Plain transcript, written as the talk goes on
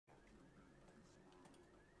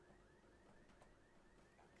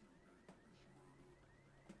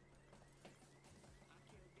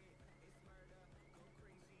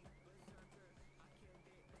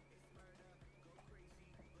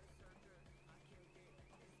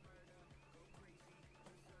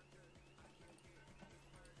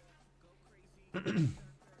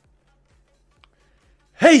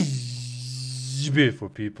Hey, beautiful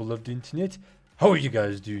people of the internet. How are you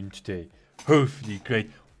guys doing today? Hopefully great.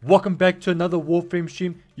 Welcome back to another Warframe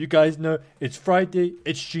stream. You guys know it's Friday,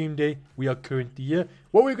 it's stream day. We are currently here.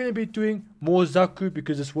 What we're going to be doing, more Xaku,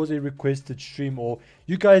 because this was a requested stream, or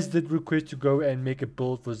you guys did request to go and make a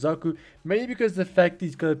build for Xaku. Maybe because the fact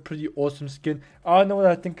he's got a pretty awesome skin. I don't know what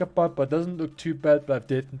I think about, but it doesn't look too bad, but I've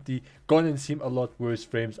definitely gone and seen a lot worse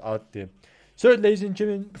frames out there. So, ladies and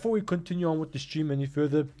gentlemen, before we continue on with the stream any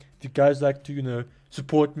further, if you guys like to,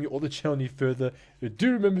 support me or the channel any further,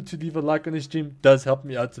 do remember to leave a like on the stream. It does help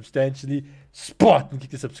me out substantially. Spot and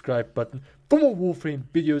click the subscribe button for more Warframe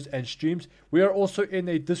videos and streams. We are also in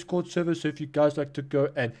a Discord server, so if you guys like to go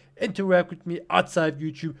and interact with me outside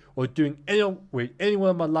YouTube or doing any one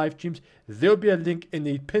of my live streams, there'll be a link in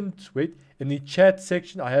the in the chat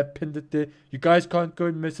section. I have pinned it there. You guys can't go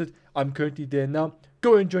and miss it. I'm currently there now.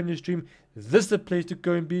 Go and join the stream. This is the place to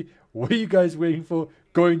go and be. What are you guys waiting for?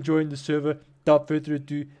 Go and join the server. Without further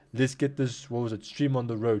ado, let's get this, stream on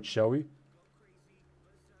the road, shall we?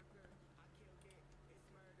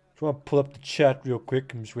 Just want to pull up the chat real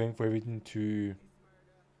quick. I'm just waiting for everything to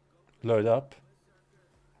load up.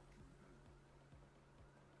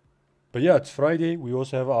 But yeah, it's Friday. We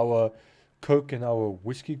also have our Coke and our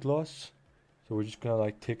whiskey glass. So we're just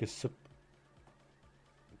gonna take a sip.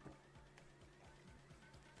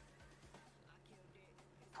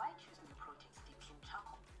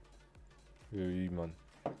 Yeah, man.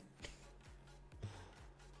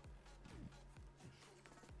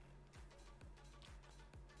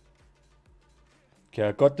 Okay,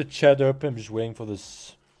 I got the chat open. I'm just waiting for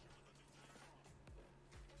this.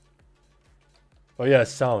 Oh yeah,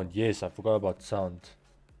 sound. Yes, I forgot about sound.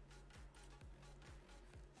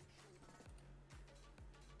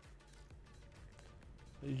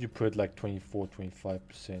 You put like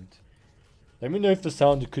 24-25%. Let me know if the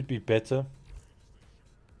sound could be better.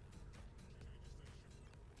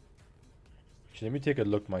 Let me take a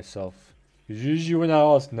look myself. Because usually when I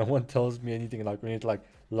ask, no one tells me anything. Like when it's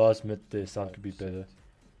last minute, the sound could be better.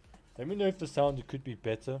 Let me know if the sound could be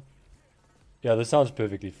better. Yeah, the sound's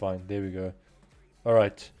perfectly fine. There we go.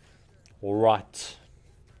 Alright. Alright.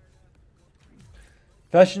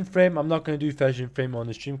 Fashion frame. I'm not going to do fashion frame on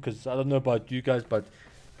the stream because I don't know about you guys, but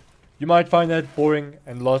you might find that boring.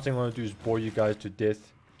 And the last thing I want to do is bore you guys to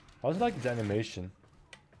death. I also like this animation.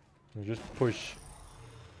 You just push.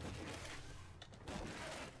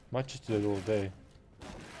 Might just do it all day.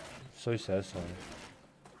 So satisfying.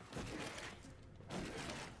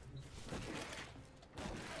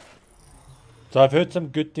 So I've heard some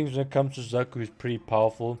good things when it comes to Xaku, who's pretty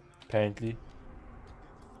powerful, apparently.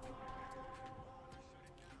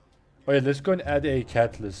 Oh yeah, let's go and add a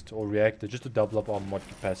catalyst or reactor just to double up our mod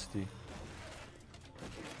capacity.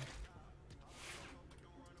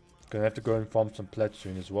 Gonna have to go and farm some plats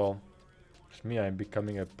soon as well. Because me, I'm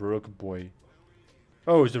becoming a broke boy.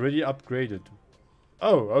 Oh, it's already upgraded.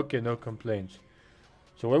 Oh, okay, no complaints.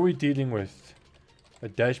 So what are we dealing with? A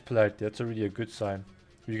dash plat, that's already a good sign.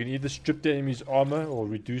 We can either strip the enemy's armor or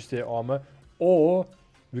reduce their armor, or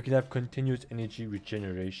we can have continuous energy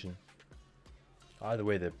regeneration. Either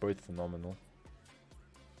way, they're both phenomenal.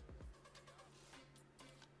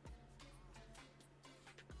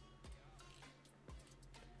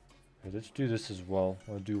 Okay, let's do this as well.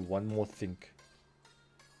 I'll do one more thing.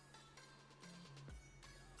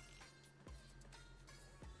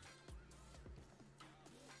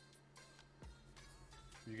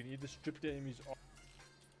 You can either strip the enemy's armor.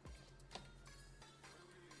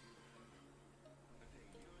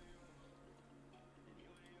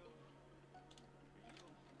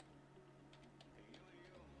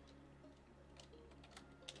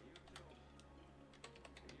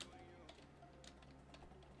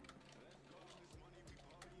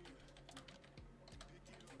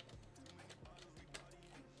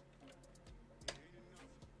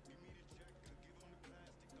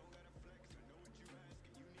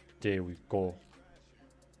 There we go.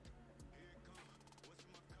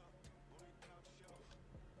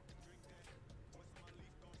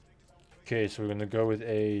 Okay, so we're gonna go with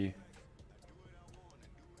a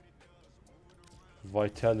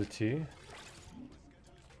vitality,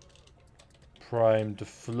 primed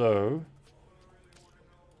flow,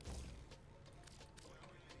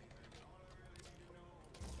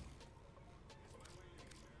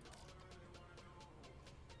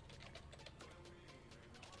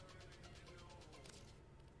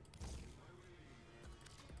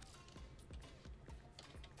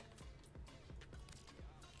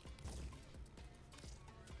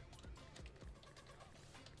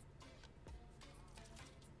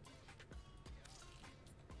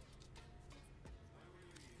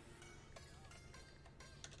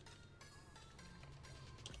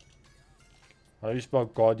 How do you spell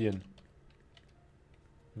guardian?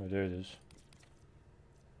 Oh, there it is.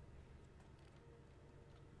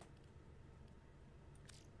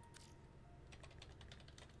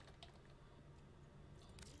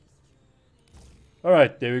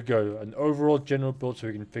 Alright, there we go. An overall general build so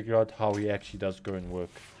we can figure out how he actually does go and work.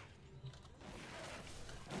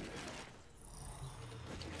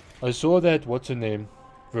 I saw that, what's her name?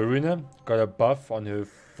 Varuna got a buff on her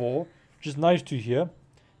 4, which is nice to hear.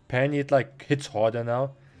 Apparently it like hits harder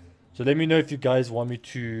now. So let me know if you guys want me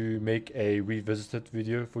to make a revisited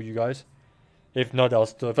video for you guys. If not, I'll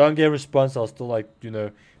still, if I don't get a response, I'll still like, you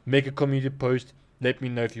know, make a community post. Let me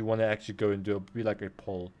know if you want to actually go and do it. Be like a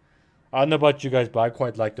poll. I don't know about you guys, but I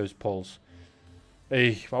quite like those polls.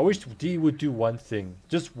 Hey, I wish D would do one thing.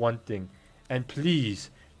 Just one thing. And please,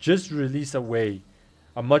 just release a way.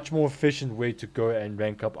 A much more efficient way to go and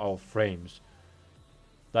rank up our frames.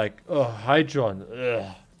 Like, Hydron.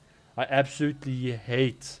 Ugh. I absolutely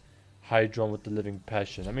hate Hydron with the living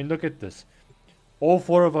passion. I mean, look at this. All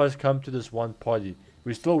 4 of us come to this one party.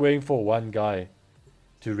 We're still waiting for one guy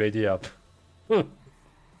to ready up.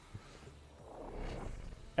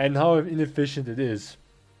 And how inefficient it is.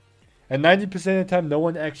 And 90% of the time, no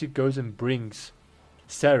one actually goes and brings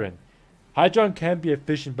Saren. Hydron can be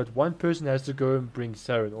efficient, but one person has to go and bring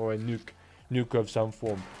Saren or a nuke of some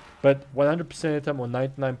form. But 100% of the time, or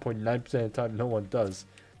 99.9% of the time, no one does.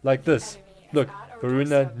 Like this. Look,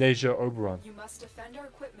 Varuna, Nasia, Oberon. You must defend our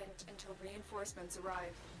equipment until reinforcements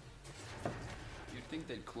arrive. You'd think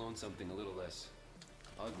they'd clone something a little less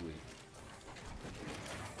ugly.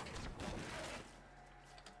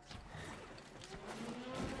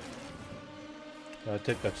 I'll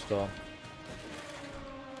take that star.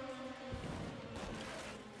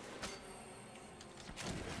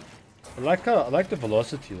 I like the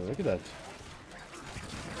velocity though. Look at that.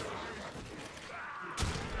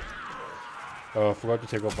 Oh, I forgot to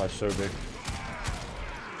take off my Sobek.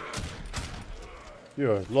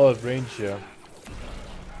 Yeah, a lot of range here.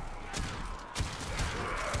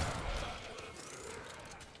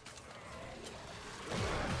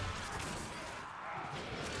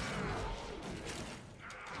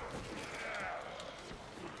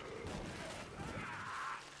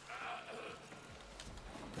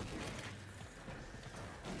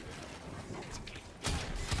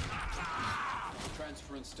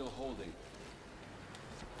 Still holding.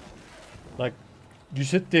 Like, you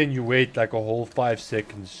sit there and you wait like a whole 5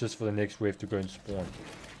 seconds just for the next wave to go and spawn.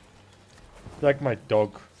 Like my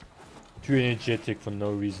dog. Too energetic for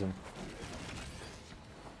no reason.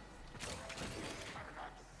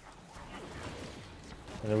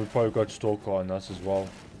 And then we probably got Stalker on us as well.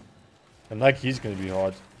 And like he's gonna be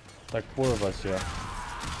hard. Like 4 of us here.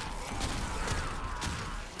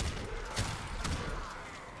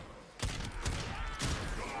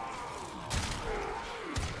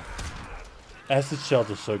 Acid Shell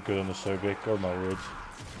is so good on the Sobek, oh my word.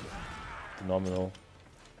 Phenomenal.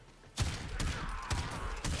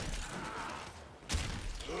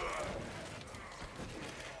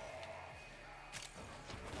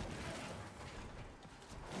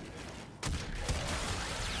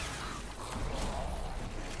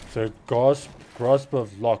 So grasp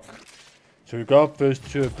of Lock. So we got our first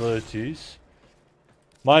 2 abilities.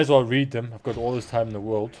 Might as well read them, I've got all this time in the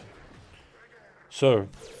world. So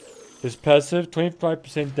his passive,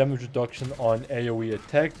 25% damage reduction on AoE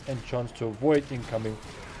attacks and chance to avoid incoming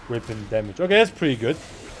weapon damage. Okay, that's pretty good.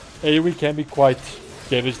 AoE can be quite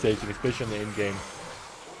devastating, especially in the end game.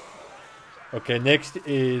 Okay, next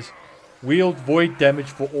is wield void damage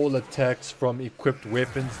for all attacks from equipped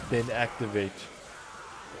weapons, then activate.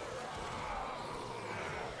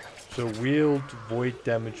 So wield void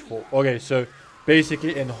damage for... Okay, so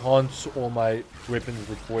basically enhance all my weapons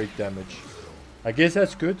with void damage. I guess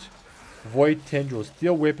that's good. Void tendrils.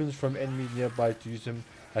 Steal weapons from enemies nearby to use them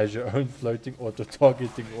as your own floating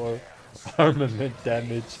auto-targeting or armament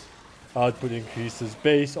damage. Output increases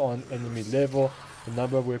based on enemy level. The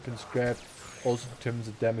number of weapons grabbed also determines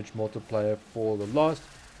the damage multiplier for the lost.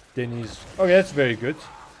 Then he's... Okay, that's very good.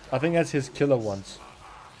 I think that's his killer ones.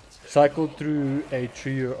 Cycle through a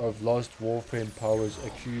trio of lost Warframe powers.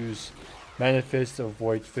 Accuse manifests of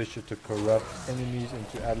Void Fissure to corrupt enemies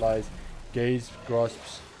into allies. Gaze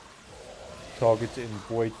grasps targets in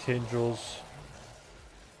void tendrils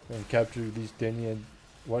and capture release Denny and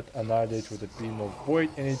what annihilates with a beam of void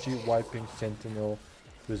energy, wiping sentinel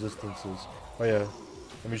resistances. Oh yeah,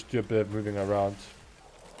 let me just do a bit of moving around.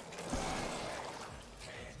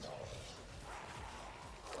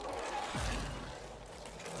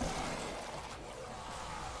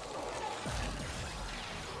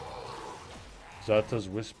 Zata's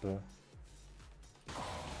Whisper.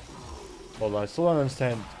 Well, I still don't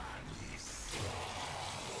understand.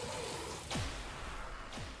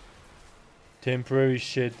 Temporary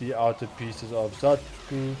shed the outer pieces of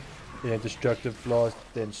Xaku in a destructive blast,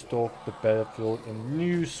 then stalk the battlefield in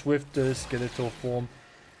new, swifter skeletal form.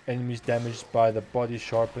 Enemies damaged by the body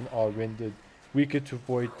sharpen are rendered weaker to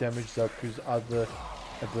avoid damage. Xaku's other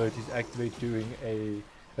abilities activate during a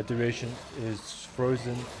duration is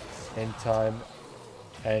frozen in time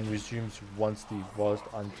and resumes once the vast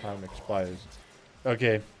untime expires.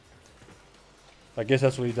 Okay. I guess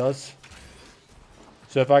that's what he does.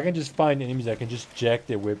 So if I can just find enemies, I can just jack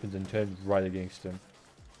their weapons and turn right against them.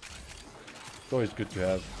 It's always good to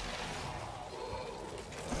have.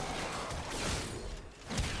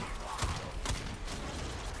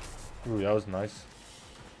 Ooh, that was nice.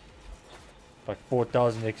 Like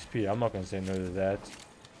 4,000 XP. I'm not gonna say no to that.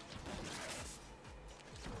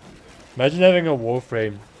 Imagine having a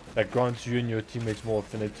Warframe that grants you and your teammates more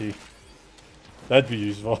affinity. That'd be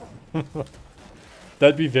useful.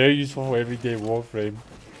 That'd be very useful for everyday Warframe.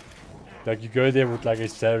 Like you go there with like a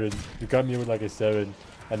Siren. You come here with like a Siren.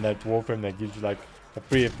 And that Warframe that gives you like a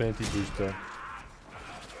free affinity booster.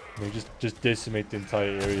 You just decimate the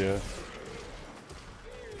entire area.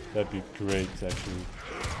 That'd be great actually.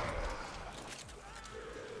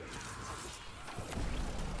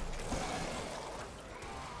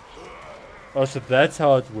 Oh, so that's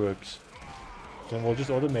how it works. Then we'll just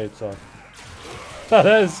automate it on.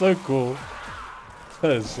 That is so cool.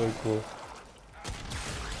 That is so cool.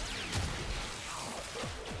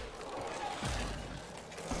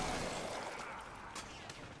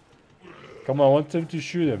 Come on, I want him to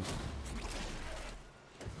shoot him.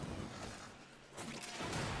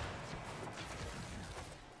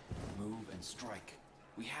 Move and strike.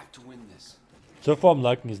 We have to win this. So far I'm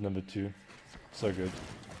liking his number 2. So good.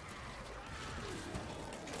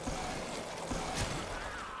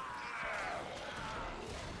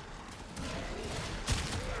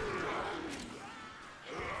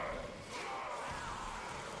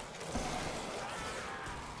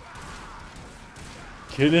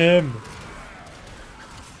 Kill him!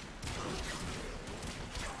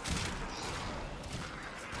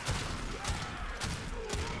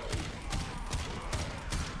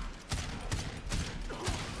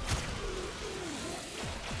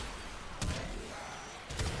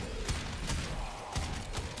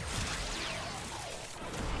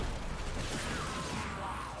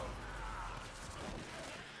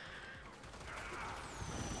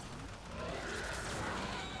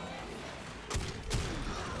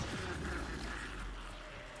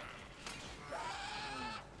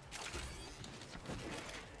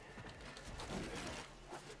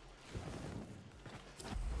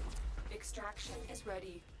 Extraction is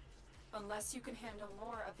ready, unless you can handle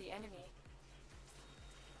more of the enemy.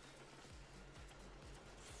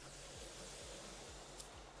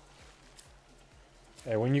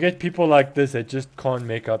 Hey, when you get people like this, they just can't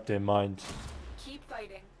make up their mind. Keep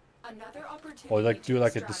fighting. Another opportunity. Or like do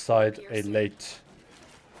like a decide a late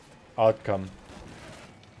outcome.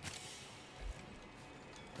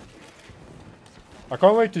 I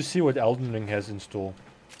can't wait to see what Elden Ring has in store.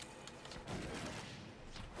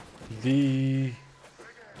 They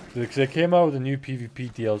came out with a new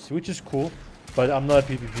PvP DLC, which is cool, but I'm not a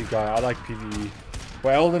PvP guy. I like PvE. For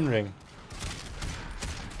Elden Ring,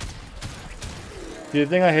 the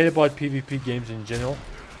thing I hate about PvP games in general,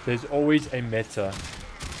 there's always a meta.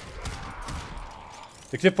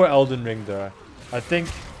 Except for Elden Ring though.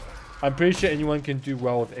 I'm pretty sure anyone can do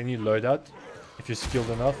well with any loadout if you're skilled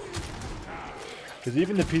enough. Because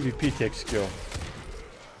even the PvP takes skill.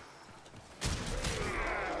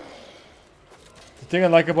 The thing I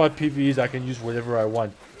like about PvE is I can use whatever I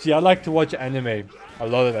want. See, I like to watch anime. A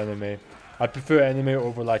lot of anime. I prefer anime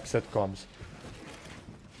over like sitcoms.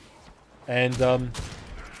 And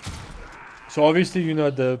so obviously, you know,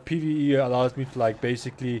 the PvE allows me to like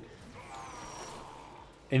basically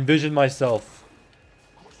envision myself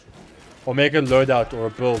or make a loadout or a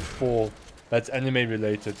build for that's anime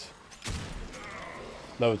related.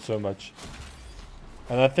 Love it so much.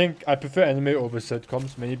 And I think I prefer anime over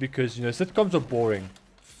sitcoms, mainly because, you know, sitcoms are boring.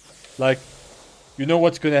 Like, you know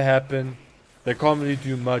what's gonna happen. They can't really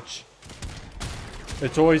do much.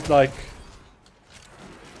 It's always like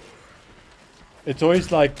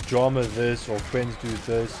drama this or Friends do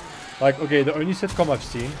this. Like, okay, the only sitcom I've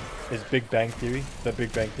seen is Big Bang Theory. The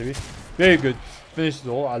Big Bang Theory. Very good. Finished it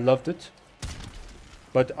all. I loved it.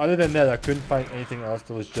 But other than that, I couldn't find anything else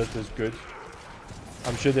that was just as good.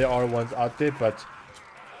 I'm sure there are ones out there, but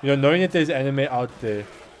you know, knowing that there's anime out there.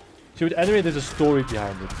 See, with anime, there's a story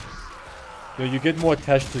behind it. You know, you get more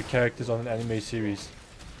attached to the characters on an anime series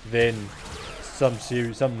than some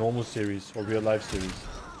series, some normal series or real life series.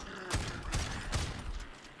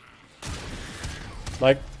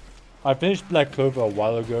 Like, I finished Black Clover a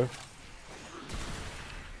while ago,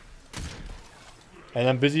 and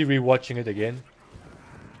I'm busy rewatching it again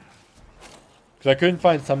because I couldn't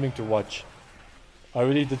find something to watch. I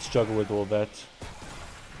really did struggle with all that.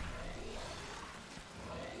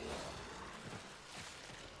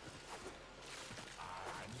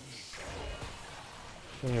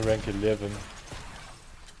 Only rank 11.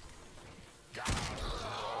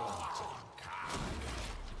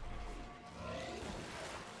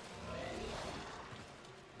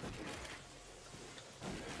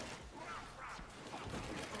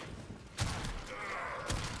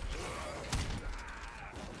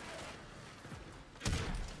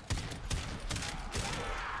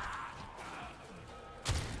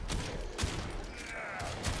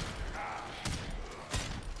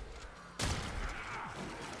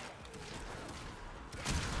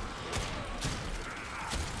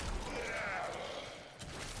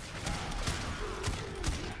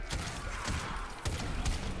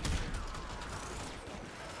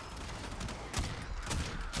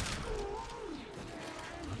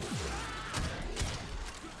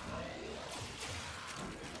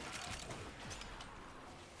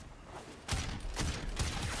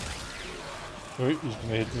 Oh, he's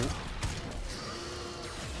gonna hit me.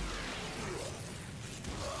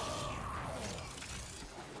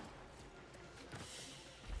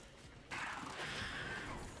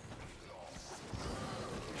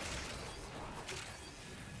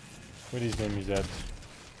 What his name is that?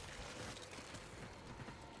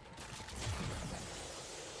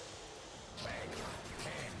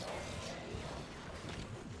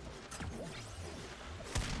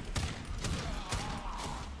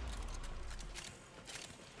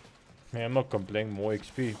 Man, I'm not complaining, more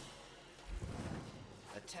XP.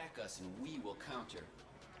 Attack us and we will counter.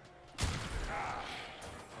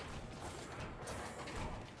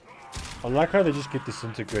 I like how they just get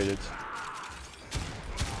disintegrated.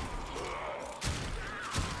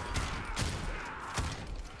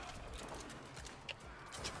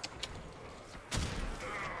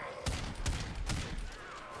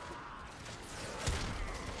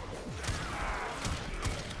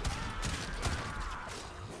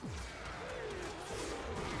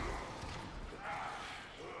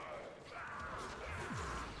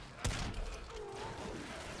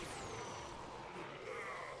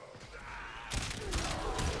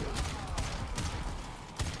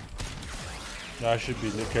 No, I should be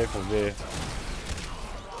careful there.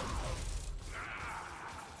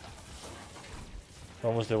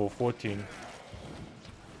 Almost level 14.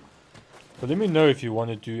 So let me know if you want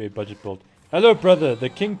to do a budget build. Hello brother, the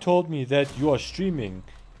king told me that you are streaming.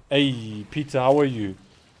 Hey Peter, how are you?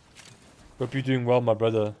 Hope you're doing well, my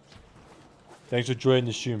brother. Thanks for joining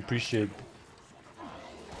the stream, appreciate it.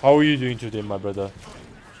 How are you doing today, my brother?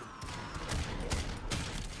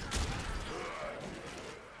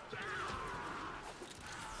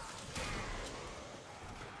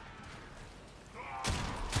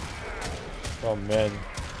 Oh man.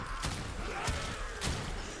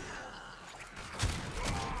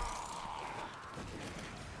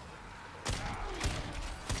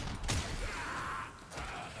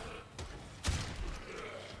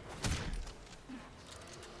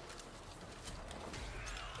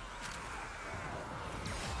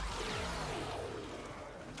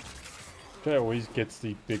 That always gets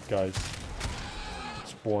the big guys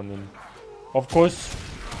spawning. Of course,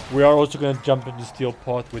 we are also going to jump into Steel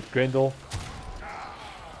Path with Grendel.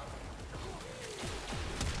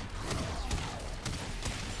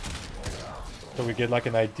 So we get like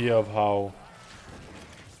an idea of how.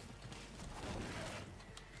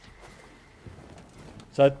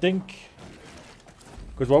 So I think,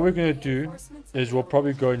 because what we're going to do is we'll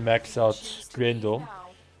probably go and max out Grendel,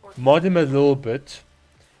 mod him a little bit,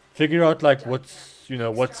 figure out like what's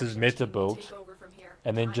his meta build,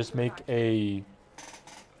 and then just make a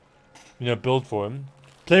build for him,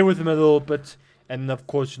 play with him a little bit, and then of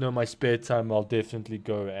course my spare time I'll definitely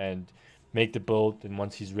go and make the build, and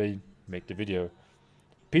once he's ready, make the video.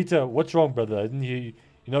 Peter, what's wrong, brother? I didn't hear you.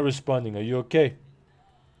 You're not responding. Are you okay?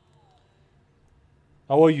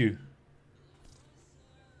 How are you?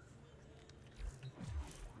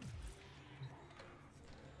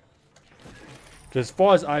 As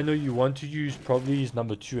far as I know, you want to use probably his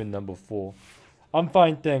number 2 and number 4. I'm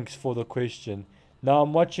fine, thanks for the question. Now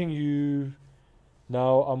I'm watching you.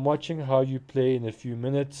 Now I'm watching how you play in a few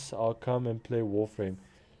minutes. I'll come and play Warframe.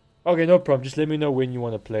 Okay, no problem. Just let me know when you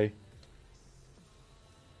want to play.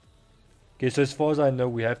 Okay, so as far as I know,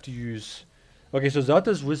 we have to use... Okay, so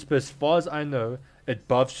Zata's Whisper, as far as I know, it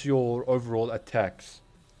buffs your overall attacks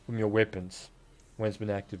from your weapons when it's been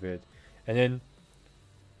activated. And then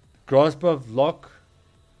Grasp of Lock,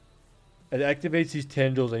 it activates these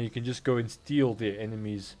tendrils and you can just go and steal their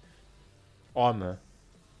enemies' armor.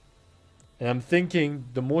 And I'm thinking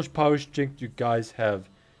the more power strength you guys have,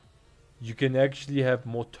 you can actually have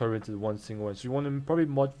more turrets at one single one. So you want to probably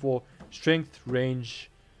mod for strength, range,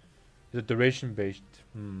 the duration based.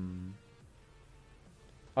 I'm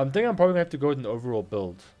thinking I'm probably gonna have to go with an overall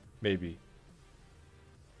build, maybe.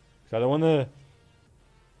 So I don't wanna.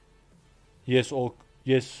 Yes, all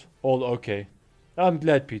okay. I'm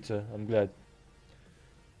glad, Peter. I'm glad.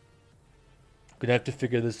 Gonna have to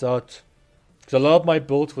figure this out. Because a lot of my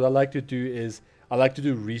builds, what I like to do is I like to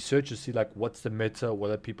do research to see like what's the meta,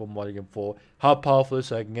 what are people modding him for, how powerful is,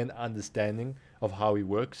 so I can get an understanding of how he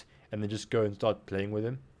works, and then just go and start playing with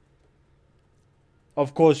him.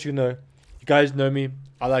 Of course, you guys know me.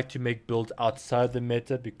 I like to make builds outside the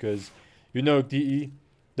meta because, DE,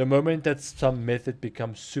 the moment that some method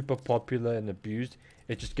becomes super popular and abused,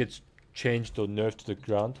 it just gets changed or nerfed to the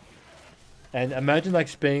ground. And imagine like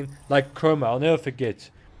playing like Chroma. I'll never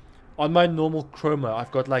forget. On my normal Chroma,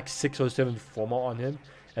 I've got like 6 or 7 Forma on him,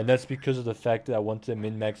 and that's because of the fact that I wanted a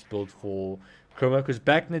min-max build for Chroma. Because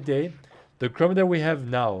back in the day, the Chroma that we have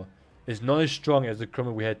now is not as strong as the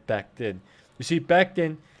Chroma we had back then. You see, back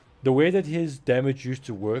then, the way that his damage used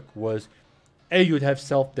to work was, you'd have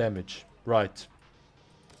self-damage, right?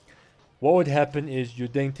 What would happen is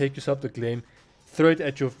you'd then take yourself the claim, throw it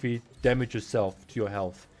at your feet, damage yourself to your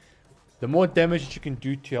health. The more damage that you can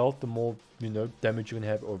do to health, the more, damage you can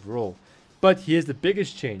have overall. But here's the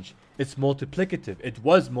biggest change. It's multiplicative. It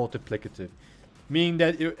was multiplicative. Meaning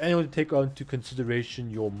that anyone to take into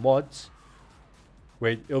consideration your mods.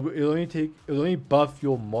 Wait, it'll only buff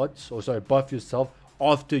your mods, buff yourself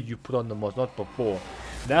after you put on the mods, not before.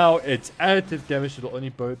 Now it's additive damage, so it'll only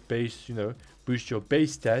boost your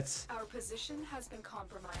base stats. Our position has been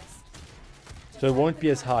compromised. So it won't be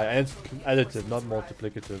as high, and it's additive, not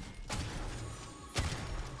multiplicative.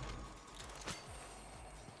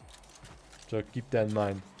 So keep that in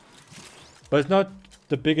mind. But it's not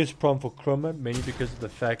the biggest problem for Chroma, mainly because of the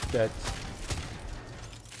fact that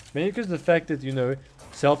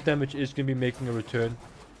self-damage is going to be making a return.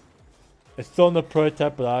 It's still in the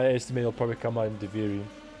prototype, but I estimate it'll probably come out in Deviri.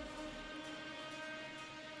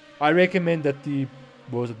 I recommend that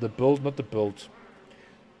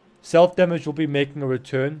self-damage will be making a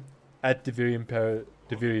return at Devirium Paradox,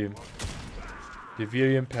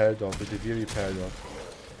 or Deviri Paradox.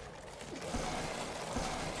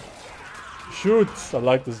 Shoot! I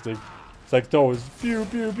like this thing. It's like those. Pew,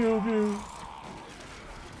 pew, pew, pew.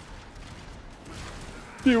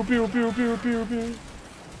 Pew, pew, pew, pew, pew, pew.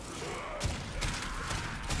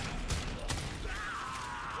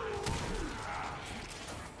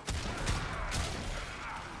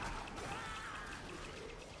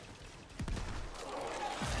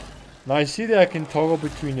 Now I see that I can toggle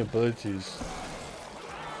between abilities.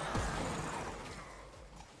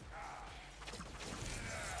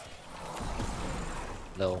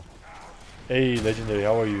 Hello. Hey, Legendary,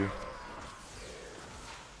 how are you?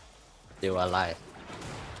 Still alive.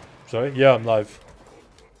 Sorry? Yeah, I'm live.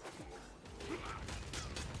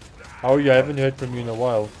 How are you? I haven't heard from you in a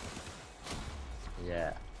while.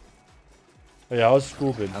 Yeah. Oh yeah, how's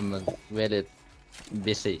school been? I'm very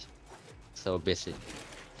busy. So busy.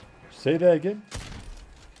 Say that again?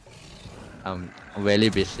 I'm very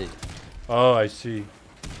busy. Oh, I see.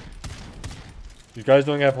 You guys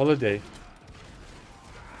don't have holiday?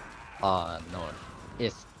 No.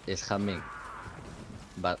 It's coming.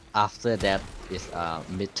 But after that is a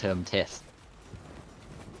midterm test.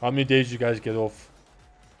 How many days you guys get off?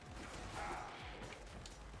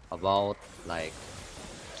 About like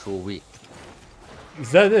 2 weeks.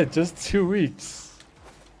 Is that it? Just 2 weeks?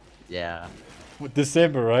 Yeah.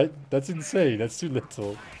 December, right? That's insane. That's too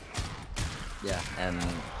little. Yeah, and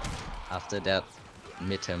after that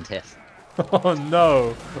midterm test. Oh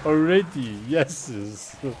no! Already? Yes.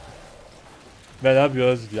 Man, I'll be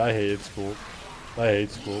honest with you, I hated school. I hate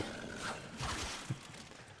school.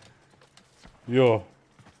 Yo.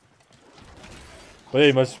 But hey,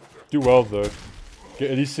 you must do well though.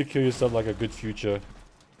 At least secure yourself like a good future.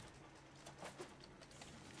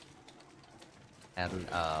 And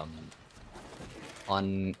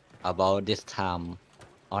on about this time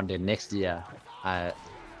on the next year I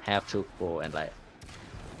have to go and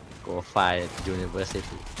go find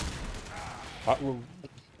university.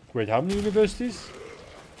 Wait, how many universities?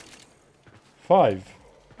 5.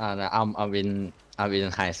 And I'm in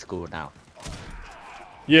high school now.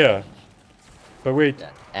 Yeah. But wait.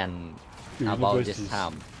 Yeah, and Your about this universities.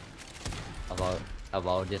 time, about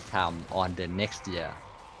about this time on the next year,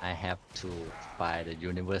 I have to find the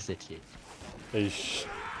university. Ish.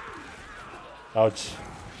 Ouch.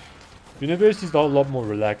 University's a lot more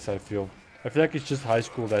relaxed, I feel. I feel like it's just high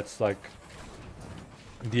school that's like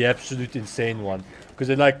the absolute insane one. Because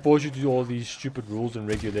they like force you to do all these stupid rules and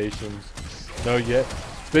regulations. No, yeah.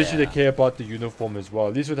 Especially they care about the uniform as well.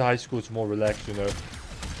 At least with high school it's more relaxed, you know.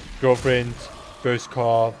 Girlfriend, first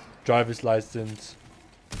car, driver's license.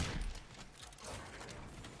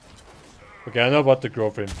 Okay, I know about the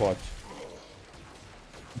girlfriend part.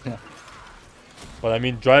 But I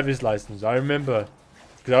mean driver's license. I remember.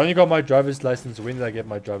 Because I only got my driver's license. When did I get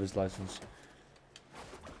my driver's license?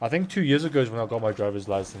 I think 2 years ago is when I got my driver's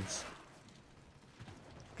license.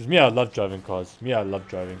 Because me, I love driving cars. Me, I love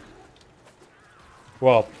driving.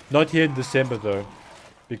 Well, not here in December though.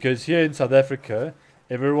 Because here in South Africa,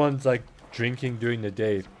 everyone's like drinking during the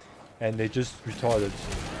day. And they're just retarded.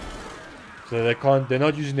 So they're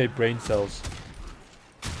not using their brain cells.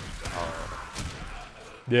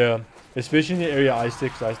 Yeah. Especially in the area I stay,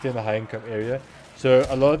 because I stay in the high income area. So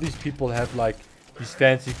a lot of these people have like these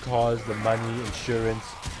fancy cars, the money, insurance.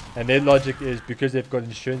 And their logic is because they've got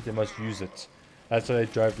insurance, they must use it. That's why they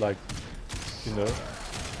drive like, you know,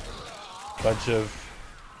 bunch of...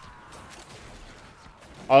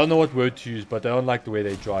 I don't know what word to use, but I don't like the way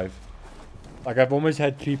they drive. Like I've almost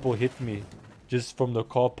had people hit me just from the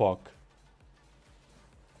car park.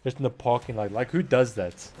 Just in the parking lot. Like who does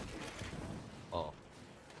that? Oh,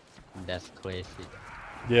 that's crazy.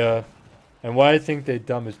 Yeah. And why I think they're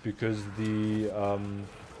dumb is because the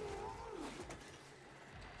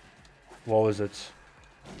what was it?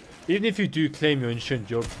 Even if you do claim your insurance,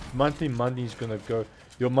 your monthly money is gonna go.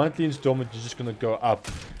 Your monthly installment is just gonna go up.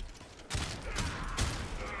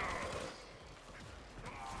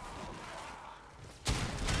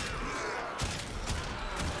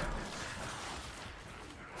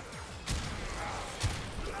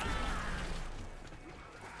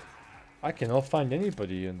 I cannot find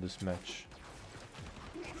anybody in this match.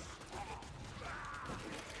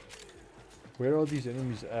 Where are these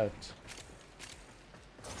enemies at?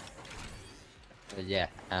 Yeah,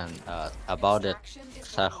 and about the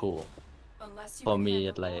Xaku, for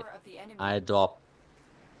me, like I drop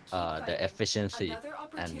the efficiency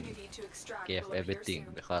and gave everything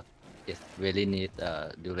because it really need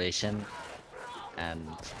duration and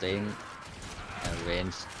strength and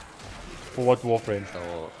range. For what Warframe?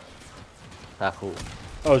 So Xaku.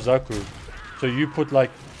 Oh, Xaku. So you put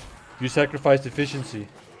like, you sacrificed efficiency.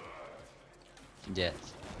 Yes.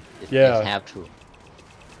 It Yeah. have to.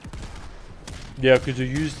 Yeah, because you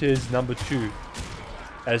used his number 2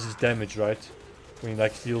 as his damage, right? When he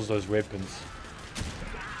like steals those weapons.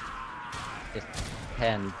 It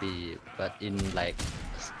can be, but in like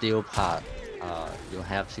steel part, you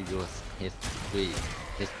have to use his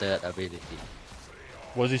third ability.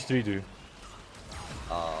 What does his 3 do?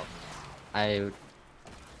 I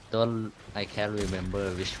can't remember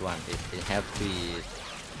which one. It have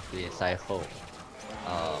three cycle.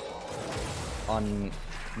 On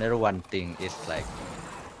another one thing is like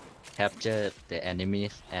capture the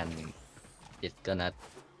enemies and it's gonna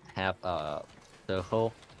have a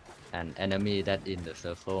circle, and enemy that in the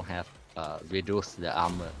circle have reduce the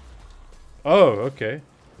armor. Oh, okay.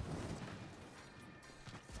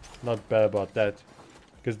 Not bad about that.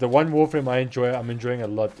 Because the one Warframe I'm enjoying a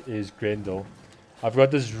lot is Grendel. I've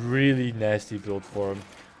got this really nasty build for him.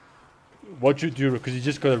 What you do, because you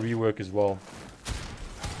just got to rework as well.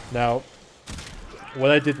 Now,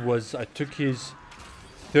 what I did was I took his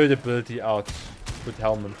third ability out with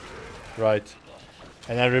Helmet, right?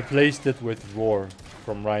 And I replaced it with Roar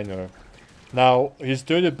from Rhino. Now, his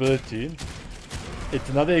third ability, it's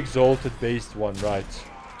another exalted based one, right?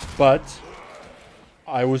 But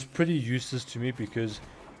I was pretty useless to me because,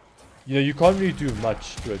 you know, you can't really do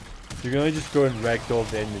much to it. You can only just go and ragdoll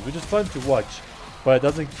the enemies, which is fun to watch, but it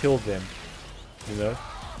doesn't kill them, you know?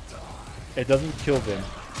 It doesn't kill them.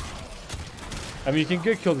 I mean, you can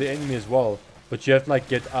go kill the enemy as well, but you have to like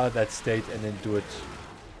get out of that state and then do it.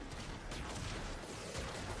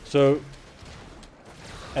 So,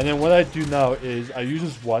 and then what I do now is I use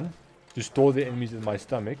this 1 to store the enemies in my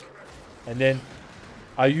stomach, and then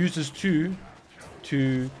I use this 2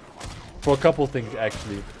 for a couple things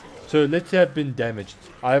actually. So let's say I've been damaged.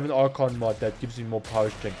 I have an Archon mod that gives me more power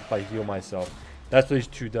strength if I heal myself. That's what his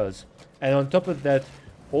 2 does. And on top of that,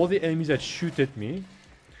 all the enemies that shoot at me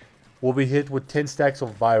will be hit with 10 stacks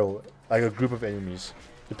of viral, like a group of enemies,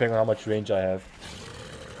 depending on how much range I have.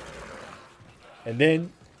 And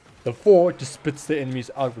then the 4 just spits the enemies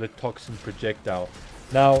out with a toxin projectile.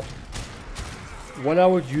 Now, what I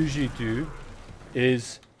would usually do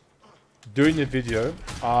is during the video,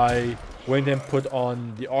 I went and put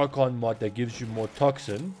on the Archon mod that gives you more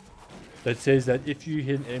toxin. That says that if you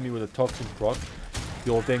hit an enemy with a toxin proc,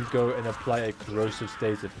 you'll then go and apply a corrosive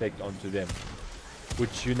stays effect onto them.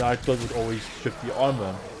 Which, you know, I thought would always strip the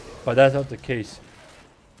armor. But that's not the case.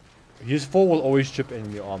 His 4 will always strip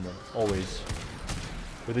enemy armor. Always.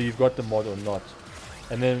 Whether you've got the mod or not.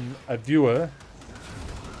 And then a viewer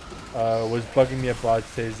was bugging me about,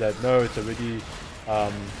 says that no, it's already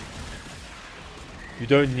you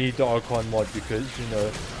don't need the Archon mod because, you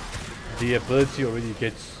know, the ability already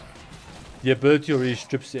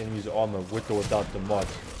strips the enemy's armor with or without the mod.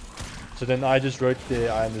 So then I just wrote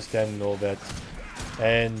there, I understand and all that,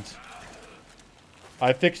 and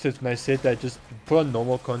I fixed it and I said that just put on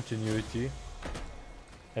normal continuity.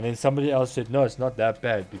 And then somebody else said no, it's not that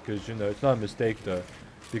bad because, you know, it's not a mistake though,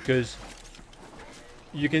 because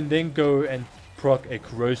you can then go and proc a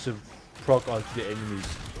corrosive proc onto the enemies.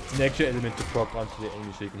 It's an extra element to proc onto the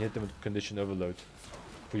enemies so you can hit them with condition overload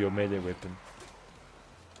for your melee weapon.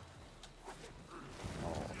 Oh,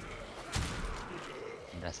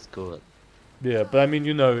 that's good. Yeah, but I mean,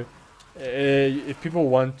 you know, if people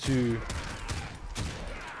want to,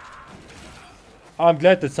 I'm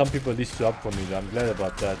glad that some people at least stood up for me. I'm glad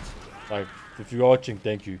about that. Like, if you're watching,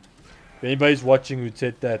 thank you. If anybody's watching who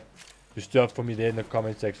said that, you stood up for me there in the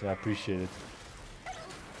comment section, I appreciate it.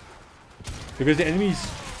 Because the enemies,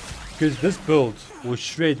 because this build will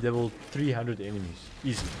shred level 300 enemies,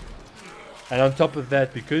 easy. And on top of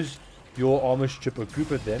that, because your armor strip a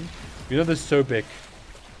group of them, you know the Sobek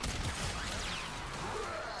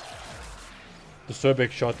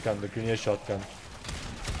shotgun, the Grenadier shotgun.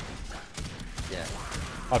 Yeah.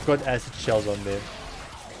 I've got acid shells on there.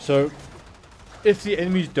 So, if the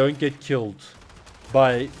enemies don't get killed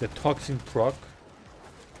by the toxin proc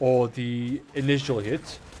or the initial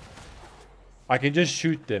hit, I can just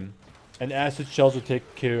shoot them and acid shells will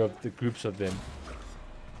take care of the groups of them.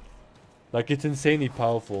 Like, it's insanely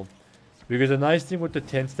powerful. Because the nice thing with the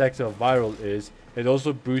 10 stacks of viral is it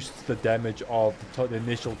also boosts the damage of the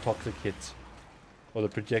initial toxic hit or the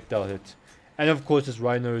projectile hit. And of course this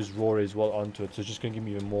Rhino's roar as well onto it, so it's just going to give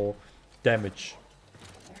me even more damage.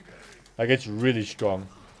 Like, it's really strong.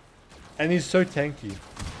 And he's so tanky.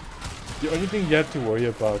 The only thing you have to worry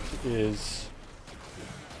about is...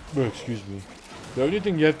 oh, excuse me. The only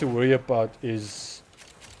thing you have to worry about is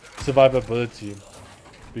survivability.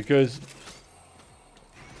 Because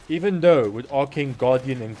even though with Arcane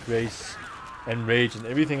Guardian and Grace and Rage and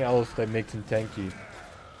everything else that makes him tanky,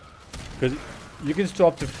 because you can store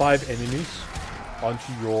up to 5 enemies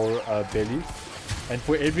onto your belly, and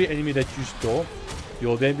for every enemy that you store,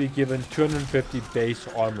 you'll then be given 250 base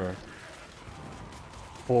armor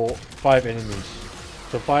for 5 enemies.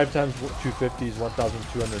 So 5 times 250 is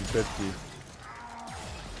 1250.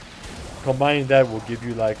 Combining that will give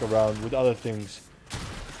you like around, with other things,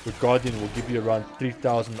 with Guardian will give you around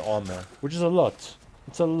 3000 armor, which is a lot.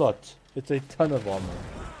 It's a lot. It's a ton of armor.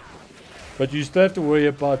 But you still have to worry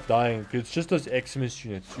about dying, because it's just those Xmas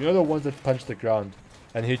units. You know, the ones that punch the ground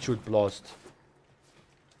and hit you with blast.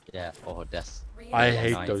 Yeah, oh, that's... I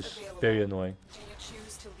hate nice. those. Very annoying. Do you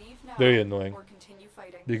choose to leave now Very annoying. or continue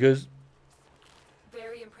fighting? Because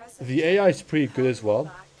Very impressive. the AI is pretty good as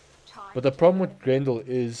well. But the problem with Grendel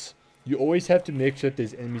is you always have to make sure that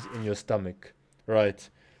there's enemies in your stomach. Right.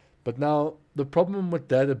 But now, the problem with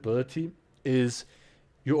that ability is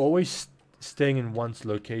you're always staying in one's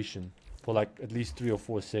location for like at least 3 or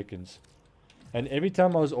 4 seconds. And every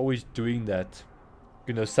time I was always doing that,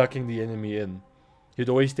 you know, sucking the enemy in, he'd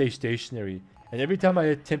always stay stationary. And every time I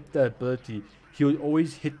attempt that ability, he would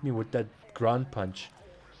always hit me with that ground punch.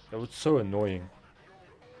 That was so annoying.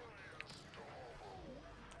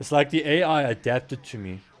 It's like the AI adapted to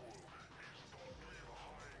me.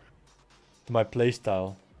 To my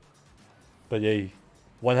playstyle. But yeah,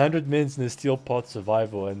 100 mins in the Steel Pot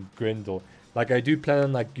Survival and Grendel. Like, I do plan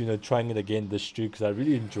on, like, you know, trying it again this streak because I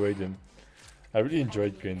really enjoyed him. I really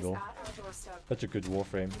enjoyed Grendel. Such a good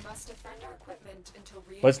Warframe.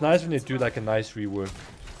 But it's nice when they do like a nice rework.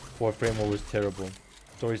 Warframe was terrible.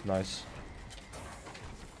 It's always nice.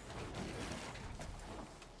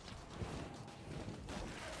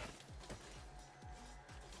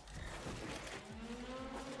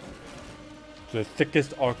 The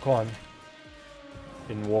thickest Archon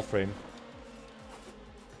in Warframe.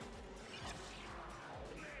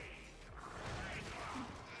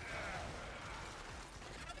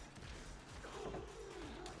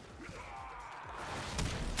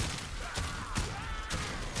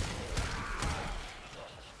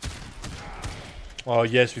 Oh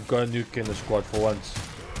yes, we've got a nuke in the squad for once.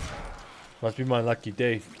 Must be my lucky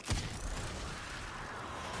day.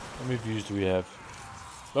 How many views do we have?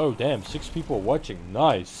 Oh damn, 6 people watching.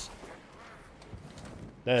 Nice.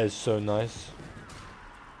 That is so nice.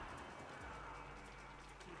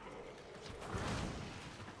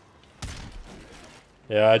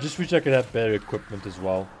 Yeah, I just wish I could have better equipment as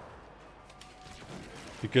well.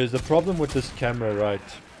 Because the problem with this camera, right,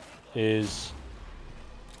 is...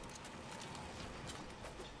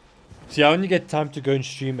 See, I only get time to go and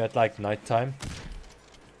stream at like nighttime.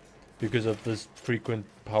 Because of this frequent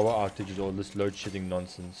power outages or this load shedding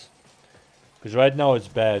nonsense. Because right now it's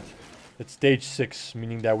bad. It's stage 6,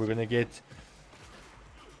 meaning that we're going to get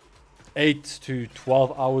 8 to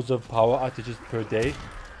 12 hours of power outages per day.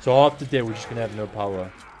 So half the day we're just going to have no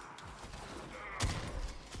power.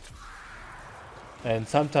 And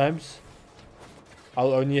sometimes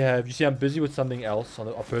I'll only have... You see, I'm busy with something else on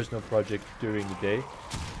a personal project during the day.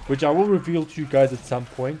 Which I will reveal to you guys at some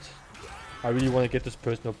point. I really want to get this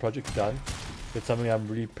personal project done. It's something I'm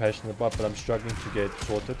really passionate about, but I'm struggling to get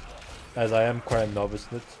sorted. As I am quite a novice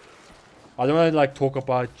in it. I don't want to like talk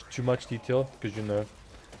about too much detail. Because you know,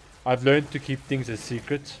 I've learned to keep things a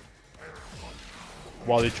secret.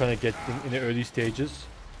 While you're trying to get in the early stages.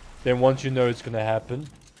 Then once you know it's going to happen,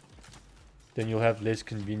 then you'll have less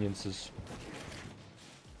conveniences.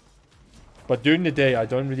 But during the day, I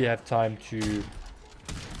don't really have time to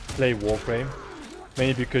play Warframe.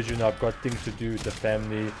 Mainly because, you know, I've got things to do with the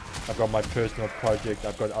family. I've got my personal project.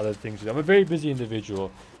 I've got other things to do. I'm a very busy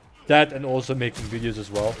individual. That and also making videos as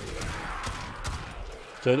well.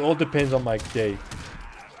 So it all depends on my day.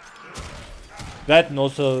 That and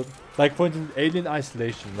also... Like for instance, Alien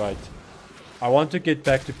Isolation, right? I want to get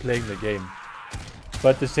back to playing the game.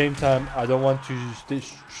 But at the same time, I don't want to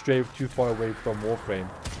stray too far away from Warframe.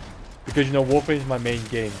 Because, you know, Warframe is my main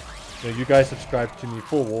game. You know, you guys subscribe to me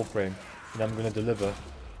for Warframe. And I'm going to deliver.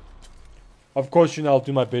 Of course, you know, I'll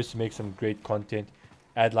do my best to make some great content.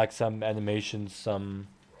 Add like some animations, some...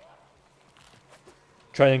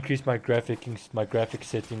 Try and increase my graphic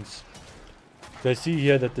settings. So I see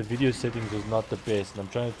here that the video settings is not the best, and I'm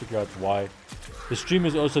trying to figure out why. The stream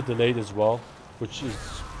is also delayed as well, which is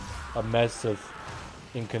a massive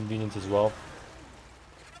inconvenience as well.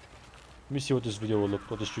 Let me see what this video will look,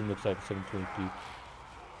 what the stream looks like at 720p.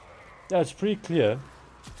 Yeah, it's pretty clear.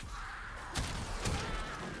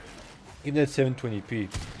 Even at 720p.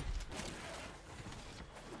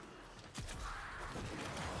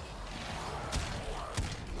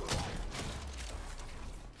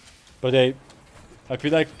 But hey, I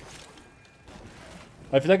feel like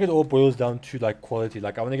it all boils down to like quality.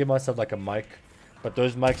 Like I want to get myself like a mic, but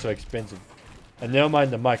those mics are expensive. And never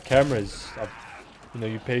mind the mic, cameras. You know,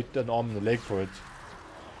 you paid an arm and a leg for it.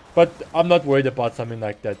 But I'm not worried about something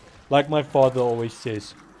like that. Like my father always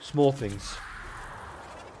says, small things.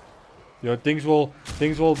 You know, things will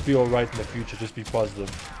be alright in the future. Just be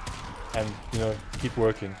positive, and you know, keep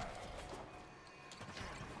working.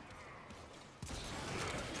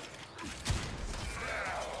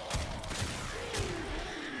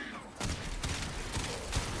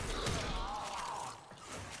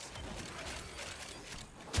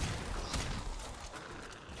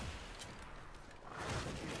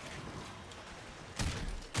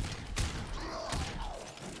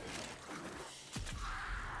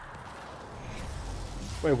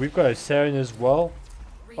 Wait, we've got a Saren as well?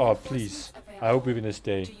 Oh, please. I hope we're gonna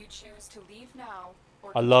stay. Do you choose to leave now,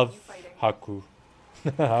 or I love continue Xaku.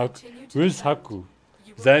 Continue to Who's defend. Xaku? You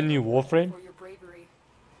Is will that a be new rewarded Warframe? for your bravery.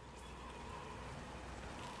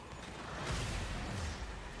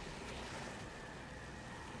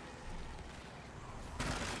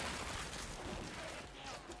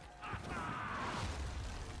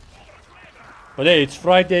 But hey, it's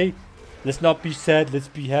Friday. Let's not be sad, let's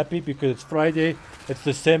be happy because it's Friday, it's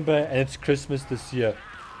December, and it's Christmas this year.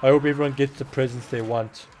 I hope everyone gets the presents they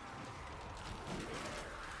want.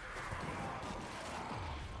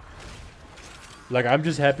 Like, I'm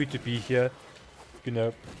just happy to be here. You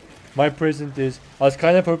know, my present is... I was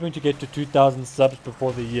kind of hoping to get to 2,000 subs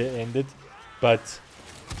before the year ended. But,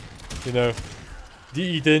 you know,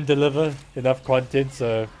 DE didn't deliver enough content,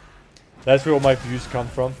 so... That's where all my views come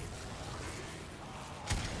from.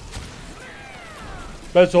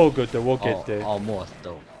 But it's all good though, we'll get there. Almost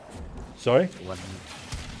though. Sorry?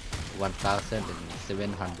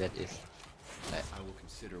 1,700 is like, I will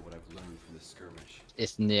consider what I've learned from the skirmish.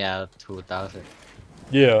 it's near 2,000.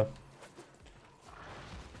 Yeah.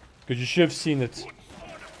 Because you should have seen it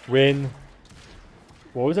when...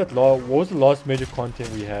 What was that? What was the last major content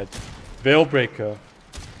we had? Veilbreaker.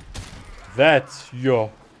 That,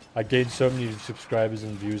 yo. I gained so many subscribers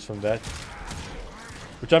and views from that.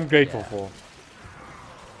 Which I'm grateful for.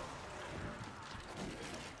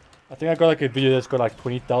 I think I got like a video that's got like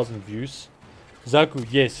 20,000 views. Xaku,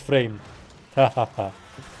 yes, frame. Hahaha.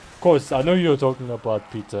 Of course, I know you're talking about,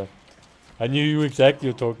 Peter. I knew you exactly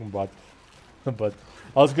you're talking about. But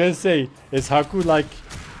I was gonna say, is Haku like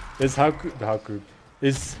Haku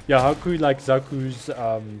like Zaku's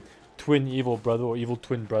twin evil brother or evil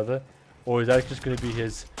twin brother? Or is that just gonna be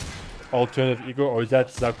his alternative ego, or is that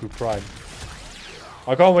Xaku Prime?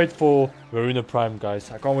 I can't wait for Varuna Prime, guys.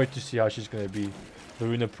 I can't wait to see how she's gonna be.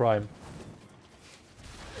 Varuna Prime.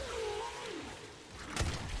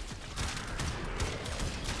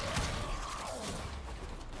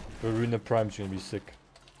 Varuna Prime's gonna be sick.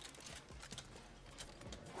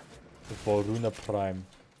 Varuna Prime.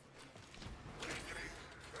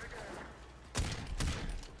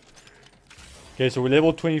 Okay, so we're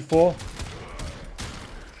level 24.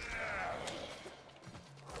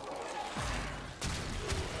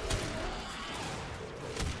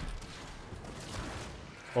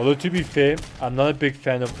 Although to be fair, I'm not a big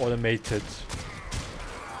fan of automated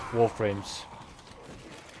Warframes.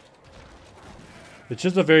 It's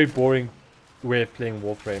just a very boring way of playing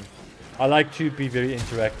Warframe. I like to be very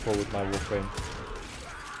interactful with my Warframe.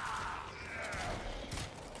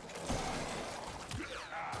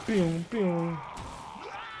 Boom, boom.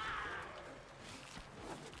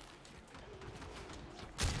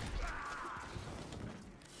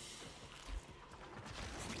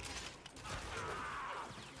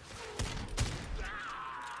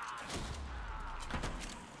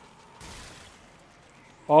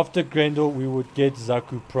 After Grendel, we would get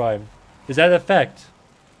Xaku Prime. Is that a fact?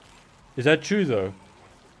 Is that true though?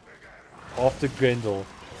 After Grendel.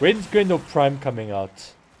 When's Grendel Prime coming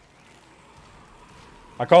out?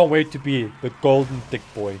 I can't wait to be the golden thick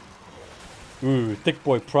boy. Ooh, thick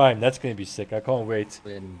boy Prime. That's gonna be sick. I can't wait.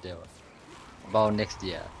 Grendel. About next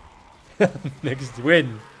year. Next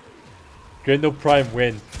when? Grendel Prime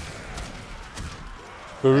when?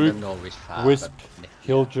 I Baruch, don't know which part. Wisp, but next year.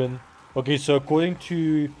 Hildren. Okay, so according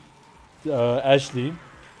to Ashley,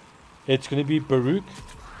 it's going to be Baruch.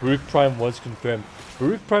 Baruch Prime was confirmed.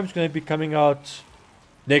 Baruch Prime's going to be coming out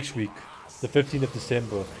next week, the 15th of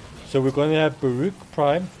December. So we're going to have Baruch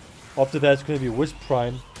Prime. After that, it's going to be Wisp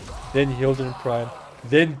Prime, then Hildren Prime,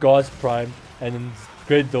 then Gauss Prime, and then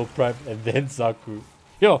Grendel Prime, and then Xaku.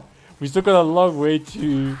 Yo, we still got a long way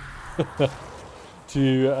to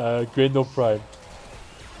to Grendel Prime.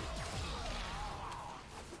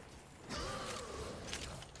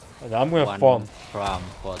 And I'm gonna farm. Prime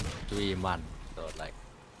for 3 months. So like.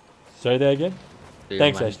 Say that again?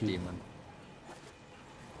 Thanks, Ashley. 3 months.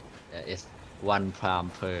 Yeah, it's 1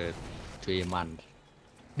 prime per 3 months.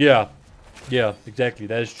 Yeah, exactly.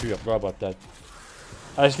 That is true. I forgot about that.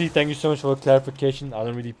 Ashley, thank you so much for the clarification. I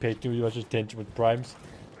don't really pay too much attention with primes,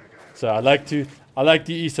 so I like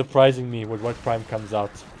the E surprising me with what prime comes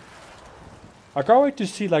out. I can't wait to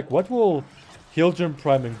see like what will Hildren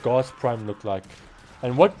Prime and Gauss Prime look like.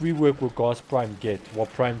 And what rework will Gauss Prime get?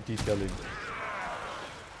 What prime detailing?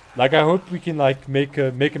 Like I hope we can like make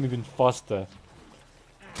him even faster.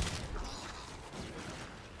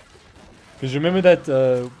 Because remember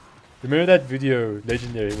that video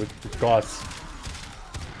legendary with Gauss?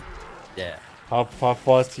 Yeah. How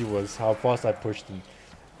fast he was, how fast I pushed him.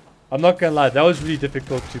 I'm not gonna lie, that was really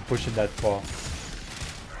difficult to push him that far.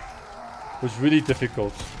 It was really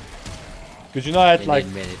difficult. Because you know I had like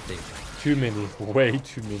many things. too many, way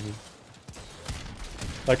too many.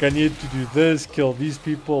 Like I needed to do this, kill these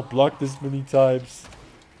people, block this many times.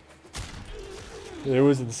 It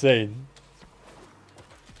was insane.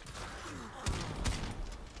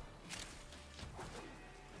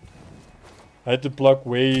 I had to block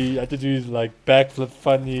way, I had to do like backflip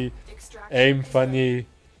funny, aim funny,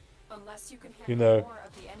 you know,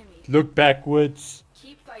 look backwards,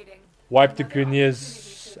 wipe the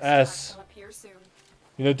Grenier's ass.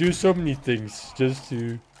 You know, do so many things just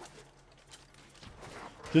to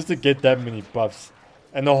get that many buffs.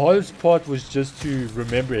 And the hardest part was just to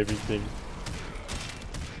remember everything.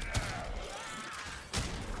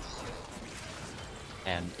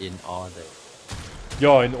 And in order.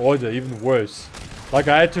 Yeah, in order, even worse. Like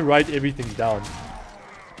I had to write everything down.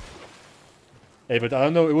 Hey, but I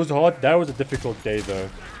don't know, it was hard. That was a difficult day though.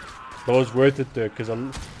 But it was worth it though, because I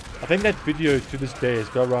think that video to this day has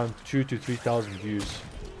got around 2,000 to 3,000 views.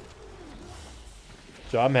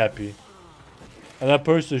 So I'm happy. And that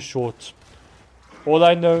post is short. All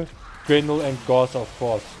I know, Grendel and Gauss are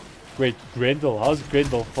fast. Wait, Grendel? How's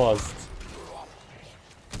Grendel fast?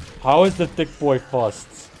 How is the thick boy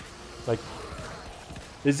fast? Like,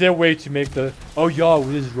 is there a way to make the... Oh yeah,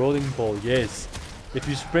 with his rolling ball, yes. If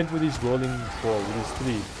you sprint with his rolling ball, with his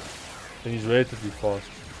 3, then he's relatively fast.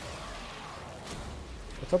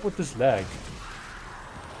 What's up with this lag?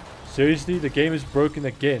 Seriously, the game is broken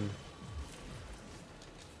again.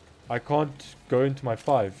 I can't go into my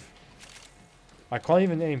 5. I can't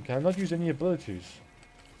even aim. Can I not use any abilities?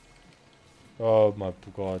 Oh my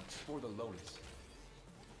god. For the Lotus.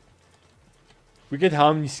 We get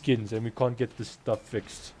how many skins and we can't get this stuff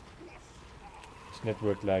fixed? It's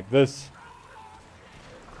network lag. This.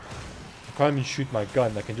 I can't even shoot my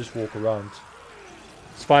gun. I can just walk around.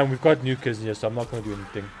 It's fine. We've got nukers here, so I'm not going to do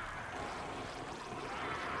anything.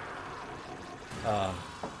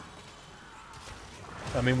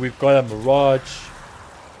 I mean, we've got a Mirage.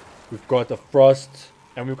 We've got a Frost.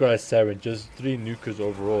 And we've got a Siren. Just 3 nukers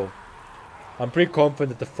overall. I'm pretty confident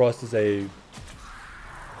that the Frost is a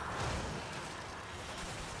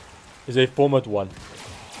format 1.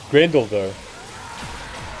 Grendel though.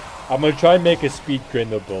 I'm gonna try and make a speed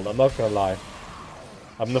Grendel build. I'm not gonna lie.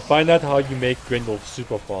 I'm gonna find out how you make Grendel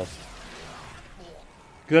super fast.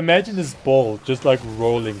 Cause imagine this ball just like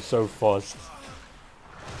rolling so fast.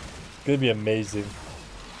 It's gonna be amazing.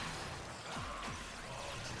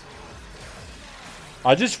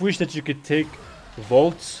 I just wish that you could take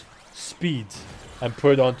Volt's speed and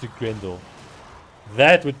put it onto Grendel.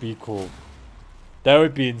 That would be cool. That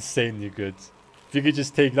would be insanely good. If you could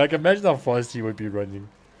just take, like, imagine how fast he would be running.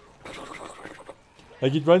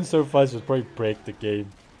 Like, he'd run so fast, it would probably break the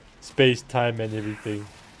game. Space, time, and everything.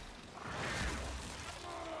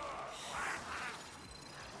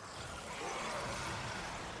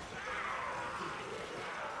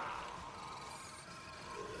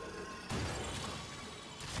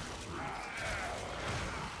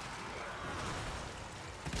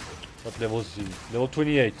 What level is he? Level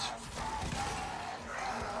 28.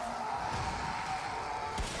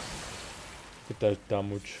 Get that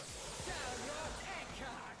damage.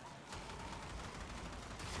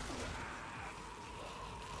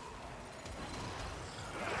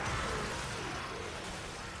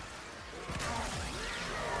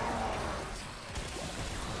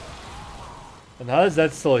 And how does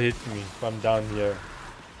that still hit me if I'm down here?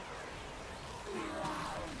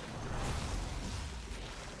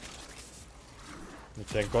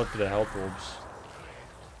 Thank God for the health orbs.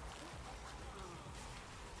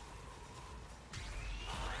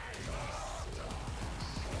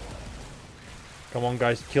 Come on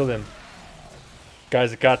guys, kill him.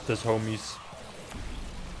 Guys, I got this, homies.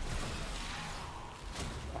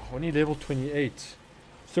 Only level 28.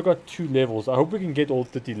 Still got 2 levels. I hope we can get all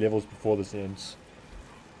 30 levels before this ends.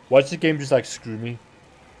 Watch the game just like screw me.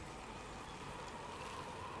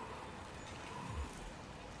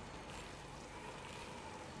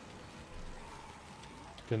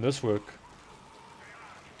 Can this work?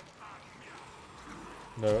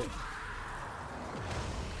 No.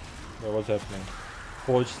 No, what's happening? /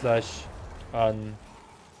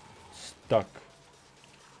 unstuck.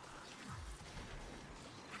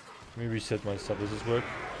 Let me reset myself. Does this work?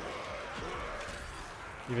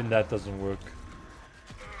 Even that doesn't work.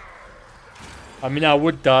 I mean, I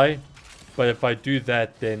would die, but if I do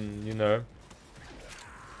that, then, you know,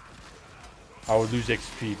 I would lose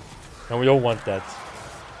XP. And we don't want that.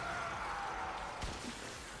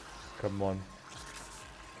 Come on.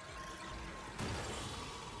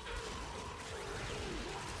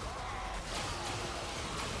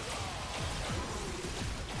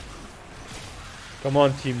 Come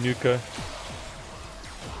on, Team Nuka.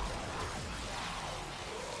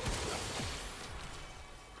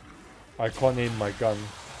 I can't aim my gun.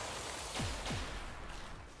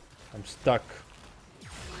 I'm stuck.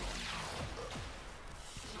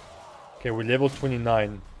 Okay, we're level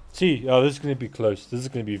 29. See, oh, this is going to be close. This is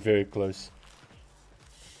going to be very close.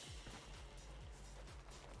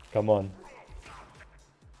 Come on.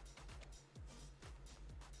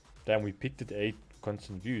 Damn, we picked at 8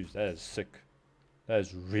 constant views. That is sick. That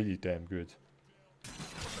is really damn good.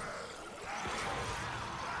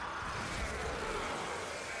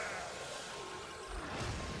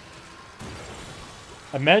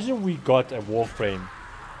 Imagine we got a Warframe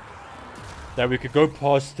that we could go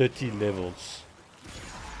past 30 levels.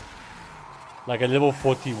 Like a level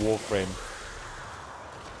 40 Warframe.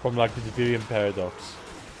 From like the Devirian Paradox.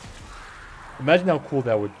 Imagine how cool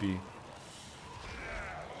that would be.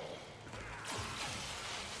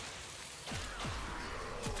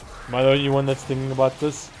 Am I the only one that's thinking about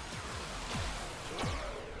this?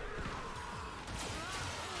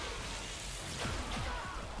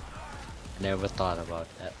 Never thought about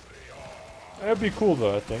that. That'd be cool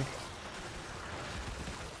though, I think.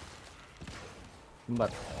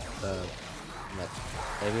 But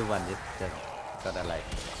everyone is just gonna like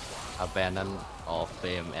abandon all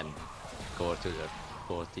fame and go to the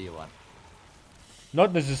 40 one.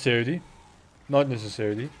 Not necessarily. Not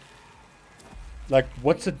necessarily. Like,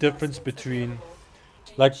 what's the difference between...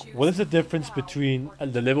 Like, what is the difference between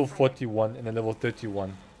the level 41 and the level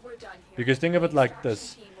 31? We're done here. Because think of it like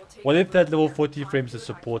this. What if that level 40 frame is a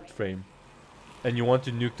support frame? And you want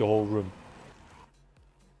to nuke the whole room?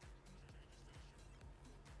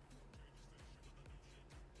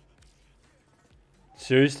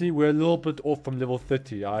 Seriously? We're a little bit off from level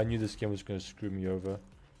 30. I knew this game was going to screw me over.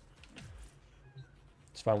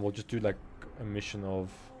 It's fine, we'll just do like a mission of...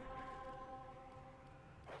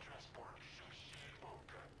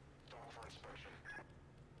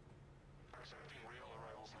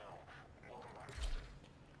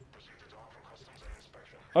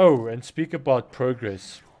 Oh, and speak about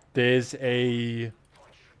progress. There's a...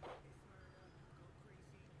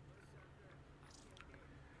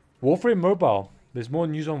 Warframe Mobile. There's more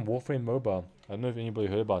news on Warframe Mobile. I don't know if anybody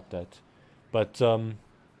heard about that. But,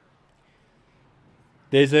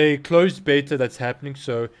 there's a closed beta that's happening,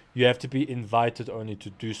 so you have to be invited only to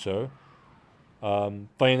do so.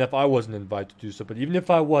 Funny enough, I wasn't invited to do so, but even if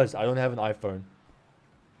I was, I don't have an iPhone.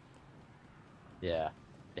 Yeah,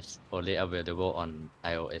 it's only available on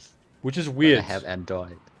iOS. Which is But weird. I have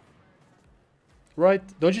Android. Right?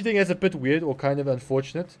 Don't you think that's a bit weird or kind of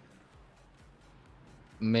unfortunate?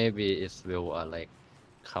 Maybe it will like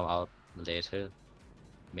come out later.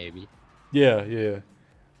 Maybe. Yeah, yeah.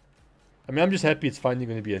 I mean, I'm just happy it's finally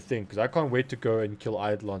going to be a thing, because I can't wait to go and kill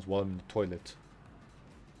Eidolons while I'm in the toilet.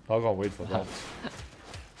 I can't wait for that.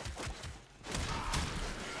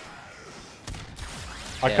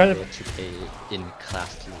 I Can't kind of... wait to play in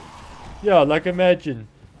classroom. Yeah, like imagine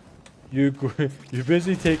you're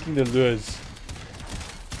busy taking the lures.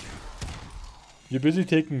 You're busy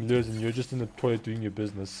taking lures and you're just in the toilet doing your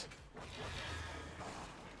business.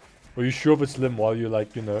 Or you shove it's limb while you're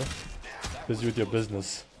like, you know, busy with your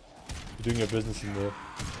business. You're doing your business in there.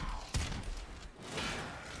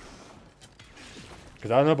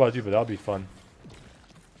 Because I don't know about you, but that'll be fun.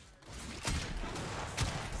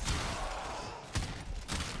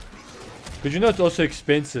 Because you know it's also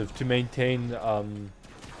expensive to maintain a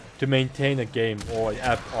game or an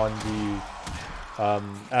app on the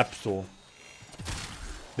App Store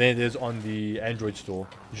than it is on the Android store.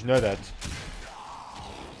 Did you know that?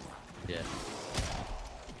 Yeah.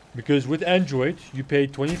 Because with Android you pay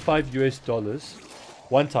 $25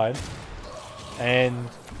 one time, and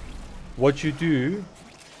what you do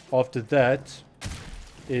after that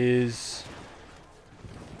is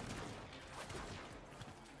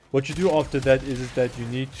that you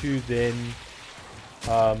need to then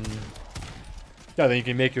then you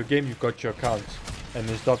can make your game, you've got your account, and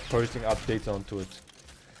then start posting updates onto it.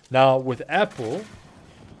 Now with Apple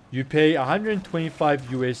you pay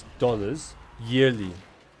 $125 yearly.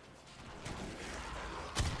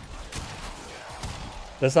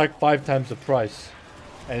 That's like 5 times the price,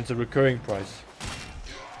 and it's a recurring price.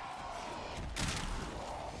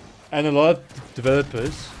 And a lot of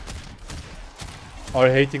developers are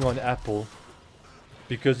hating on Apple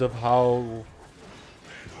because of how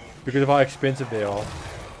expensive they are.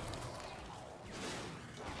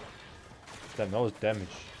 Damn, that was damage.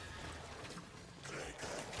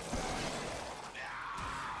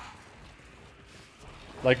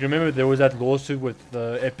 Like, remember there was that lawsuit with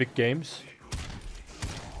the Epic Games?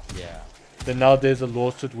 Yeah. Then now there's a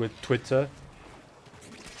lawsuit with Twitter.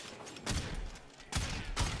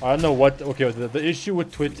 I don't know what. Okay, the issue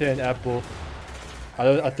with Twitter and Apple,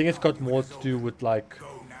 I think it's got more to do with like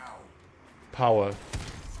power.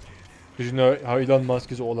 Because you know how Elon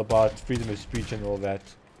Musk is all about freedom of speech and all that.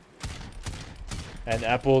 And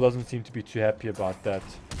Apple doesn't seem to be too happy about that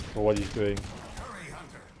for what he's doing. Hurry,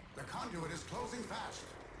 Hunter. The conduit is closing fast.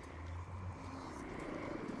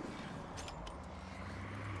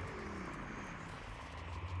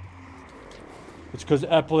 It's because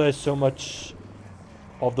Apple has so much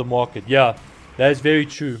of the market. Yeah, that is very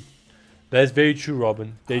true. That is very true,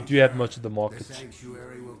 Robin. They do have much of the The market.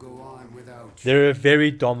 sanctuary will go on without They're a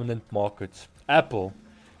very dominant market. Apple,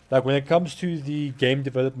 like when it comes to the game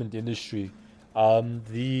development industry, I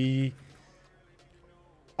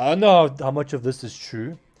don't know how much of this is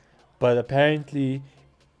true, but apparently,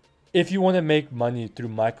 if you want to make money through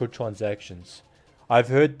microtransactions, I've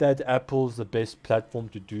heard that Apple's the best platform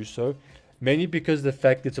to do so, mainly because of the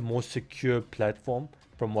fact it's a more secure platform,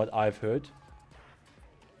 from what I've heard.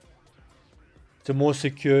 It's a more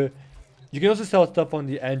secure. You can also sell stuff on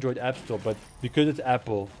the Android App Store, but because it's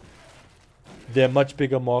Apple, they're a much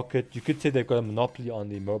bigger market. You could say they've got a monopoly on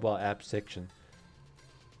the mobile app section.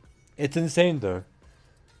 It's insane though.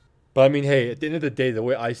 But I mean, hey, at the end of the day, the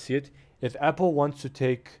way I see it, if Apple wants to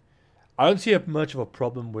take... I don't see much of a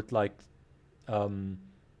problem with like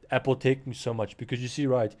Apple taking so much, because you see,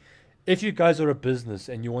 right, if you guys are a business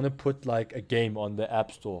and you want to put like a game on the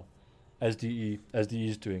App Store, as DE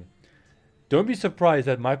is doing, don't be surprised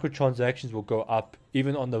that microtransactions will go up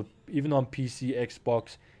even on PC,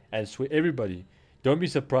 Xbox, and Switch. Everybody, don't be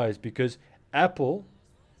surprised, because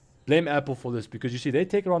blame Apple for this, because you see they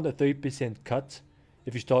take around a 30% cut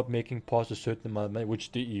if you start making past a certain amount of money,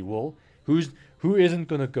 which DE will. Who isn't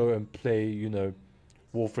gonna go and play,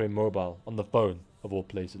 Warframe Mobile on the phone of all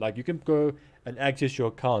places? Like, you can go and access your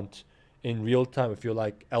account in real time if you're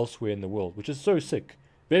like elsewhere in the world, which is so sick,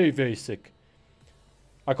 very very sick.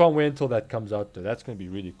 I can't wait until that comes out though. That's gonna be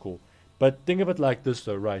really cool. But think of it like this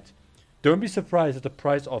though, right? Don't be surprised that the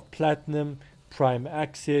price of Platinum, Prime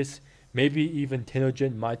Access, maybe even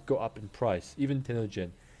Tenogen might go up in price, even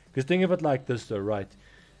Tenogen. Because think of it like this though, right?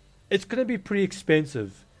 It's gonna be pretty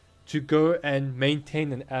expensive to go and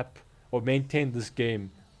maintain an app or maintain this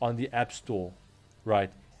game on the App Store,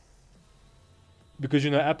 right? Because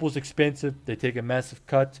Apple's expensive, they take a massive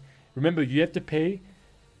cut. Remember, you have to pay.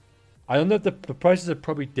 I don't know if the prices have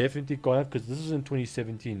probably definitely gone up, because this is in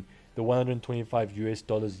 2017, the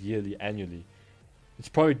 $125 yearly, annually. It's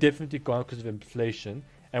probably definitely gone up because of inflation.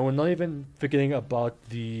 And we're not even forgetting about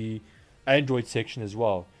the Android section as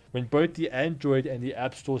well. When both the Android and the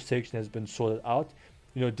App Store section has been sorted out,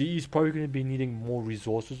 DE is probably going to be needing more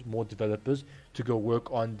resources, more developers to go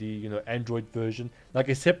work on the Android version, like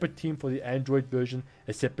a separate team for the Android version,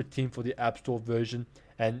 a separate team for the App Store version.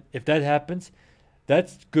 And if that happens,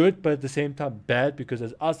 that's good, but at the same time bad, because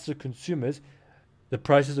as us as consumers, the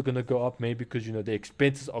prices are going to go up, maybe because the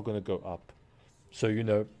expenses are going to go up.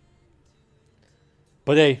 So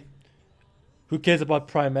but hey, who cares about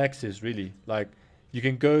Prime Access, really? Like, you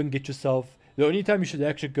can go and get yourself. The only time you should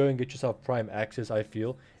actually go and get yourself Prime Access, I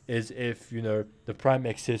feel, is if, the Prime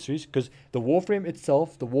accessories, because the Warframe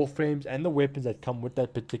itself, the Warframes and the weapons that come with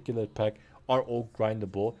that particular pack are all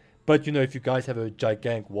grindable. But, if you guys have a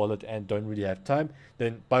gigantic wallet and don't really have time,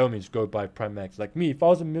 then by all means go buy Prime Access. Like me, if I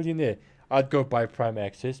was a millionaire, I'd go buy Prime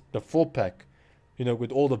Access, the full pack,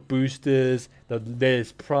 with all the boosters, the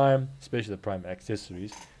latest Prime, especially the Prime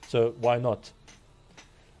accessories. So why not?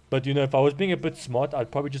 But if I was being a bit smart,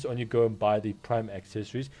 I'd probably just only go and buy the Prime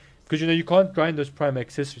accessories, because you can't grind those Prime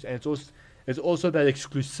accessories, and it's also that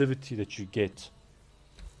exclusivity that you get.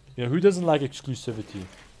 Who doesn't like exclusivity?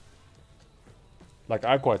 Like,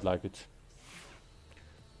 I quite like it.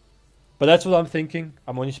 But that's what I'm thinking.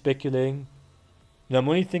 I'm only speculating. I'm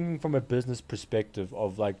only thinking from a business perspective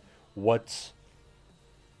of like what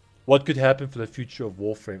could happen for the future of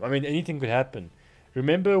Warframe. I mean, anything could happen.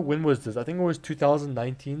 Remember, when was this? I think it was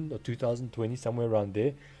 2019 or 2020, somewhere around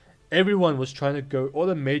there. Everyone was trying to go, all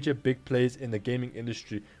the major big players in the gaming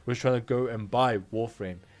industry was trying to go and buy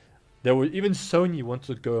Warframe. Even Sony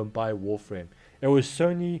wanted to go and buy Warframe. It was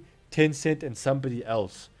Sony, Tencent, and somebody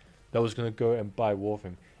else that was going to go and buy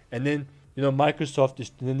Warframe. And then, Microsoft,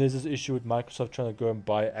 and then there's this issue with Microsoft trying to go and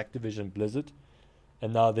buy Activision Blizzard.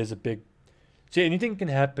 And now there's a big... See, anything can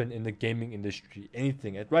happen in the gaming industry.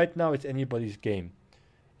 Anything. Right now, it's anybody's game.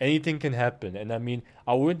 Anything can happen. And I mean,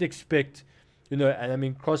 I wouldn't expect,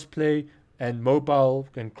 crossplay and mobile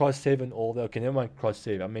and cross-save and all that. Okay, never mind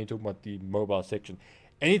cross-save. I'm talking about the mobile section.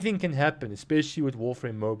 Anything can happen, especially with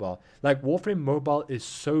Warframe Mobile. Like, Warframe Mobile is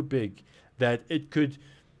so big that it could...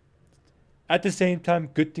 At the same time,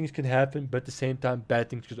 good things can happen, but at the same time, bad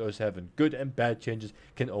things could also happen. Good and bad changes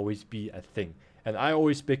can always be a thing. And I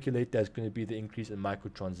always speculate there's going to be the increase in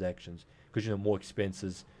microtransactions, because, more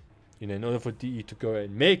expenses. In order for DE to go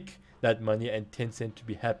and make that money and Tencent to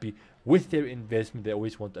be happy with their investment, they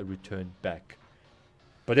always want a return back.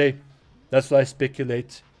 But hey, that's what I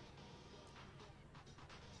speculate.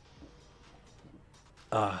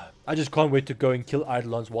 I just can't wait to go and kill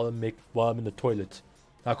Eidolons while I'm in the toilet.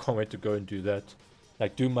 I can't wait to go and do that.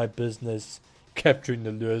 Like, do my business, capturing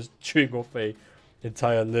the lures, chewing off a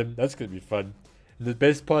entire limb. That's going to be fun. And the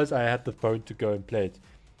best part is I had the phone to go and play it.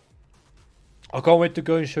 I can't wait to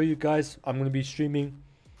go and show you guys. I'm going to be streaming.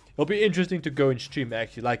 It'll be interesting to go and stream,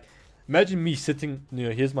 actually. Like, imagine me sitting,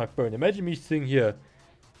 here's my phone. Imagine me sitting here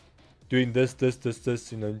doing this.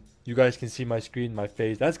 You guys can see my screen, my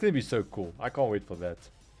face. That's going to be so cool. I can't wait for that.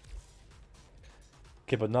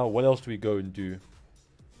 Okay, but now what else do we go and do?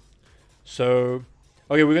 So,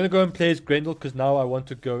 okay, we're going to go and play as Grendel, because now I want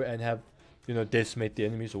to go and have, decimate the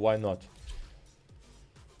enemy. So why not?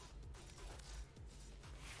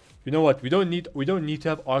 You know what? We don't need to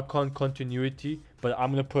have Archon continuity, but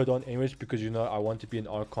I'm gonna put it on anyways, because I want to be an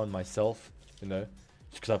Archon myself. Just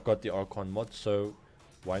because I've got the Archon mod, so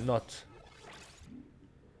why not?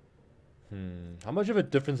 How much of a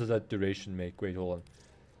difference does that duration make? Wait, hold on.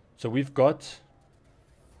 So we've got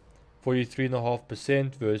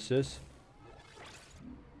 43.5% versus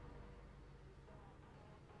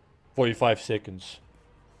 45 seconds.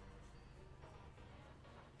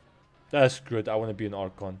 That's good. I want to be an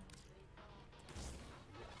Archon.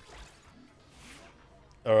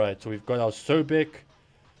 Alright, so we've got our Sobek.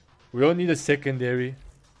 We don't need a secondary.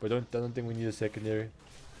 I don't think we need a secondary.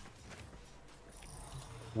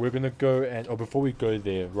 We're gonna go and... Oh, before we go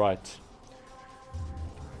there, right.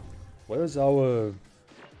 What is our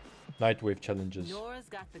Nightwave challenges? Oh,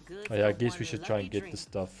 yeah, I guess we should try and get the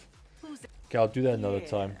stuff. Okay, I'll do that another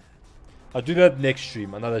time. I'll do that next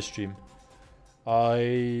stream, another stream.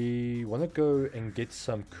 I want to go and get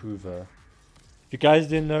some Kuva. If you guys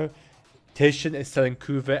didn't know, Teshin is selling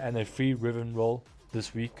Kuva and a free ribbon roll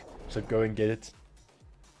this week. So go and get it.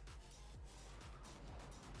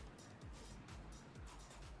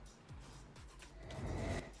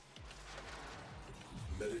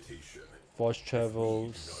 Meditation. Fast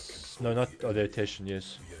travels. No, not Teshin,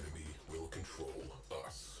 yes. The enemy will control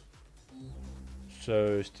us.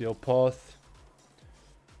 So, Steel Path.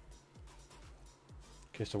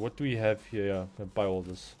 Okay, so what do we have here? Yeah, I'm gonna buy all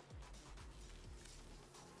this.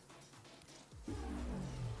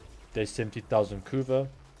 There's 70,000 Kuva.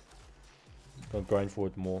 Gonna grind for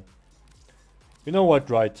it more. You know what,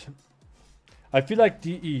 right? I feel like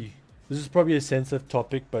DE, this is probably a sensitive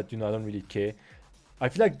topic, but you know, I don't really care. I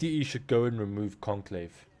feel like DE should go and remove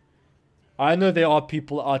Conclave. I know there are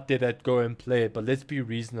people out there that go and play it, but let's be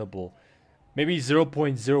reasonable. Maybe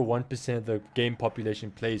 0.01% of the game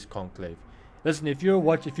population plays Conclave. Listen, if you're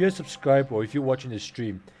a subscriber or if you're watching the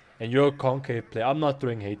stream and you're a Conclave player, I'm not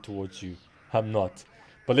throwing hate towards you. I'm not.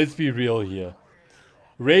 But let's be real here.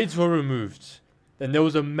 Raids were removed, and there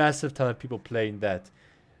was a massive ton of people playing that.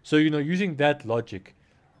 So, you know, using that logic,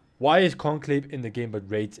 why is Conclave in the game but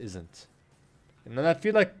Raids isn't? And then I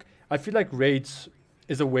feel like Raids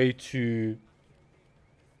is a way to,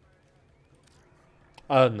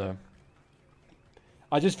 I don't know.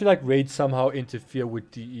 I just feel like Raids somehow interfere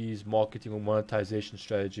with DE's marketing or monetization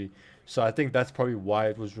strategy. So I think that's probably why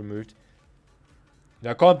it was removed.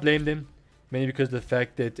 Now, I can't blame them. Mainly because of the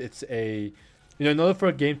fact that it's a, you know, in order for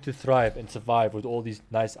a game to thrive and survive with all these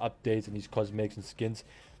nice updates and these cosmetics and skins,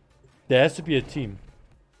 there has to be a team.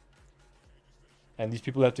 And these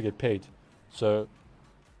people have to get paid. So,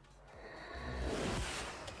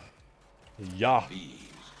 yeah.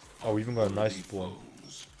 Oh, we even got a nice spawn.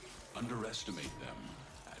 Underestimate them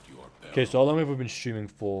at your peril. Okay, so how long have we been streaming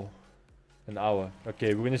for? An hour.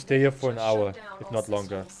 Okay, we're gonna stay here for an hour, if not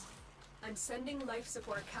longer. I'm sending life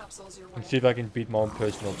support capsules your way. And see if I can beat my own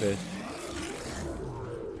personal best.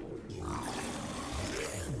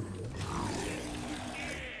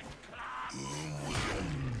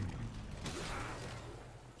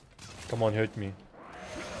 Come on, hurt me.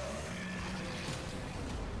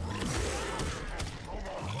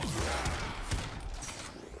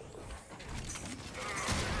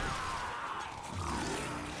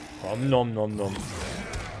 Nom nom nom.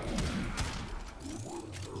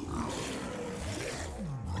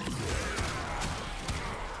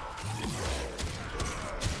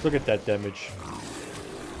 Look at that damage.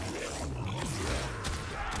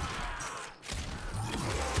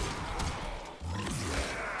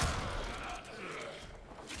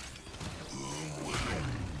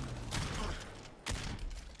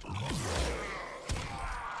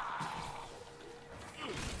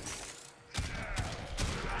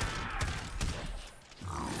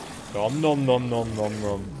 Nom nom nom nom nom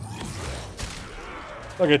nom.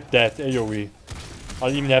 Look at that AoE. I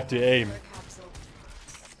didn't even have to aim.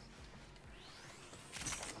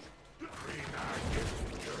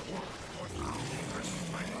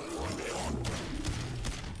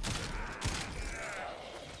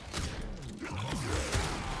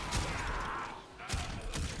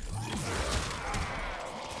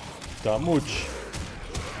 Damage.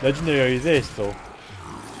 Legendary is this though.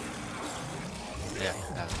 Yeah,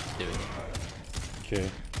 I'm doing it. Okay.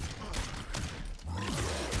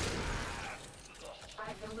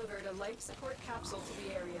 I've delivered a life support capsule to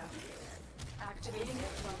the area. Activating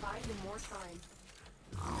it will buy you more time.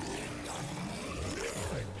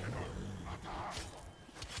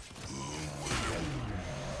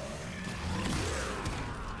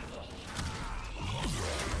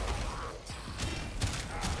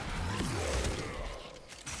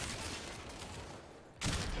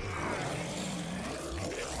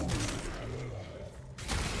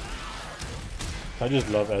 I just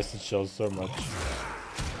love acid shells so much.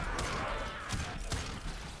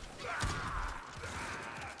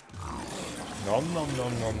 Nom nom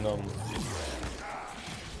nom nom nom.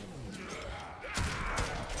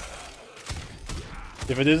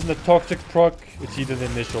 If it isn't a toxic proc, it's either the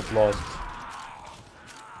initial blast.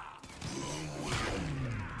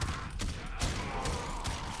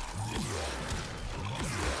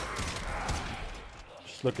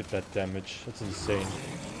 Just look at that damage. That's insane.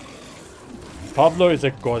 Pablo is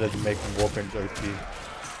a god at making Warframes OP.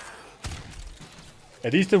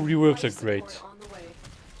 At least the reworks are great.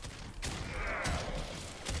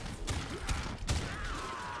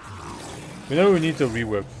 We know we need to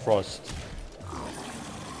rework Frost.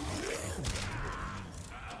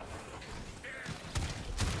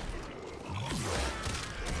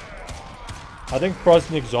 I think Frost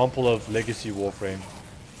is an example of legacy Warframe.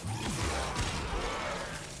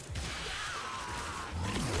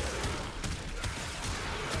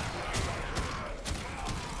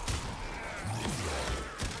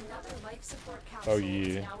 Oh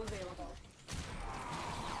yeah.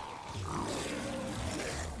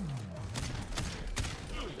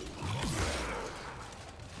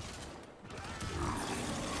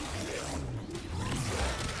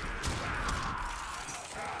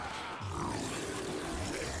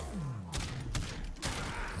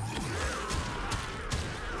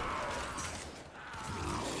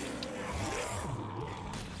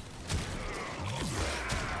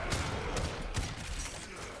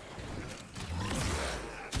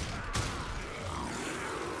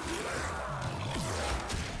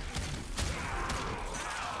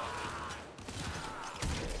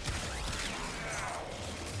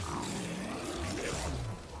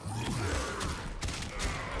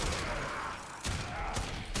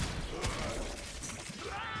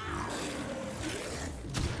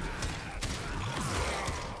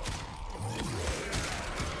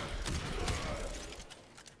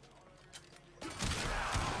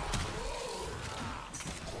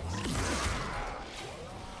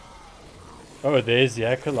 Oh, there's the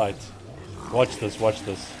acolyte. Watch this, watch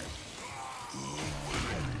this.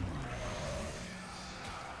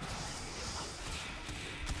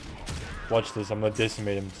 Watch this, I'm gonna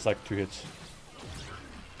decimate him. It's like 2 hits.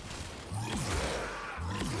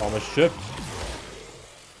 Armor stripped.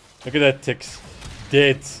 Look at that ticks.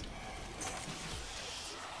 Dead.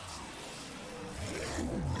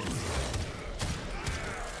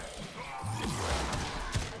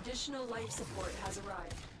 Additional life support has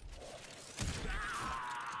arrived.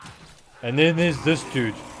 And then there's this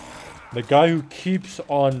dude. The guy who keeps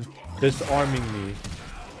on disarming me.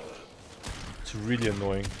 It's really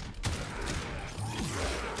annoying.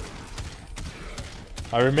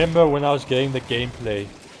 I remember when I was getting the gameplay.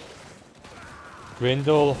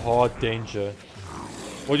 Grendel, hard danger.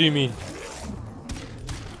 What do you mean?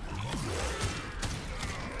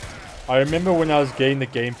 I remember when I was getting the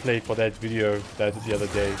gameplay for that video that I did the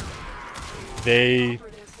other day.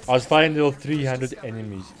 I was fighting little 300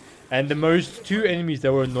 enemies. And the 2 enemies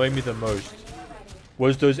that were annoying me the most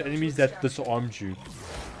was those enemies that disarmed you.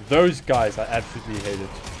 Those guys I absolutely hated.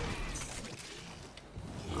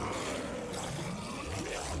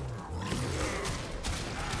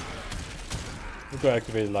 We'll go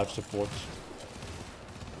activate life support.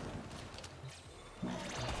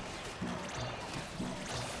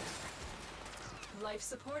 Life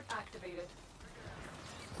support activated.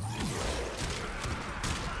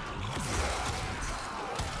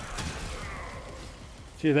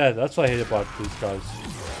 See that? That's what I hate about these guys.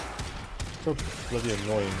 So bloody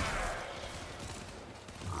annoying.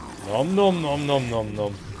 Nom nom nom nom nom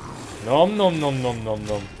nom. Nom nom nom nom nom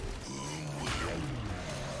nom.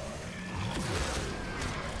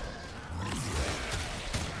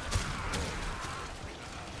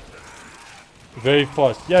 Very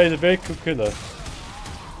fast. Yeah, he's a very quick killer.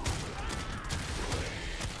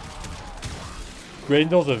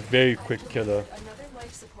 Grendel's a very quick killer. Another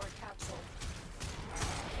life support capsule.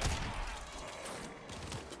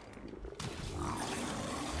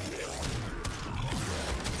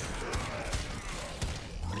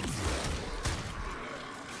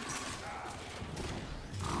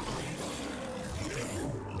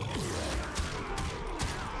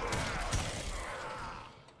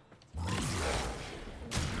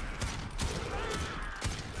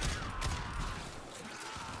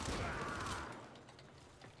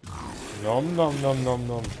 Nom nom nom nom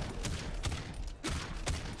nom.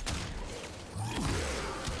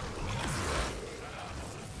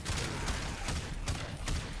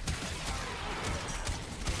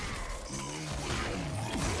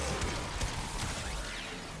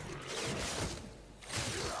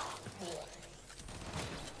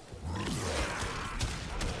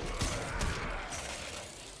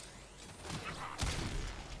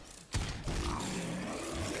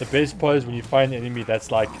 The best part is when you find an enemy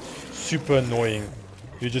that's like super annoying.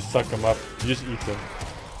 You just suck them up. You just eat them.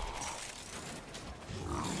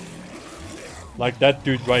 Like that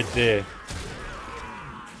dude right there.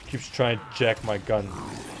 Keeps trying to jack my gun.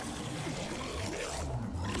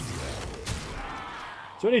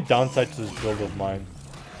 Is there any downside to this build of mine?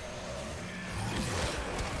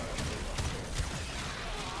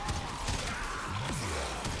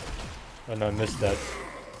 Oh no, I missed that.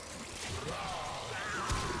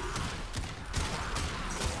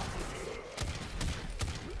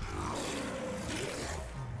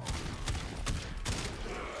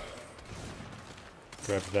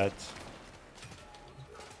 Grab that.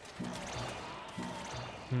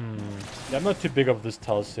 Yeah, I'm not too big of this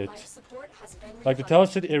tile set. Like the tile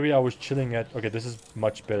set area I was chilling at. Okay, this is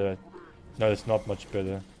much better. No, it's not much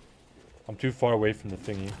better. I'm too far away from the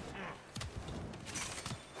thingy.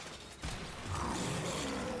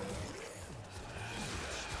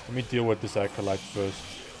 Let me deal with this acolyte first.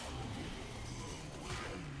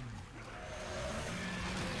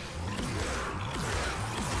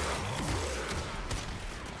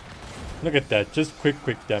 Look at that, just quick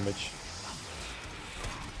damage.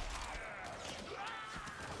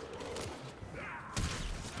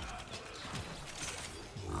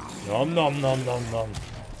 Nom nom nom nom nom.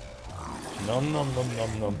 Nom nom nom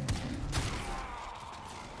nom nom.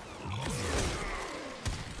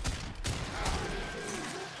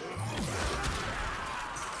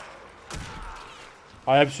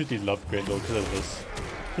 I absolutely love Grendel because of this.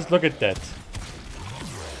 Just look at that.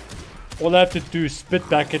 All I have to do is spit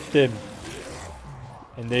back at them.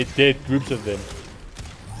 And they're dead, groups of them.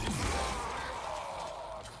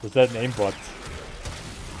 Was that an aimbot?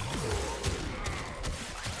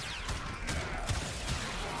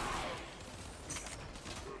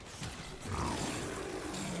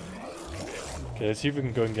 Okay, let's see if we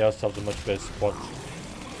can go and get ourselves a much better spot.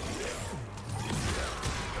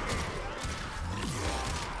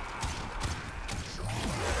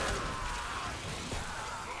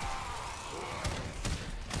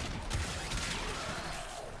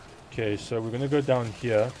 Okay, so we're gonna go down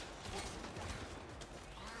here.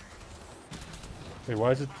 Wait,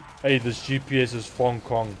 why is it? Hey, this GPS is Hong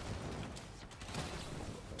Kong.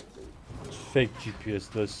 It's fake GPS,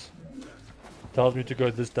 this. Tells me to go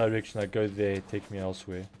this direction, I go there, take me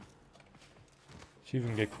elsewhere. See if we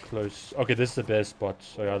can get close. Okay, this is the best spot,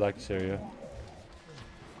 so I like this area.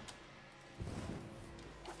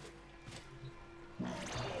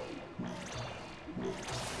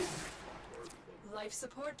 Life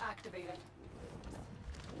support activated.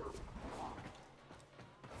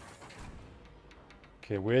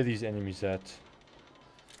 Okay, where are these enemies at?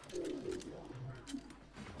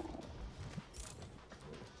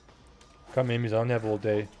 Come enemies, I don't have all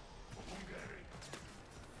day.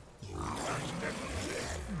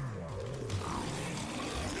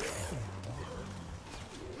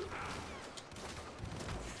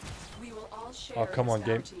 We will all share Oh, come on, this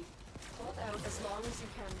game. bounty. Hold out as long as you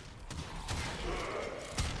can.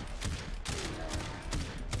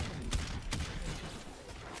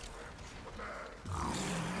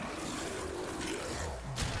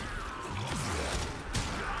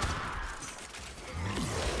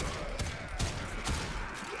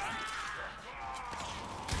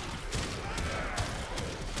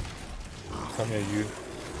 Come here, you.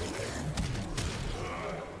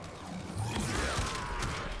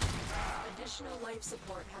 Additional life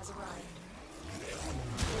support has arrived.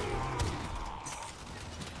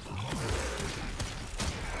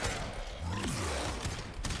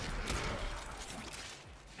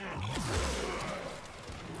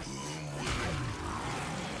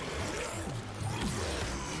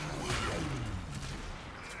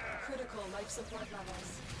 Critical life support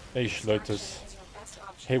levels. Hey, Schlotus. Is your best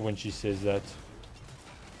option. Hate when she says that.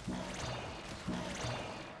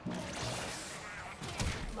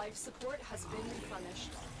 Life support has been replenished.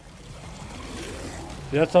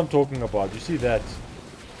 Yeah, that's what I'm talking about. You see that?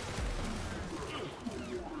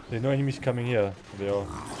 There are no enemies coming here. They are.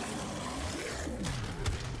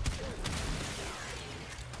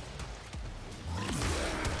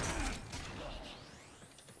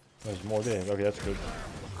 There's more there. Okay, that's good.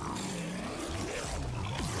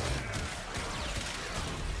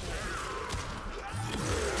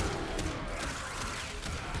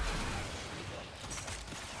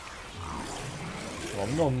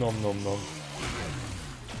 Nom nom nom nom nom.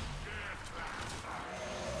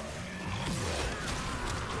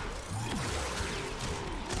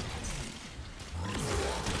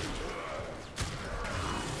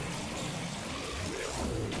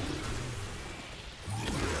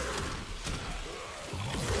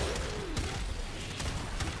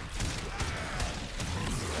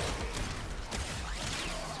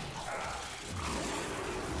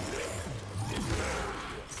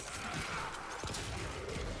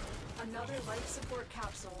 Another life support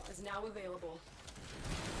capsule is now available.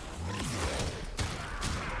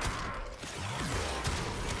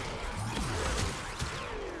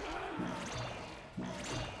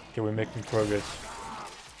 Okay, we're making progress.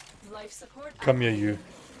 Life support. Come here, you.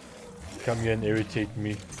 Come here and irritate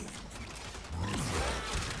me.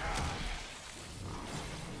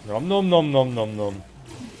 Nom nom nom nom nom nom.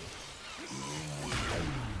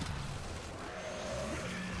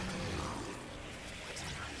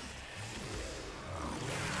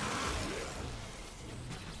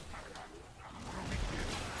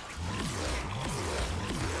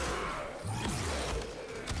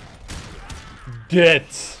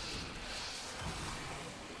 Get!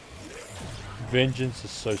 Vengeance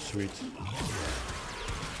is so sweet.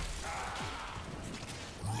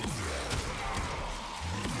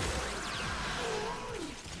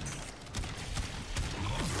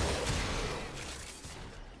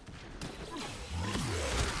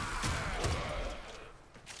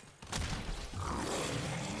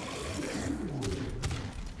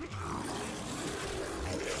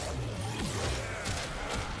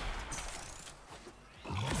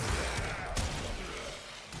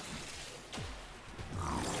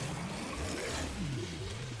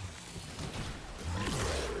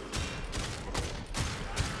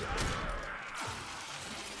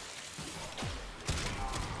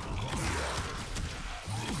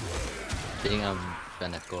 I think I'm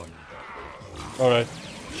gonna go Alright.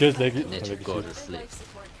 Cheers, need to Legacy. go to sleep. Life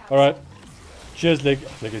support capsule. Alright. Cheers,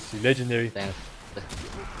 Legacy. Legendary. Thanks.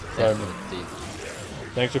 Sorry, Thanks man. for the tea.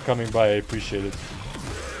 Thanks for coming by. I appreciate it.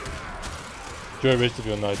 Enjoy the rest of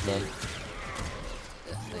your night, man.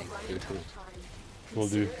 Yeah, thanks. You too. Will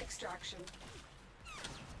do. Consider extraction.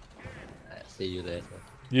 See you later.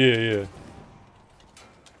 Yeah, yeah.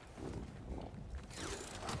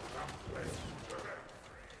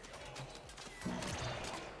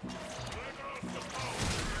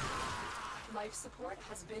 Life support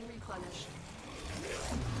has been replenished.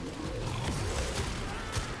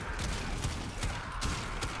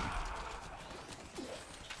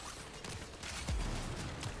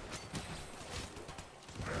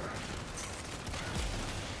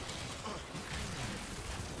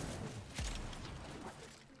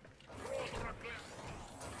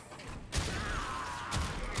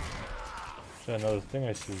 Is that another thing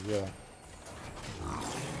I see? Yeah.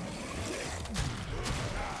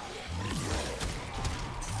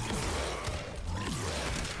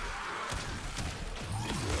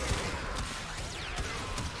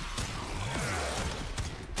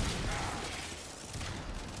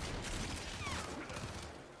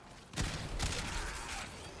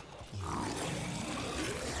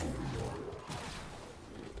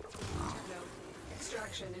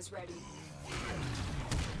 Extraction is ready.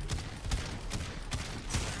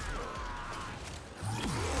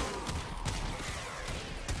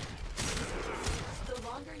 The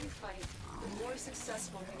longer you fight, the more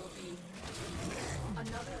successful you will be.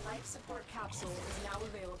 Another life support capsule is now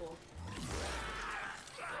available.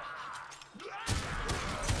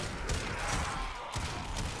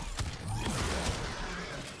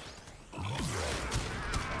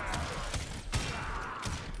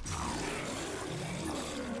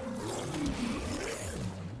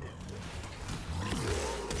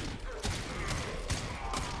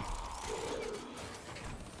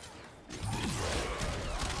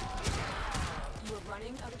 You are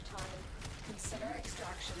running out of time. Consider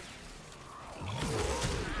extraction.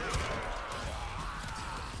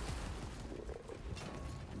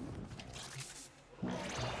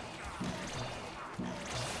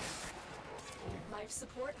 Life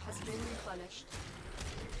support has been replenished.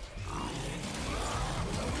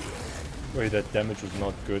 Wait, that damage was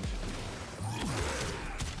not good.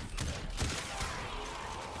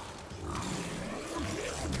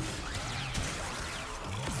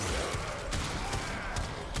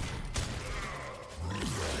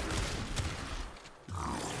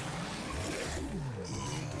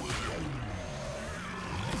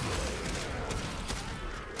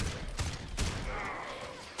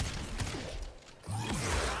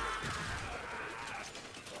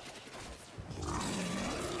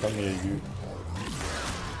 Come here, you.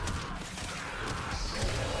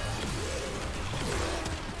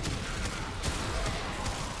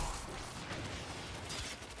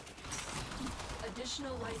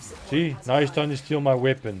 Additional life support. See, has now he's arrived. trying to steal my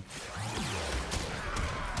weapon.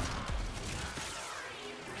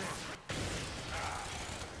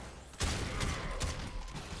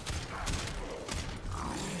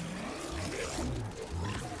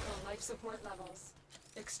 Life support levels.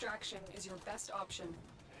 Extraction is your best option.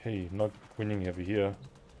 Hey, not winning over here.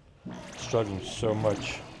 Struggling so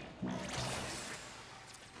much.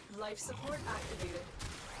 Life Life support activated.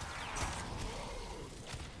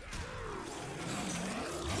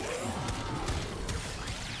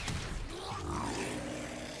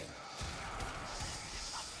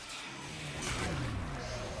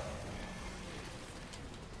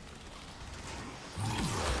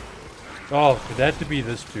 Oh, it had to be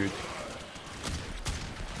this dude.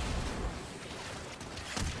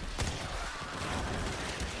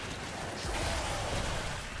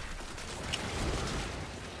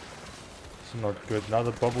 It's not good. Now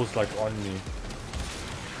the bubble's like on me.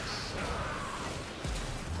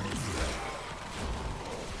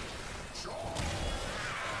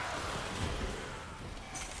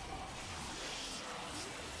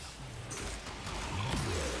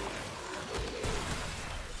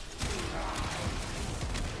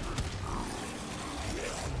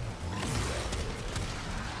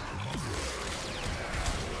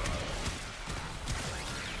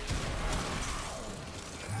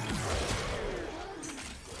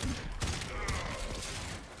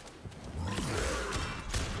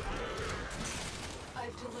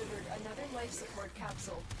 Life support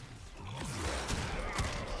capsule.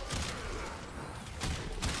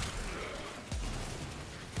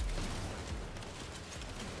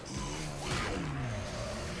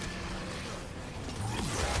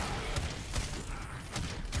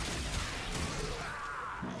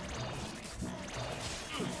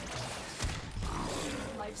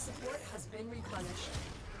 Life support has been replenished.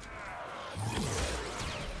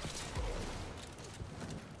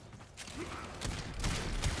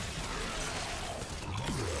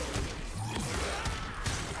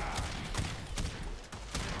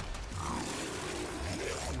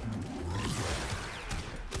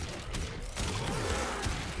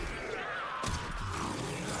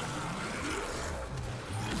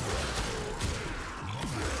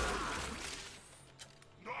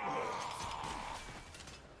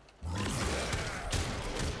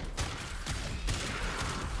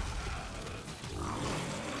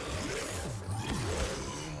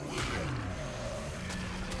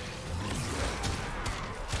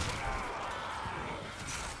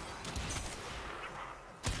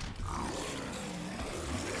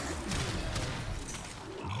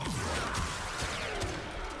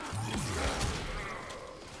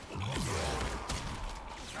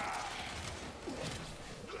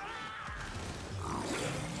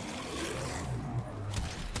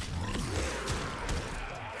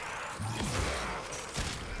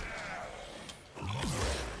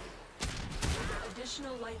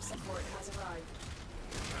 Additional life support has arrived.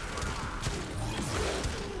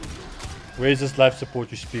 Where is this life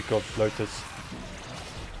support you speak of, Lotus?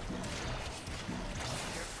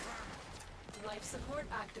 Life support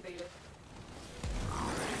activated.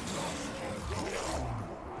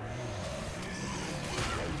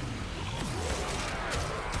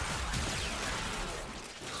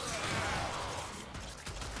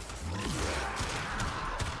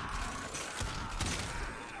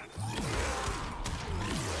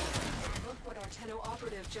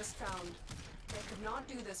 Operative just found. They could not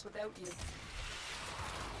do this without you.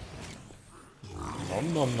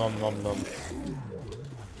 Nom nom nom nom nom.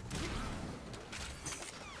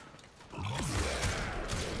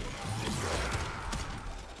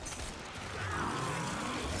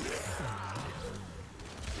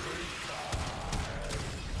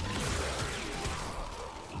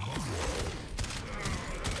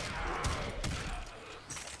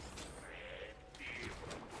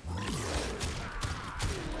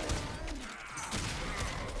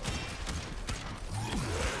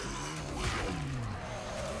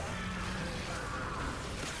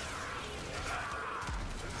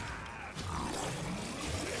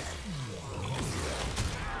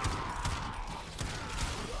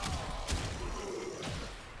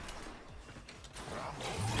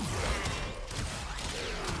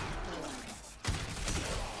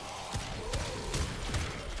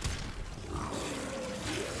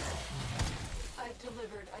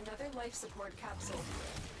 Delivered another life support capsule.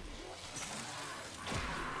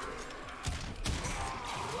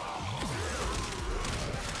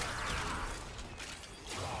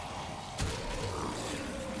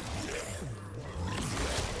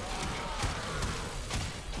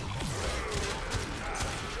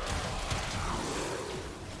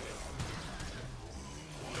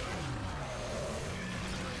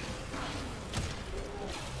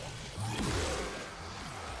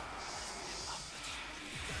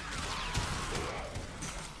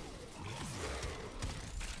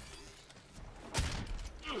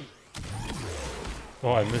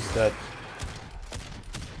 Oh, I missed that.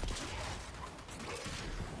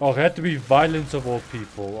 Oh, it had to be violence of all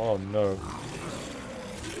people. Oh no.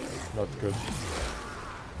 Not good.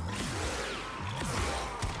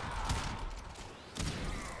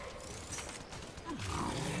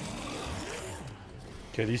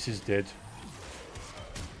 Okay, this is dead.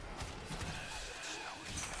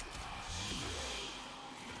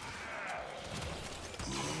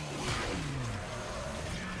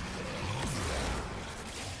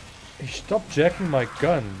 Hey, stop jacking my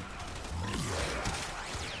gun.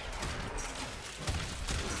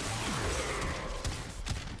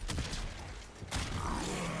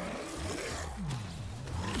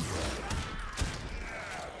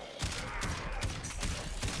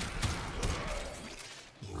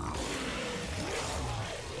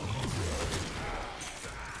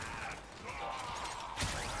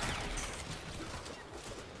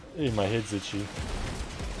 Hey, my head's itchy.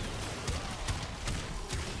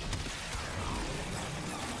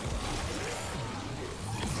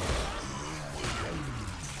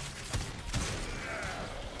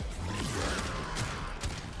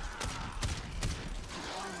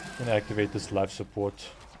 I'm gonna activate this life support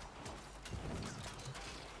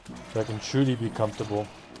so I can truly be comfortable.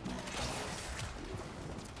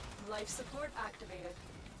 Life support activated.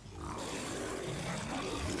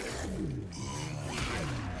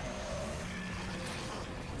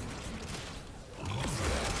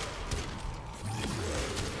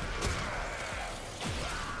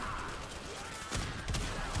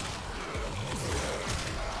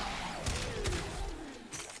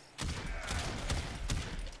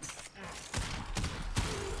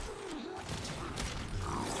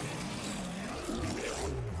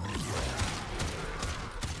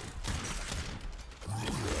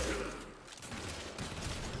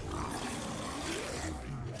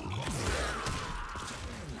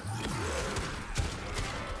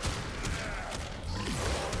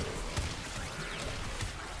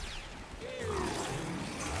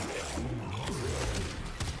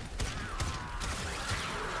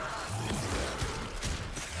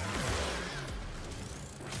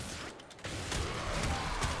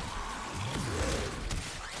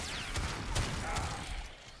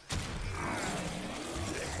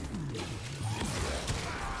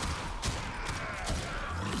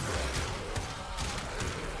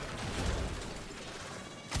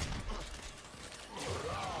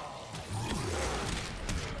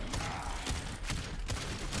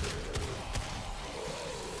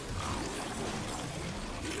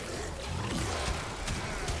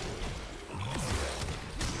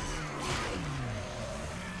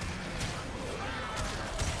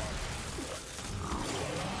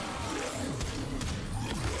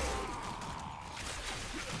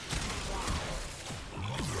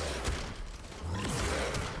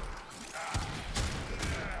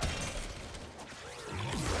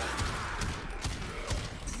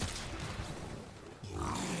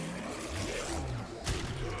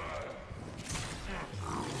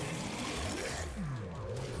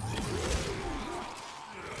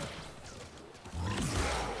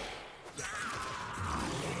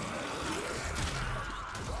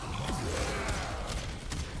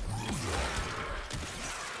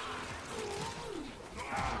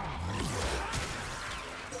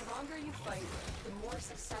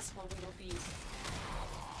 Successful we will be.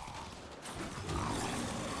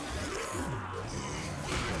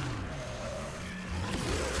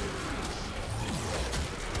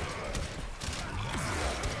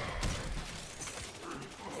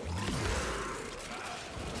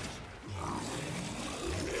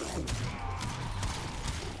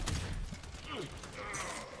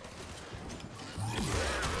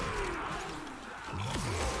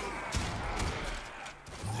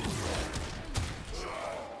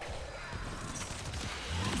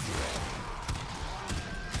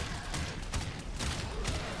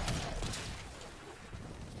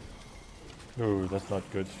 Oh, that's not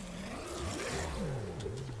good.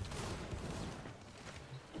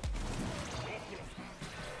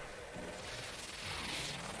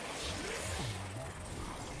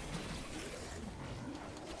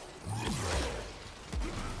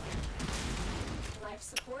 Life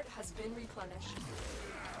support has been replenished.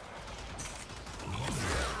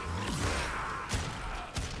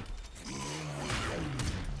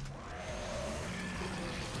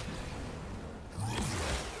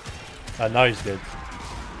 Ah, now he's dead.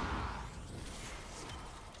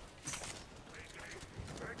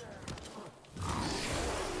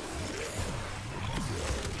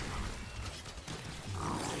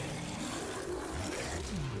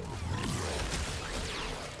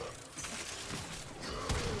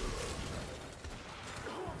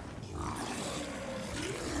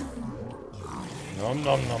 Nom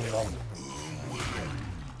nom nom nom.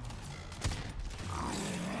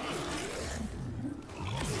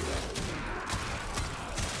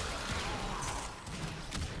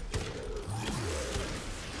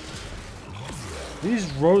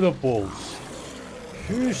 These roller balls.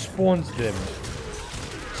 Who spawns them?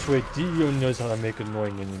 Sweet, Dio knows how to make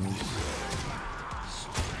annoying enemies.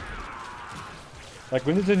 Like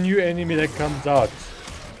when there's a new enemy that comes out,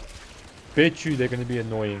 bet you they're gonna be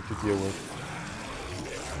annoying to deal with.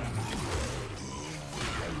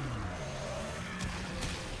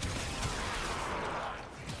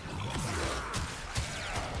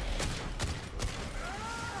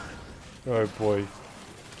 Oh boy.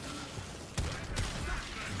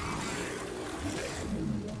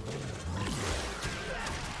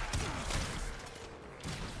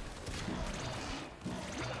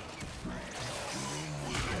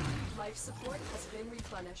 Life support has been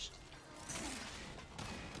replenished.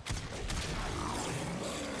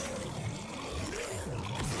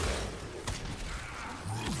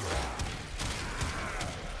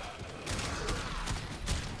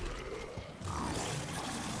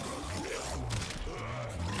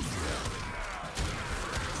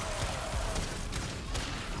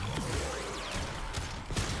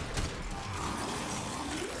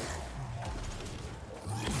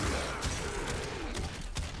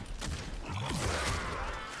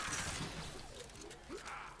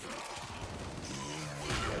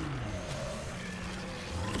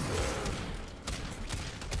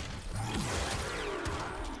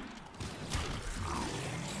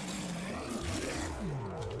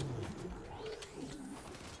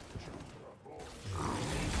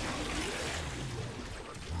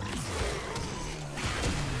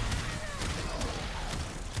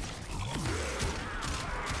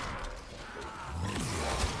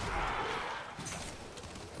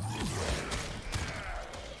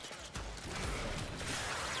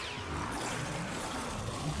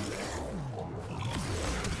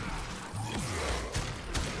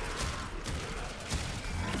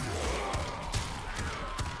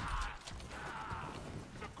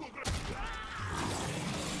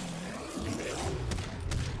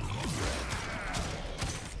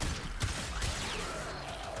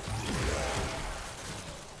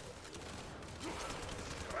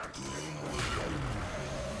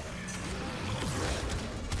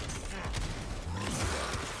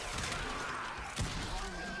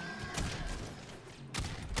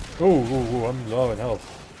 Oh, I'm low in health.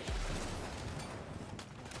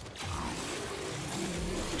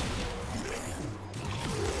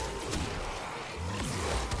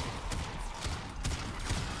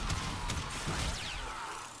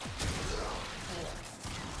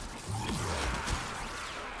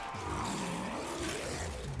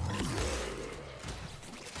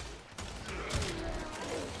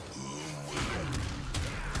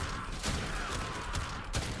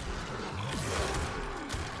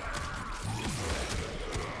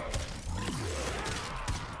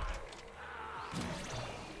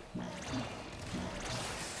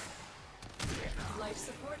 Life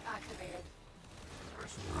support activated.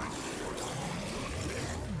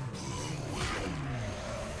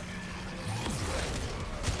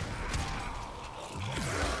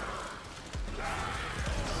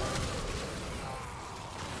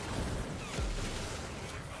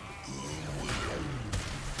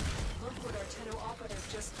 Look what our Tenno operative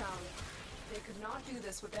just found. They could not do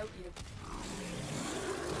this without you.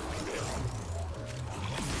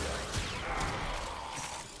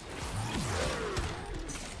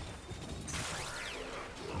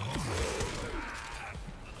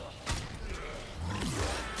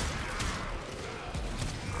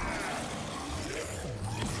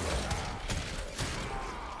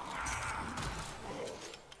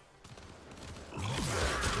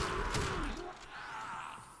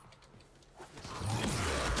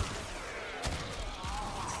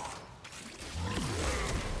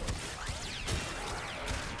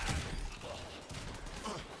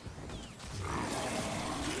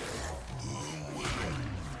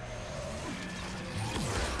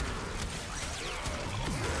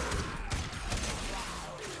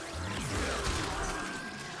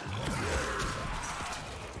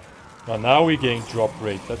 Well, now we're getting drop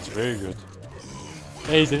rate. That's very good.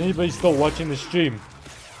 Hey, is anybody still watching the stream?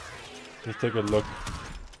 Let's take a look.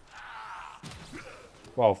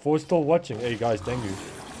 Wow, 4 still watching. Hey guys, thank you.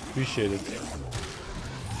 Appreciate it.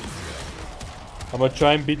 I'm gonna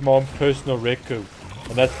try and beat my own personal record.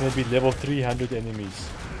 And that's gonna be level 300 enemies.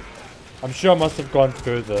 I'm sure I must have gone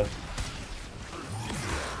further.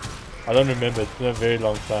 I don't remember. It's been a very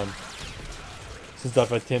long time since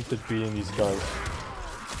I've attempted beating these guys.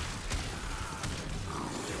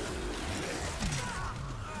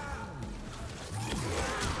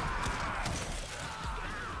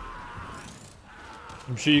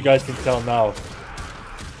 I'm sure you guys can tell now.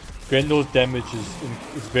 Grendel's damage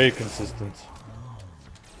is very consistent.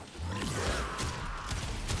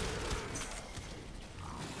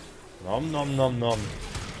 Nom nom nom nom.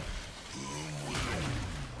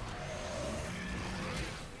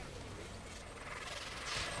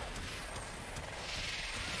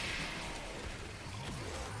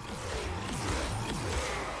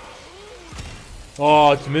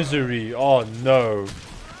 Oh, it's misery. Oh no.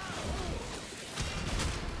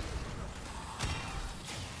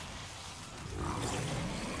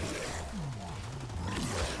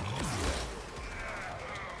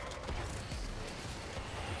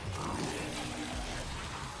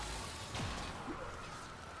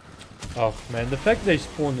 Oh man, the fact they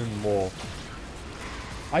spawn in more.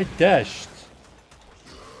 I dashed.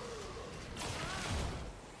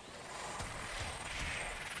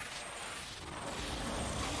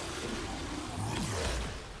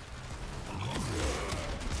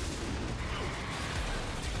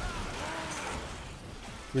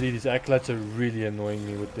 Really, these acolytes are really annoying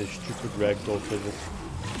me with their stupid ragdoll physics.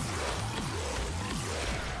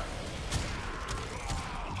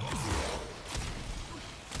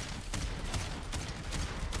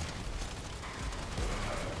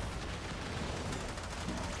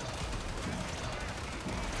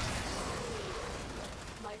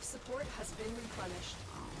 Life support has been replenished.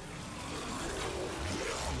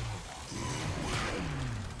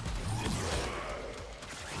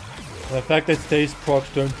 And the fact that stays procs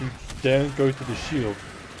don't go to the shield.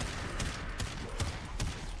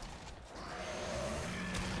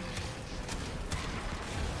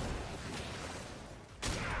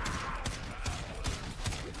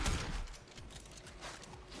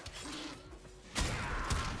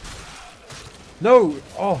 No!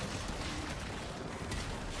 Oh!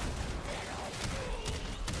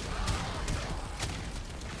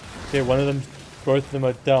 Okay, one of them, both of them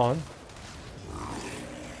are down.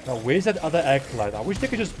 Now, where's that other acolyte? I wish they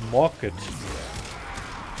could just mark it.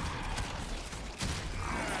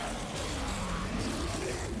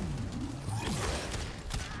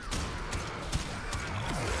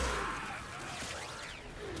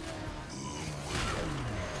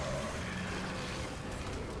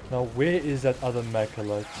 Now, where is that other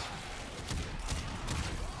acolyte?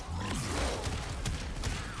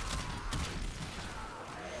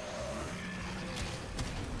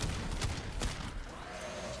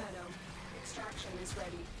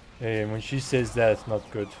 Hey, when she says that, it's not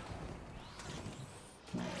good.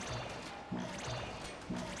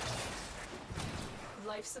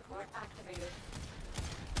 Life support activated.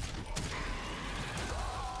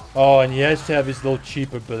 Oh, and he has to have his little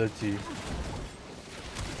cheap ability.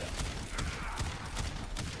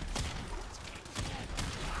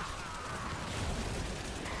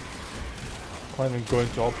 Can't even go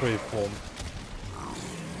into operate form.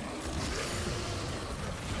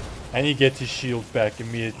 And he gets his shield back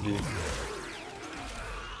immediately. You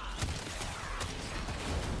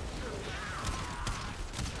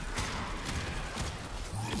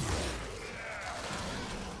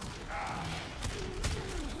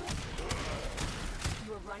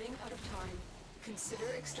are running out of time. Consider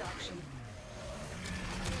extraction.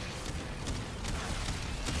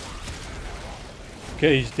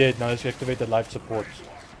 Okay, he's dead. Now let's activate the life support.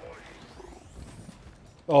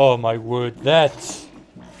 Oh my word, that...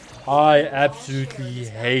 I absolutely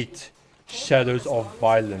hate Shadows of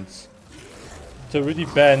Violence. It's already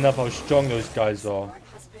bad enough how strong those guys are.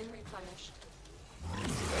 Has been replenished.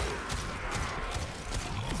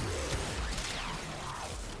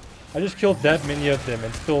 I just killed that many of them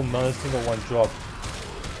and still not a single one dropped.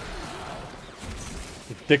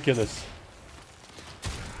 Ridiculous.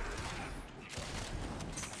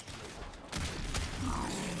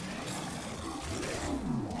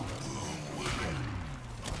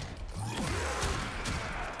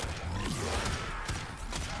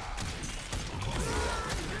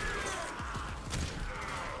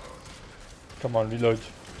 Come on, reload.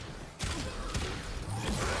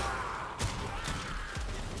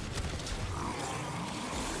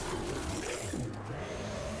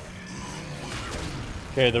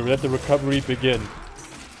 Okay, let the recovery begin.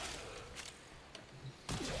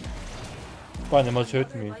 Fine, they must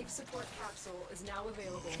hurt me. Life support capsule is now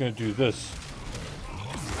available. Just gonna do this.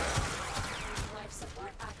 Life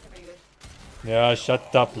support activated. Yeah,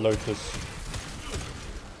 shut up, Lotus.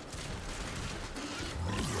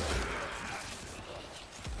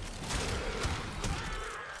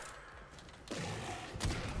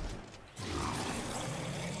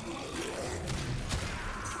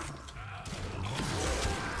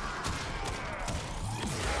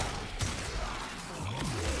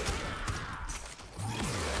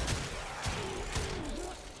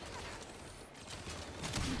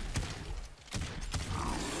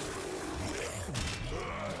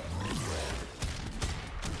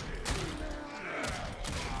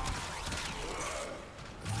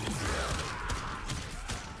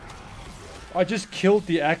 I just killed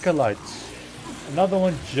the acolytes. Another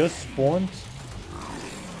one just spawned.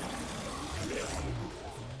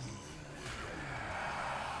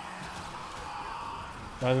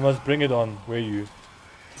 Now you must bring it on. Where are you?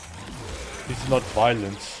 This is not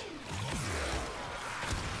violence.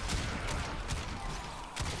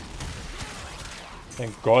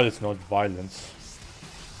 Thank God it's not violence.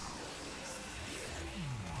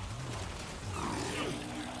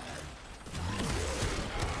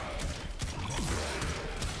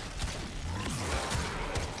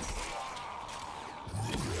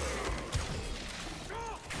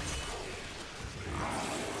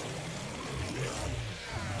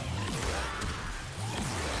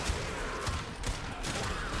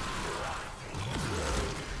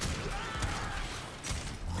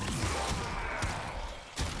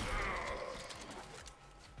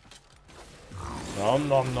 Nom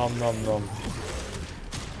nom nom nom nom.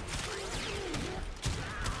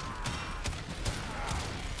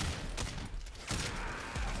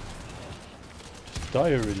 Just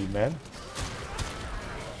die already, man.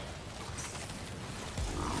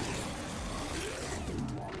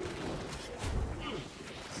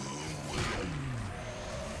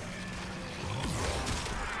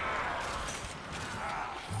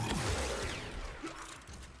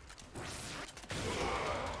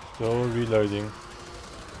 Still reloading.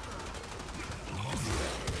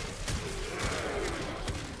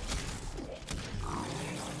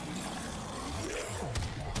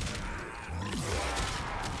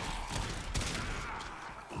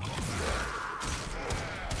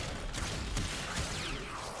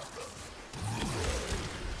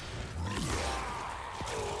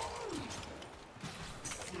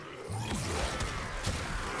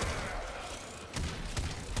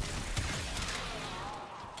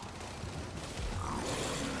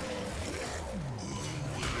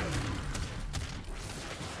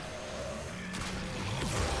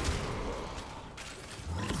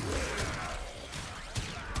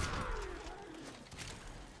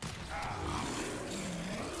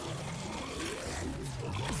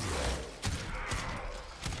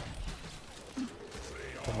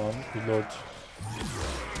 Come on, reload.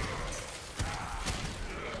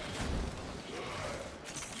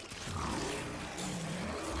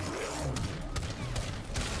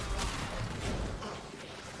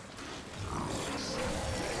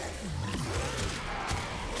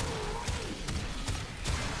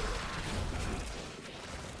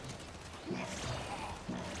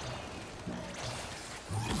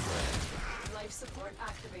 Life support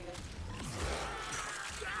activated.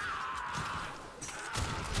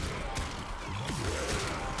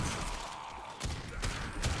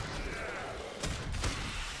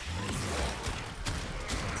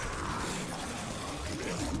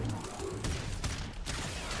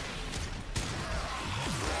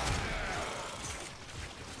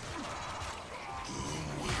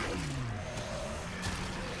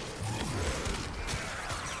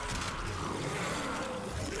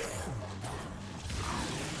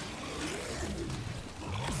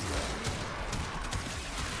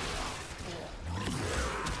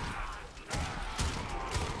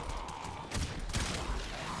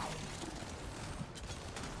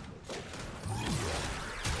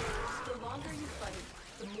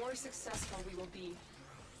 Successful we will be.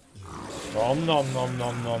 Nom nom nom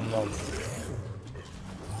nom nom nom.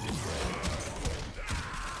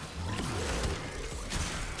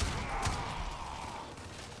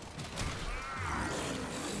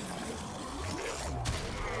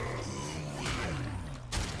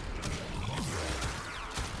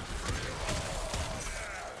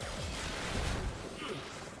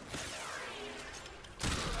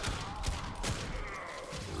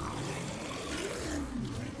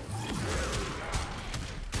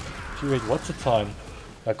 Wait, what's the time?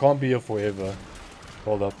 I can't be here forever.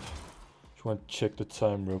 Hold up. Just want to check the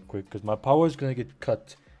time real quick because my power is gonna get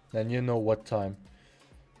cut. And you know what time?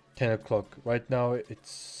 10 o'clock. Right now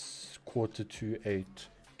it's 7:45.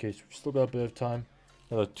 Okay, so we've still got a bit of time.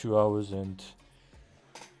 Another 2 hours, and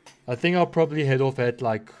I think I'll probably head off at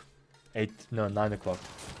like 9 o'clock.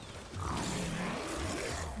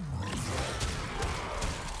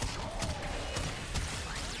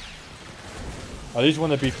 I just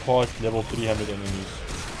want to be past level 300 enemies.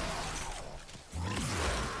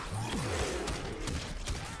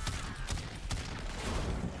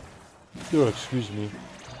 Oh, excuse me.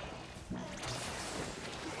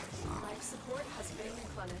 Life support has been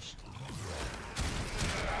replenished.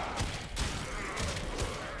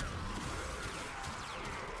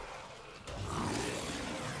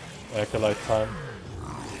 Acolyte time.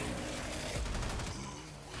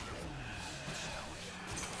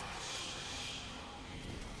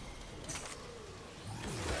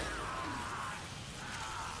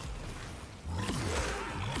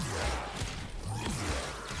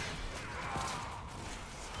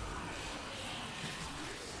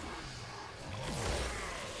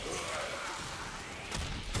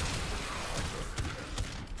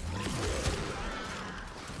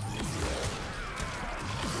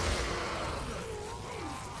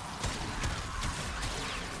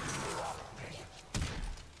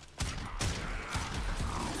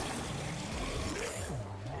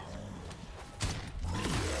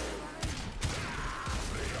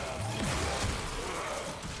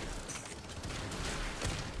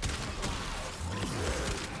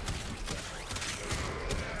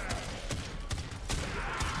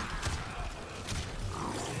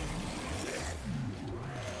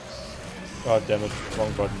 God damn it,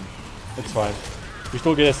 wrong button. It's fine. We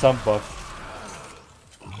still get a some buff.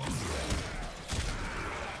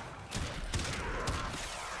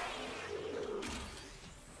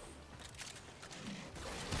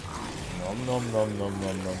 Nom nom nom nom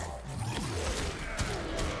nom nom.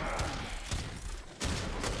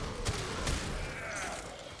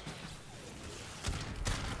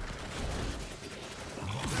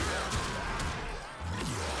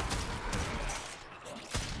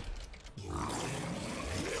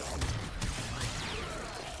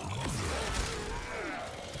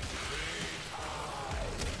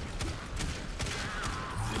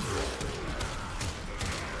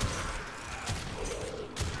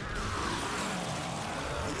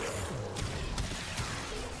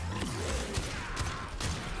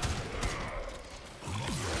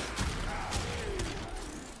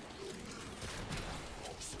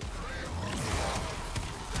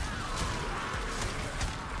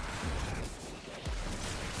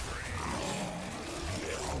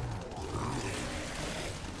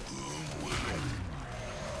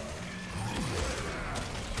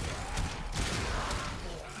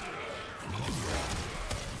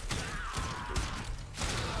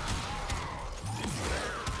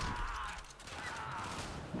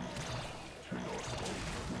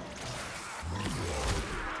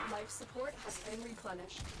 Life support has been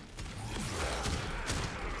replenished.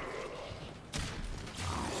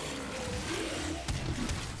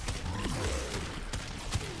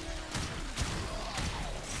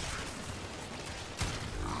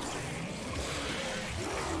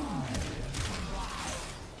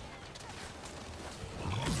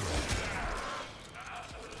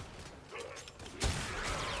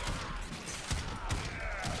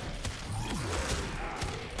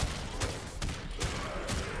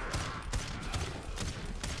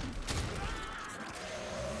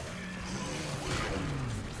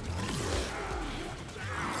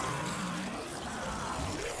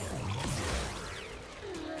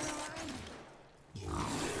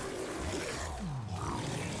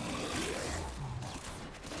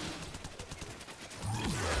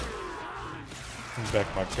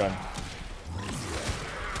 Back my gun.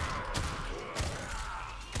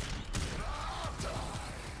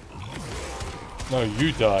 No,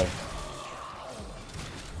 you die.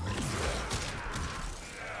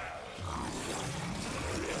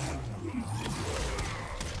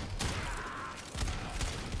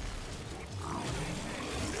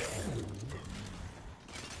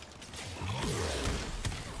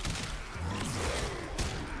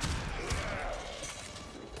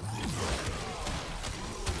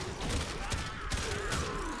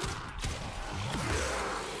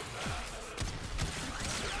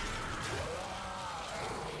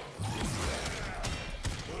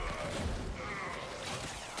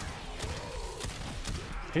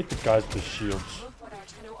 Hate the guys with the shields. Look what our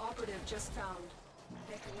Tenno operative just found.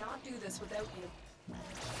 They could not do this without you.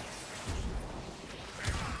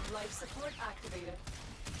 Life support activated.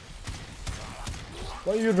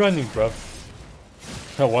 Why are you running, bruv?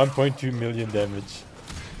 1.2 million damage.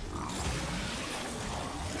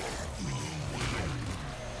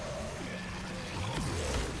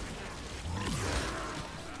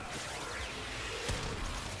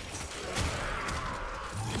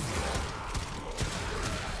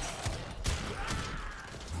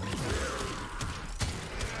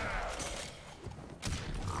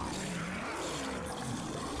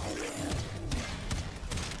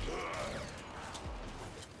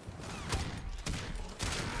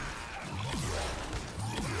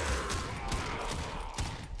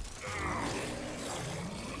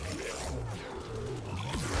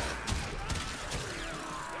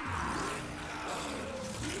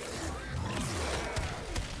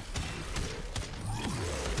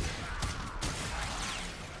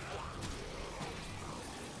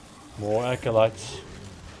 More acolytes.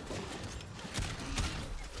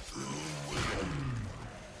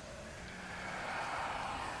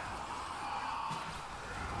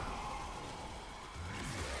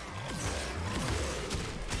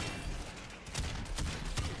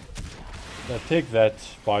 Now take that,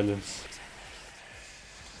 violence.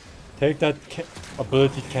 Take that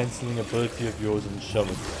ability cancelling ability of yours and shove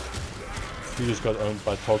it. You just got owned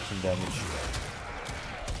by toxin damage.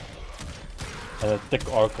 And a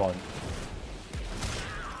thick Archon.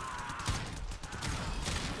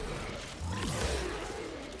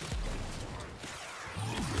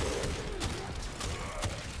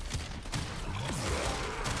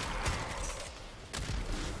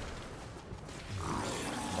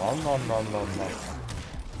 No.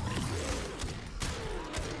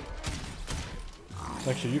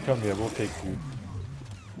 Actually, you come here, we'll take you.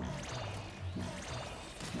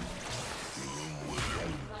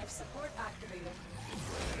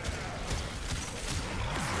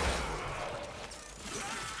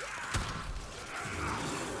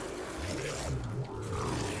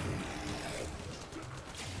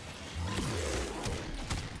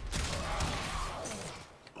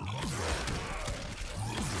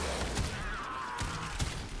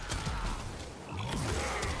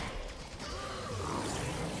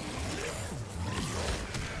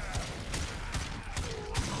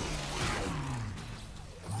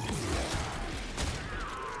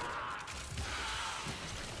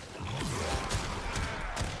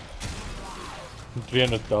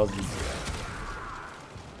 300,000.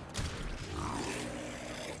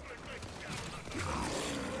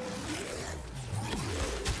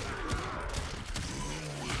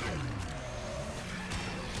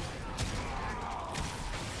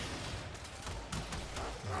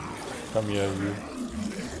 Come here, you.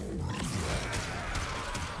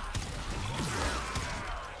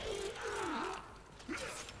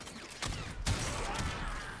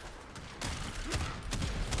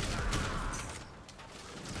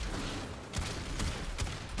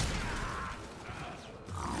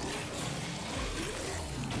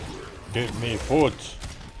 Give me food.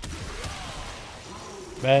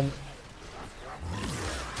 Man.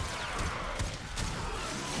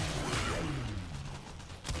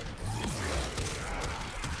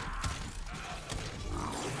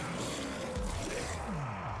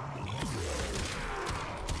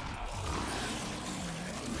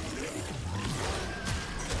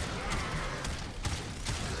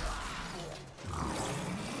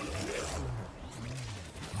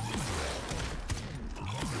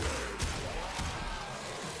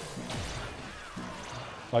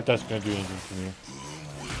 Like that's gonna do anything for me.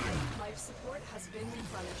 Life support has been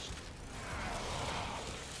replenished.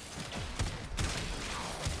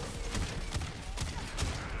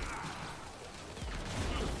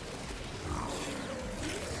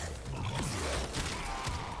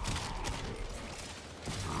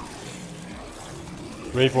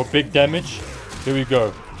 Ready for big damage? Here we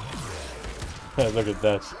go. Look at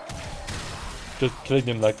that. Just killing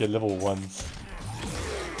them like they're level 1s.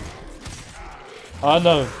 I don't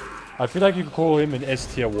know. I feel like you could call him an S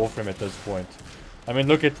tier Warframe at this point. I mean,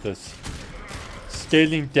 look at this.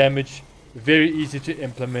 Scaling damage, very easy to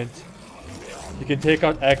implement. You can take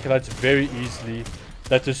out acolytes very easily.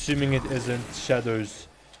 That's assuming it isn't Shadows.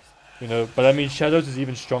 You know, but I mean, Shadows is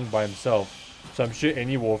even strong by himself. So I'm sure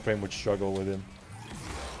any Warframe would struggle with him.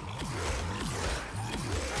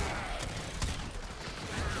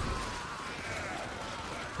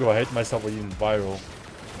 Yo, I hate myself for even viral.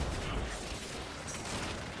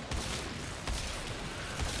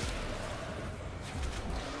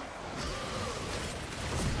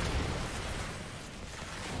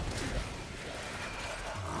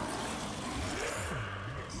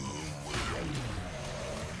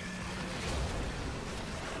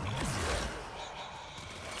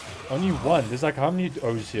 Only one. There's like how many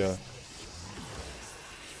O's here?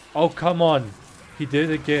 Oh, come on. He did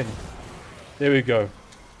it again. There we go.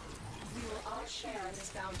 We will all share in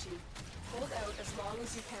this bounty. Hold out as long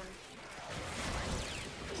as you can.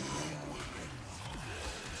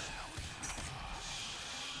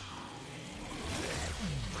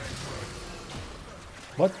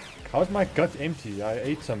 What? How's my gut empty? I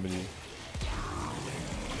ate somebody.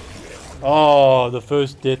 Oh, the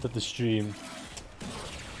first death of the stream.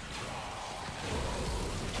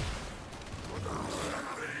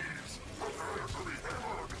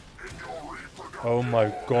 Oh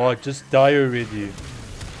my god, just die already.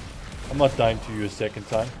 I'm not dying to you a second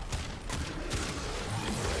time.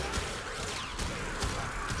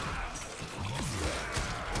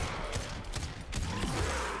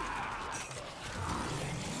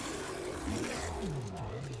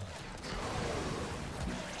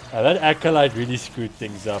 That acolyte really screwed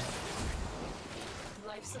things up.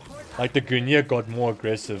 Life support. Like the Grenier got more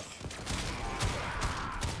aggressive.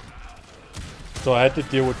 So I had to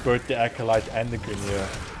deal with both the acolyte and the Grenier.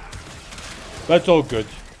 That's all good.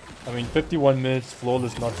 I mean, 51 minutes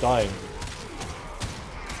flawless not dying.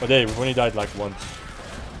 But hey, we've only died like once.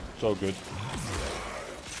 It's all good.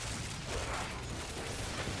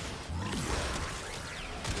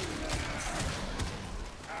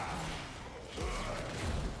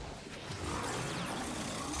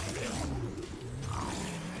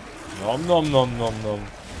 Nom nom nom nom nom.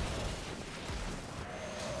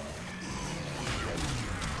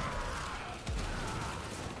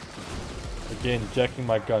 Again, jacking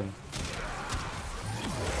my gun.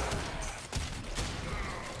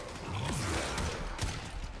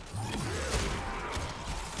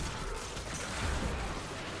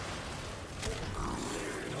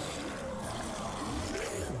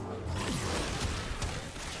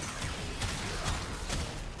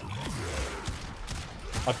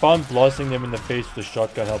 I found blasting them in the face with the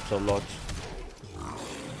shotgun helps a lot.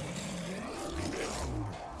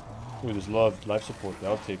 Ooh, there's a lot of life support.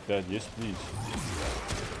 I'll take that. Yes, please.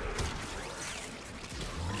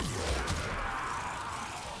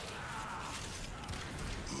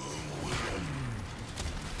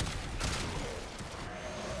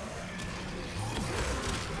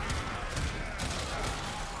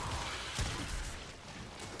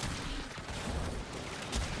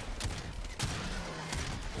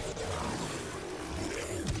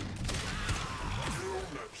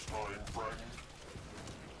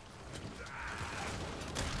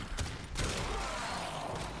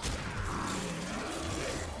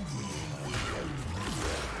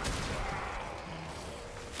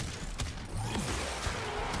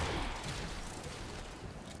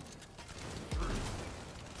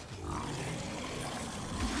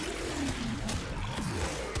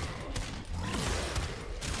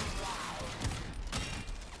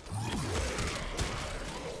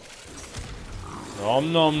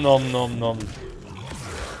 Nom nom nom nom nom.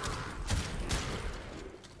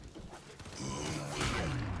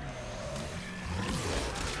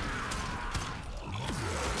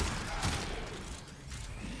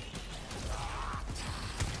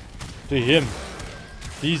 To him.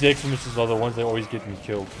 These X-missiles are the ones that always get me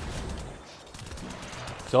killed.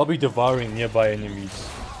 So I'll be devouring nearby enemies.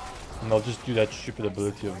 And I'll just do that stupid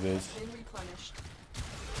ability of theirs. Been replenished.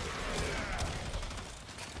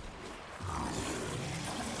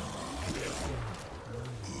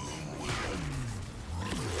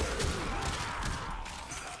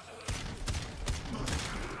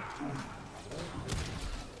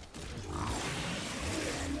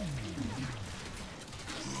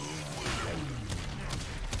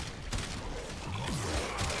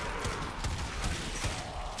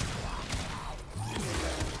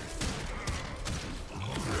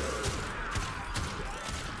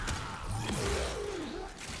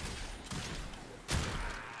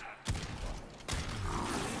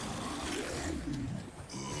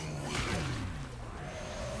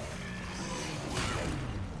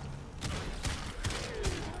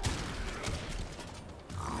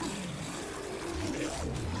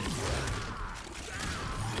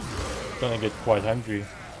 Gonna get quite hungry.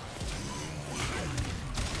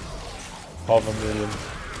 500,000.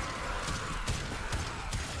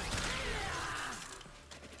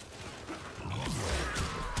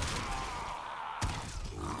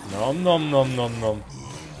 Nom nom nom nom nom.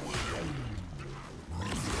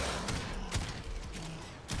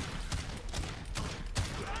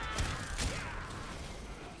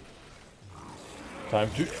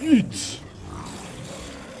 Time to eat.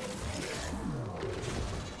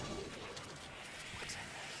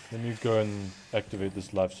 Let me go and activate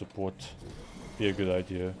this life support. Be a good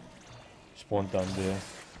idea. Spawn down there.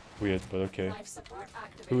 Weird, but okay. Life support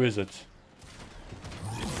activated. Who is it?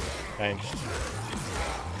 Angst.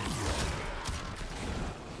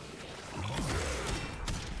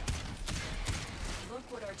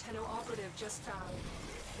 Look what our Tenno operative just found.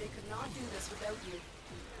 They could not do this without you.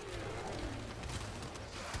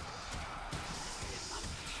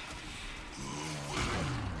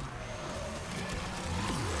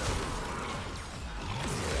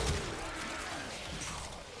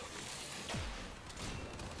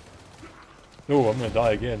 Oh, I'm gonna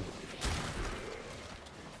die again.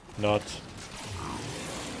 Not.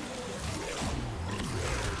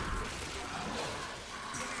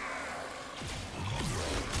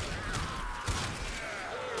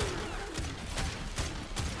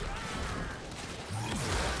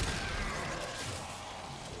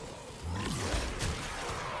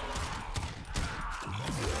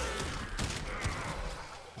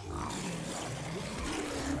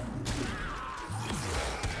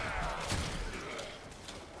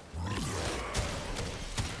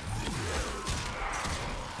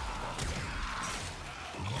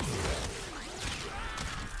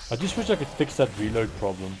 I just wish I could fix that reload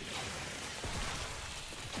problem.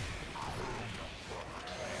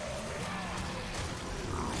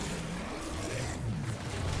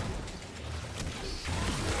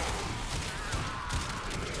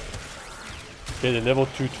 Okay, they're level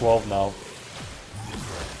 212 now.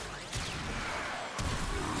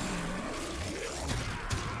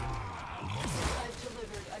 I've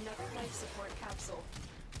delivered another life support capsule.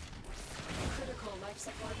 Critical life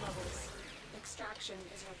support levels. Extraction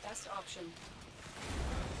is your best option.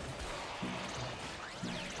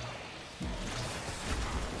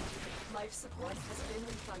 Life support has been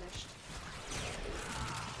replenished.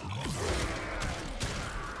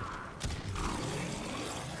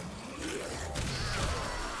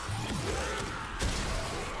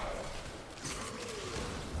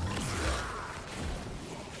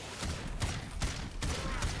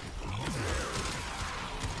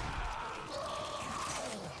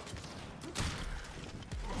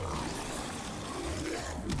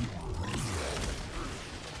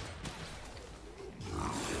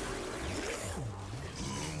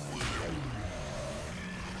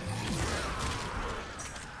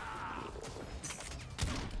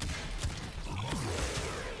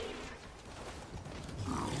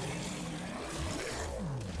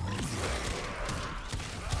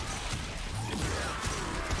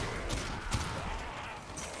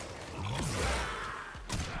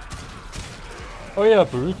 Oh yeah,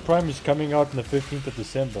 Baruch Prime is coming out on the 15th of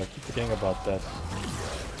December. I keep forgetting about that.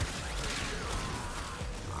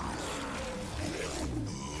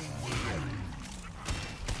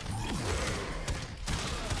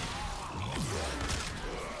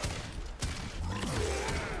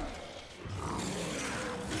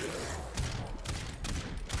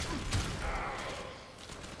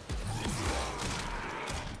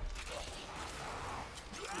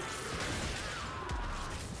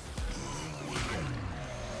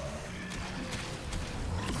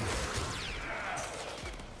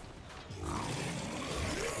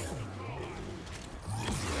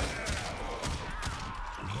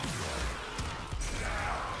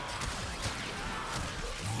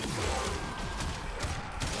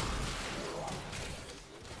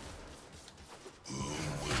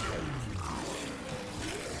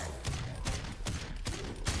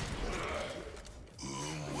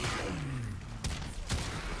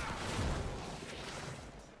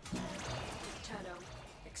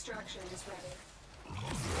 Extraction is ready.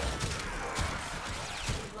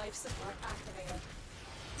 Life support activated.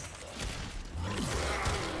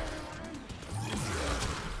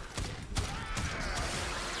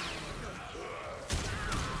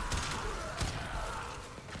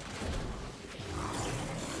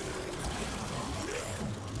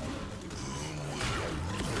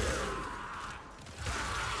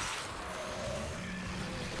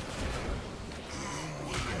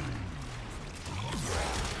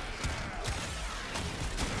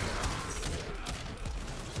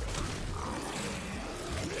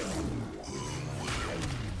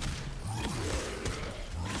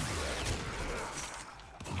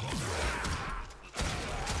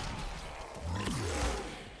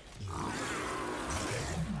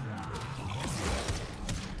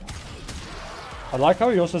 I like how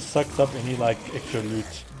he also sucks up any like extra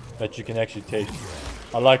loot that you can actually take.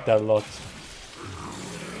 I like that a lot.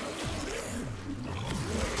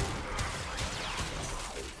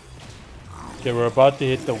 Okay, we're about to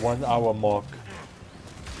hit the 1 hour mark.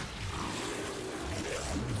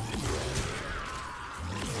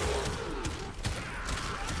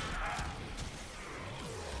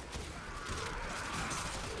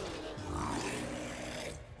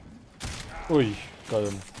 Oi, got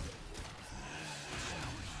him.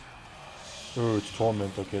 Oh, it's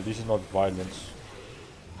torment. Okay, this is not violence.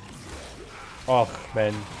 Oh,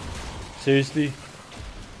 man. Seriously?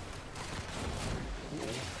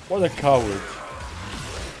 What a coward.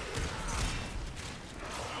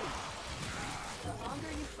 The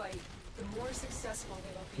longer you fight, the more successful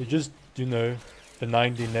they will be. You just, you know,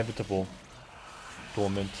 denying the inevitable.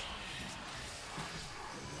 Torment.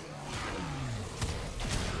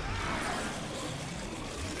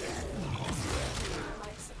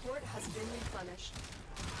 Life support has been replenished.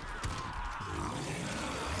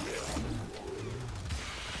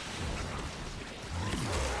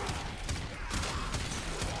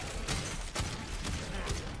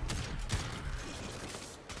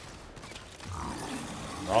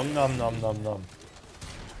 Nom nom nom nom nom.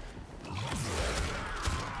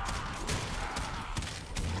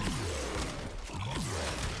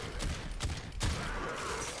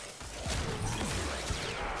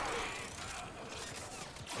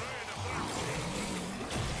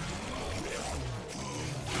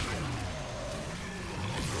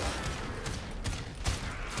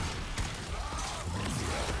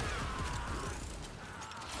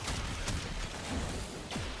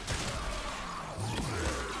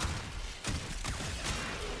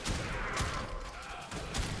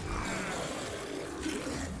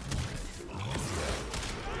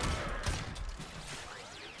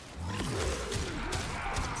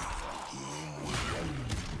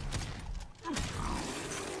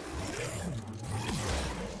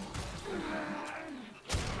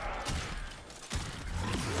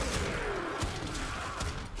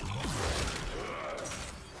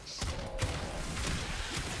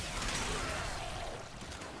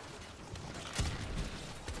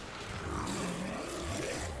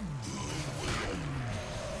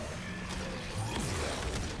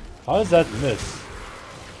 How does that miss?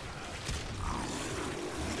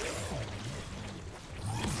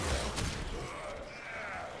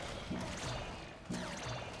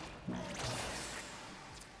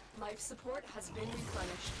 Life support has been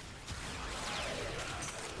replenished.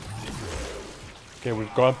 Okay,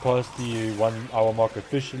 we've gone past the 1 hour mark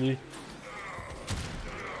officially.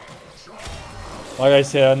 Like I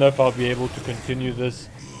said, I don't know if I'll be able to continue this.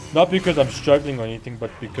 Not because I'm struggling or anything,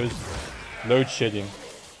 but because load shedding.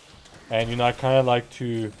 And you know, I kind of like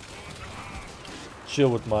to chill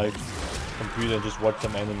with my computer and just watch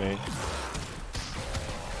some anime.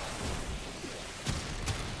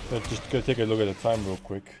 Let's just go take a look at the time real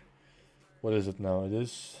quick. What is it now? It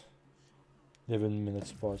is 11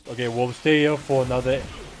 minutes past. Okay, we'll stay here for another...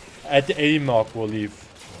 At the 80 mark, we'll leave.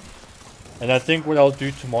 And I think what I'll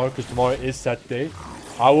do tomorrow, because tomorrow is Saturday,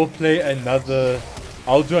 I will play another...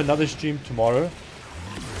 I'll do another stream tomorrow.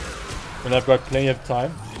 When I've got plenty of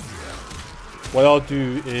time. What I'll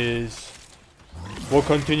do is... We'll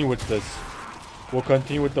continue with this. We'll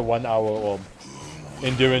continue with the 1 hour or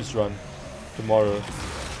endurance run tomorrow.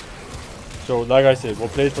 So like I said, we'll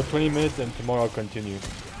play it for 20 minutes and tomorrow I'll continue.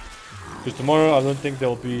 Because tomorrow I don't think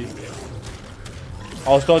there'll be...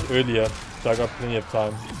 I'll start earlier, so I got plenty of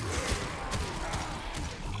time.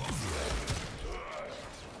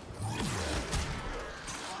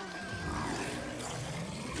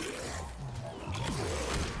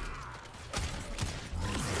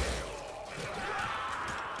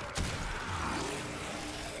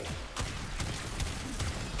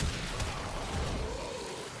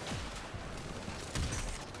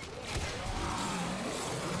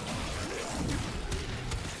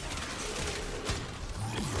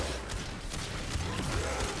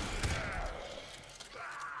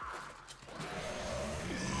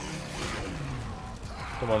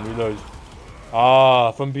 Come on, reload.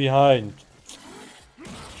 Ah, from behind.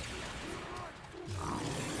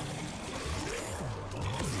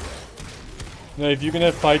 No, if you're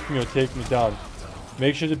gonna fight me or take me down,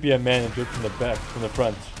 make sure to be a man and do it from the back, from the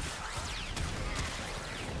front.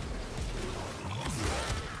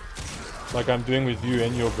 Like I'm doing with you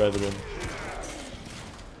and your brethren.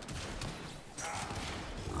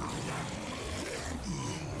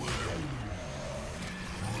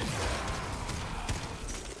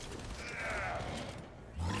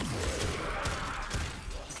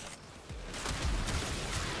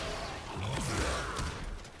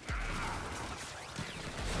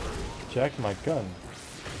 Jack my gun.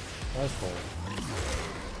 Asshole.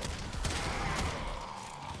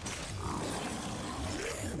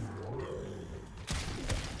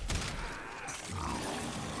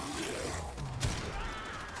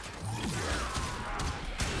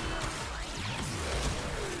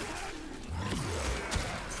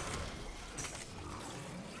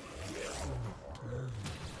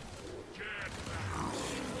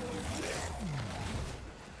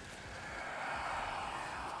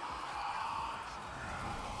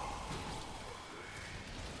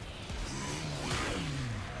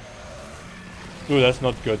 Ooh, that's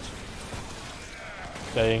not good.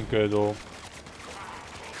 That ain't good at all.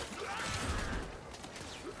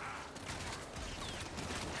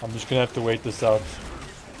 I'm just gonna have to wait this out.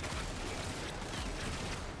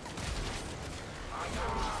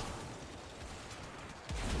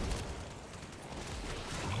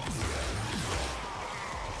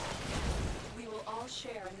 We will all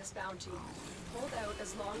share in this bounty. Hold out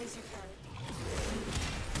as long as you can.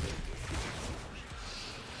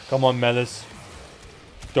 Come on, Malice.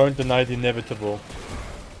 Don't deny the inevitable.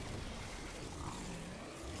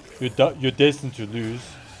 You're destined to lose.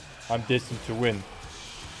 I'm destined to win.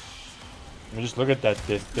 I mean, just look at that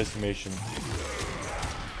decimation.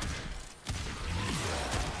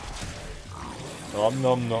 Nom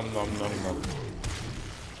nom nom nom nom nom.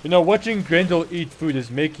 You know, watching Grendel eat food is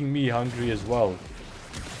making me hungry as well.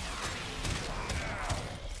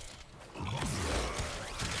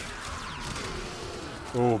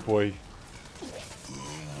 Oh boy.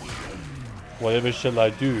 Whatever shall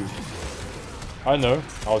I do? I know,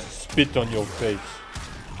 I'll spit on your face.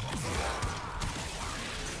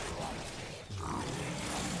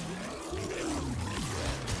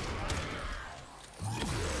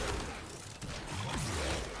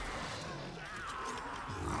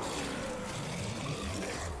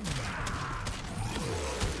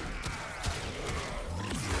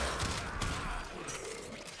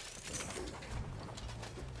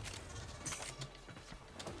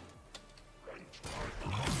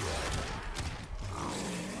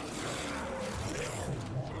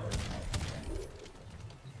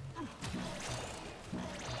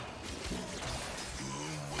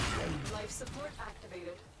 Support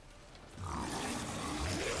activated.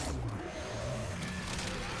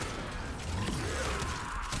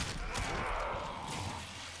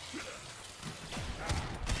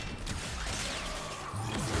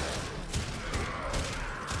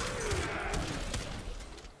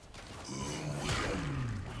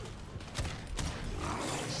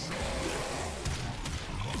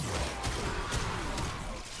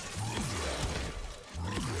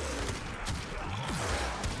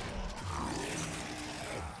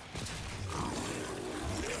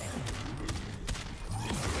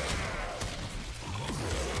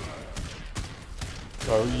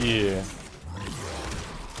 Oh yeah.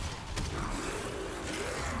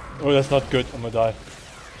 Oh, that's not good. I'm gonna die.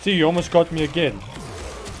 See, you almost got me again.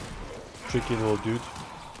 Tricky little dude.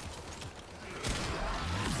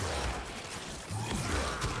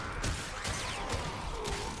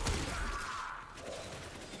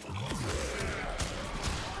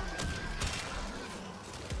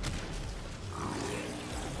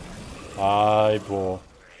 Aye, boy.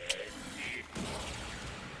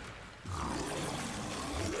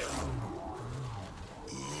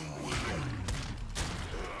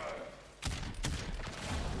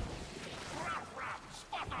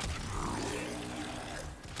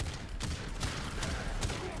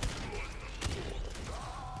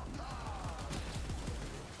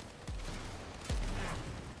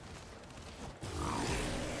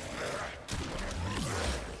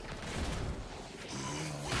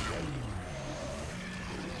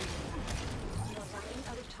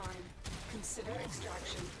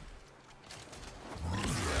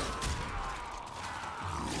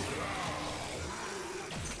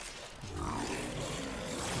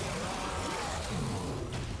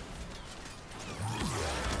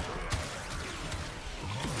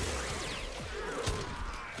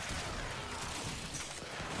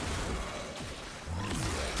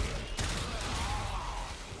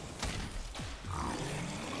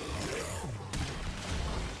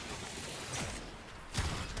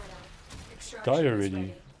 die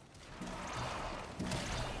already.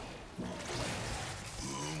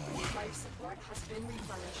 Life support has been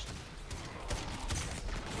replenished.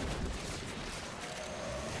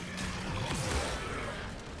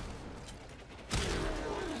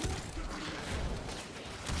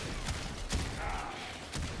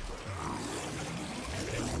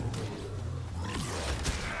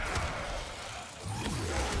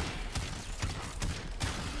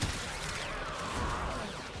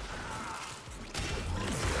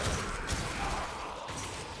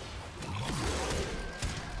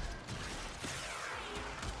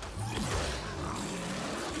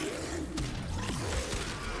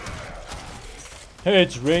 Hey,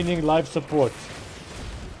 it's raining life support.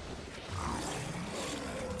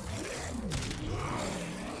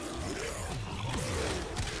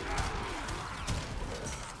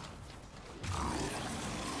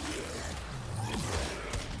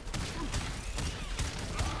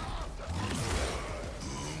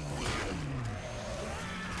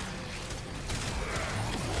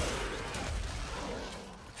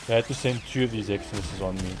 I had to send 2 of these Xmas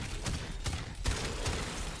on me.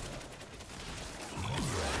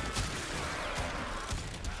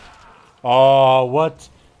 Oh, what?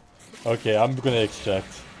 Okay, I'm gonna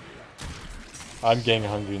extract. I'm getting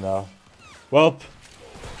hungry now. Well,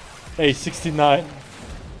 hey, 69.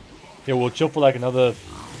 Yeah, we'll chill for like another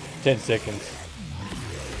 10 seconds.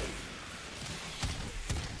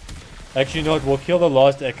 Actually, you know what? We'll kill the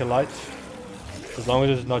last acolyte. As long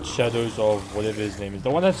as it's not shadows of whatever his name is.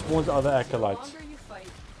 The one that spawns other acolytes. The longer you fight,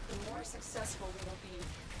 the more successful we will be.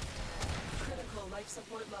 Critical life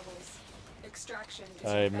support levels. Extraction is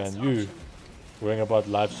Hey your man, best you option. worrying about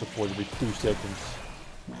life support every 2 seconds.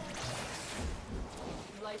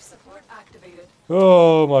 Life support activated.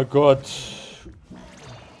 Oh my god.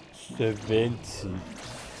 70.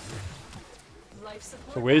 Life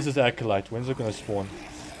support. So where's this acolyte? When's it gonna spawn?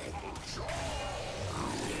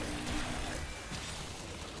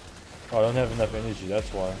 Oh, I don't have enough energy, that's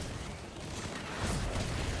why.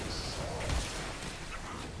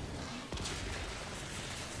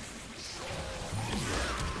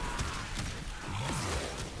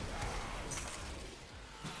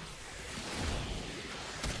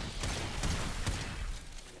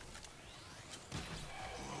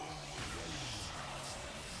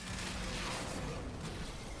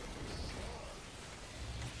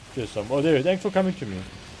 Just some. Oh, there. Thanks for coming to me.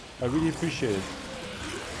 I really appreciate it.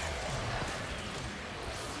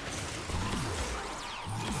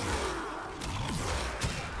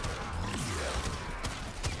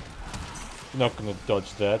 You're not gonna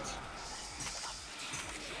dodge that.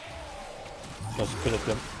 Just spit at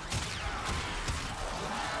them.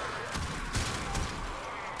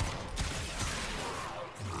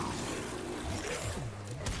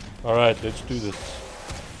 Alright, let's do this.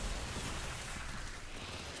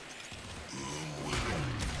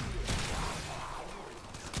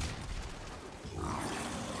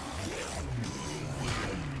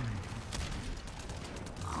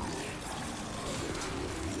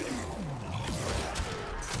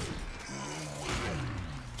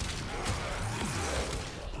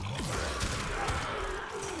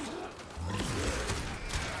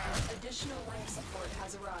 Additional life support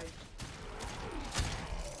has arrived.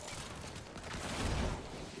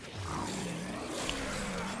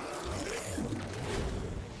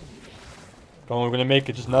 Come on, we're gonna make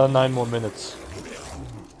it. Just another 9 more minutes.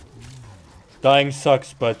 Dying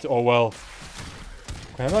sucks, but oh well.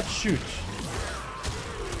 Can I not shoot?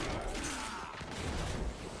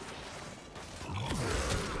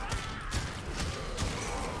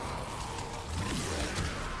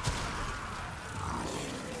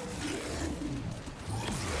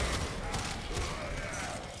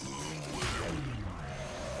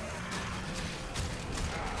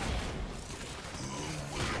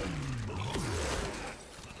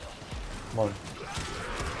 Come on.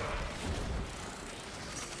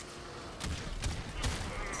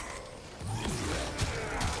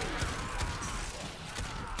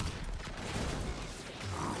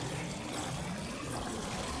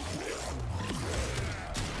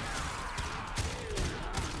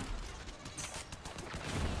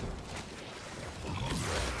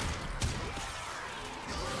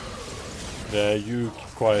 Yeah, you keep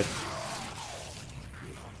quiet.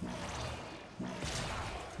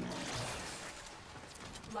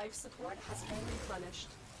 Life support has been replenished.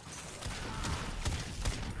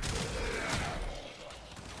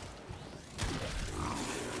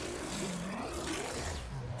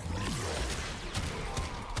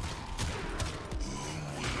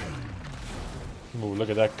 Ooh, look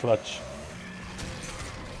at that clutch.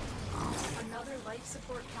 Another life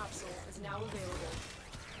support capsule is now available.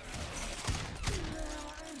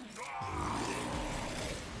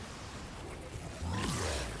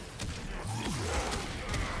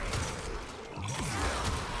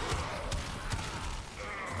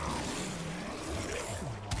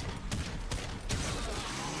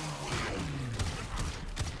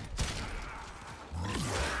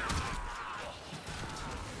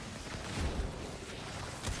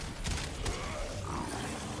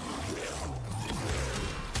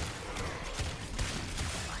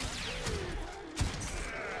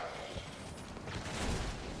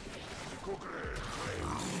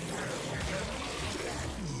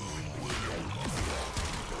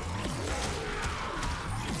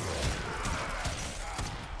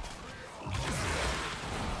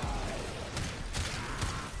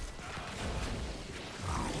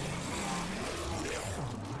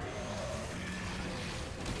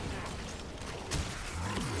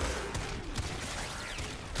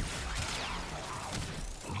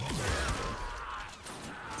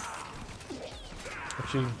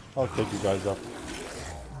 Actually, I'll take you guys up.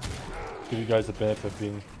 Give you guys the benefit of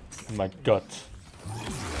being in my gut.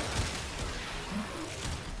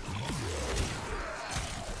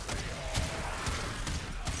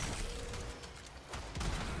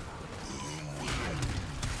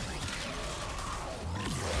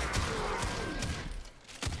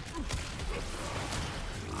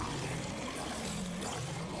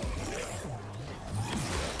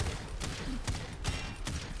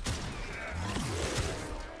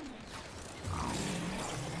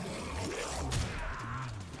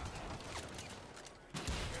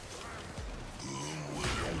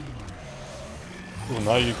 Ooh,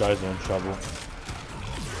 now you guys are in trouble. Look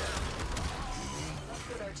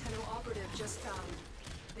what our Tenno operative just found.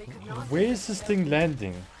 They could not Where is this thing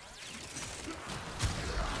landing?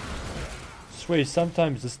 Sway,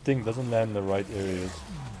 sometimes this thing doesn't land in the right areas.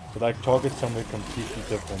 But I target somewhere completely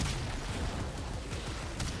different.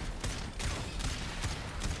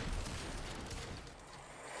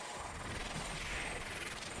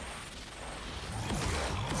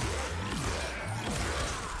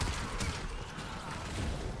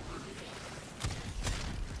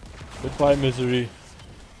 Goodbye, misery.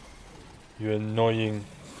 You annoying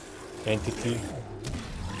entity.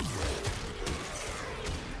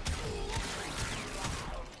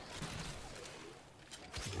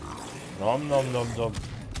 Nom nom nom nom.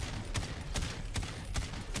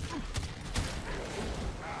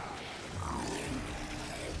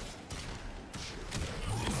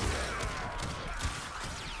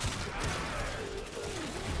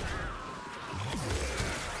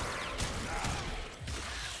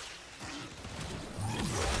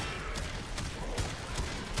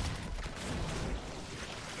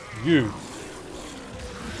 You.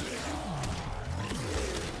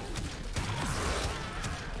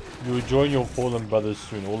 You will join your fallen brothers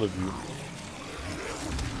soon, all of you.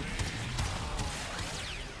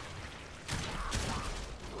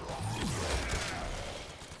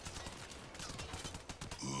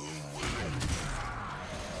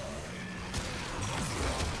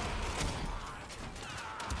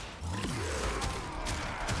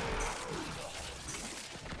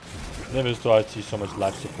 Never thought I'd see so much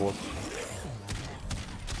life support.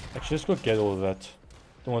 Actually, let's go get all of that.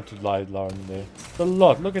 Don't want to lie in there. It's a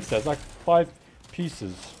lot. Look at that. It's like 5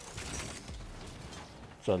 pieces.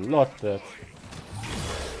 It's a lot, that.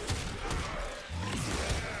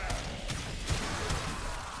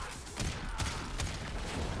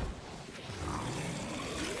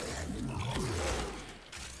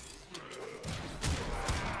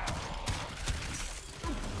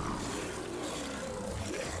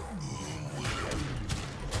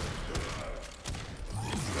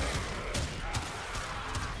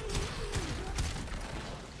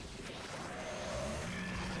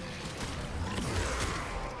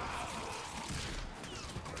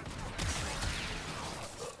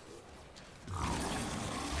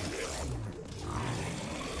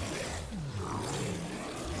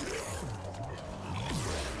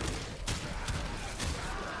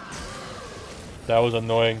 That was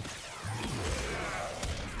annoying.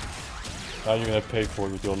 Now you're gonna pay for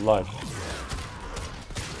it with your life.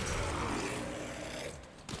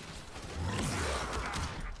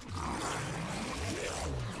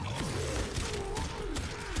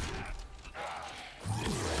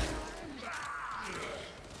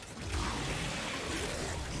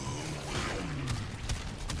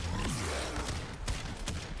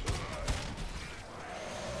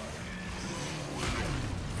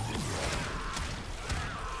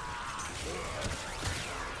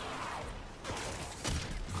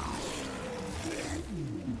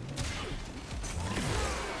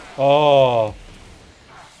 Oh,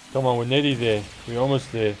 come on, we're nearly there. We're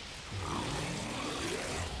almost there.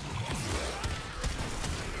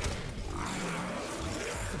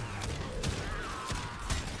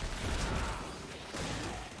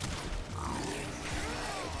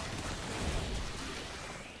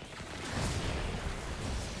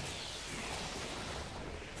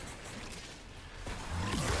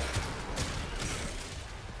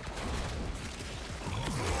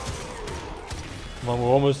 Come on, we're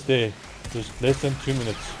almost there. Just less than 2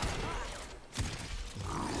 minutes.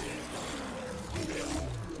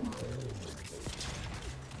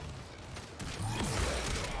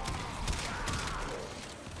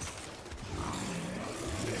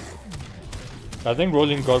 I think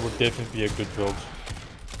Rolling God would definitely be a good build.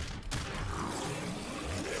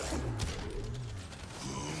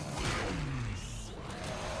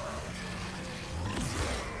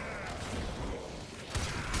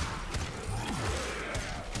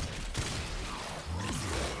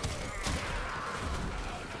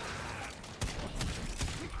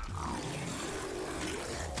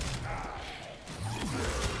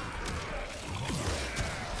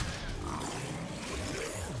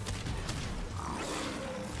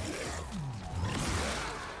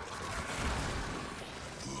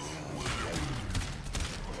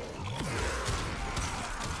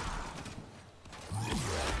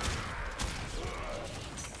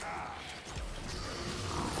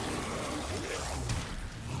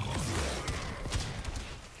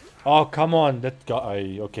 Oh, come on, that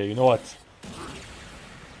guy. Okay, you know what?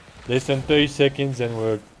 Less than 30 seconds and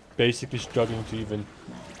we're basically struggling to even...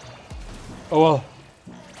 Oh well,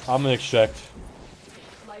 I'm gonna extract.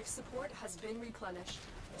 Life support has been replenished.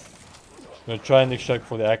 I'm gonna try and extract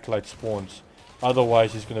before the acolyte spawns.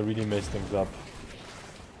 Otherwise, he's gonna really mess things up.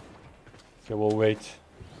 Okay, we'll wait.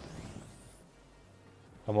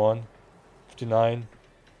 Come on. 59.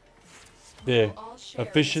 There. All share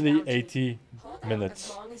Officially this bounty. 80 Hold out minutes.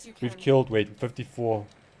 as long as you We've can. killed, wait, 54.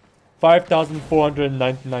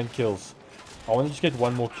 5,499 kills. I want to just get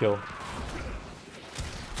one more kill.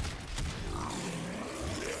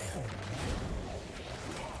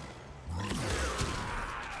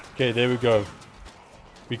 Okay, there we go.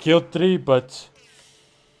 We killed 3, but...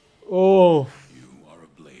 Oh, You are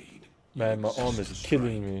a blade. man, my arm is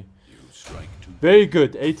killing me. You strike too. Very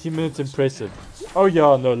good, 18 minutes, impressive. Oh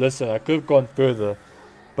yeah, no, listen, I could have gone further.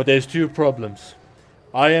 But there's 2 problems.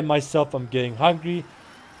 I am myself, I'm getting hungry.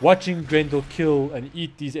 Watching Grendel kill and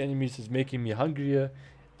eat these enemies is making me hungrier.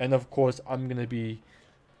 And of course, I'm gonna be...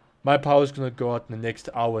 My power's gonna go out in the next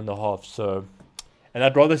hour and a half, so... And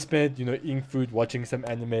I'd rather spend, you know, eating food, watching some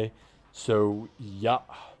anime. So, yeah.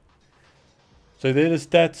 So there are the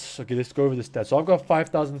stats. Okay, let's go over the stats. So I've got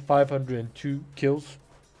 5,502 kills.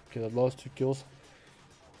 Okay, the last 2 kills.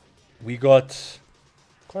 We got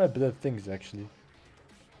quite a bit of things, actually.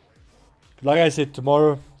 Like I said,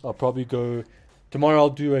 tomorrow I'll probably go... Tomorrow I'll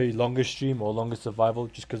do a longer stream or longer survival.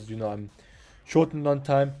 Just because, you know, I'm shortened on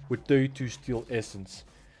time with 32 steel essence.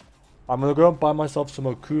 I'm going to go and buy myself some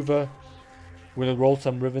Okuva. We're going to roll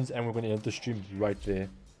some ribbons and we're going to end the stream right there.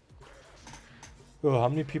 Oh, how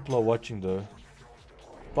many people are watching though?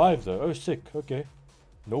 5 though. Oh, sick. Okay.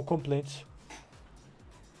 No complaints.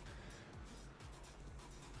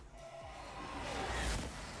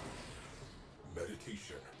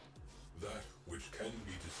 Meditation. That which can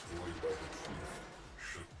be destroyed by the truth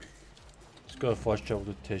should be. Let's go fast travel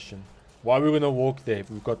to Teshin. Why are we going to walk there if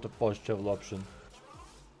we've got the fast travel option?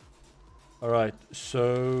 Alright,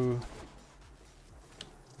 so...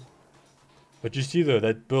 But you see though,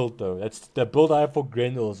 that build though, that build I have for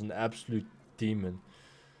Grendel is an absolute demon.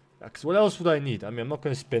 Because what else would I need? I mean, I'm not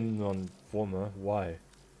going to spend it on Forma. Why?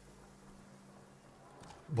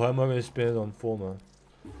 Why am I going to spend it on Forma?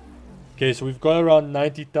 Okay, so we've got around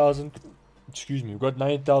 90,000. Excuse me, we've got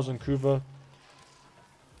 90,000 Kuva.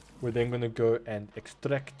 We're then going to go and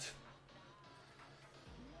extract.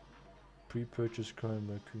 Pre-purchase Crime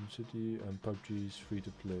Raccoon City and PUBG is free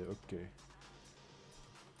to play. Okay.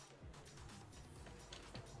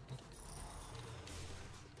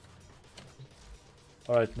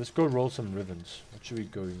 Alright, let's go roll some ribbons. What should we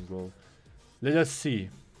go and roll? Let us see.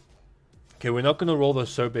 Okay, we're not going to roll the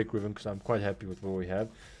Sobek ribbon because I'm quite happy with what we have.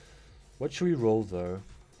 What should we roll though?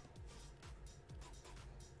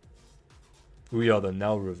 We are the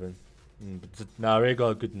now ribbon. But now I already got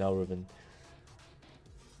a good now ribbon.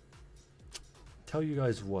 Tell you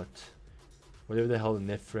guys what. Whatever the hell the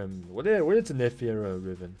Nephrem. What is a Nephira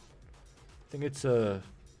ribbon? I think it's a...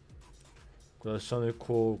 We've got a Sonic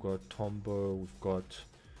Core, we've got Tombo, we've got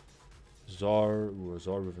Zar. Ooh, a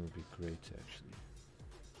Zar ribbon would be great actually.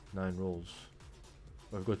 9 rolls.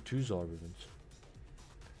 Oh, we've got 2 Zar ribbons.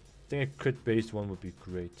 I think a crit based one would be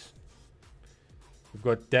great. We've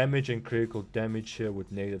got damage and critical damage here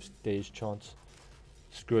with negative stage chance.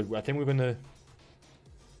 Screw it. I think we're gonna...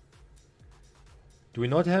 Do we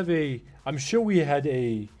not have a... I'm sure we had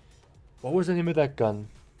a... What was the name of that gun?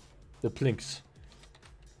 The Plinks.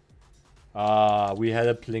 Ah, we had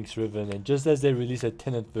a Plinks ribbon, and just as they release a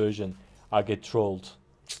tenant version, I get trolled.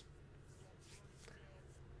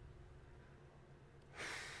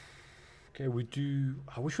 Okay, we do...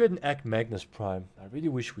 I wish we had an Act Magnus Prime. I really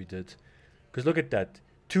wish we did. Because look at that.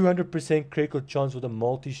 200% critical chance with a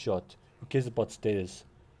multi-shot. Who cares about status?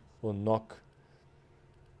 Or knock.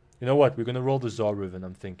 You know what? We're going to roll the Zar ribbon,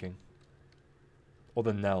 I'm thinking. Or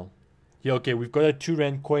the Nell. Yeah, okay, we've got a 2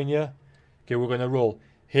 rand coin here. Okay, we're going to roll.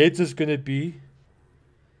 Heads is going to be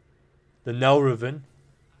the Nell ribbon.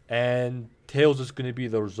 And tails is going to be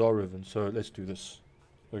the Zar ribbon. So let's do this.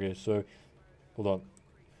 Okay, so hold on.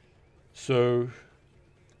 So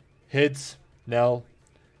heads, Nell,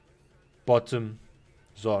 bottom,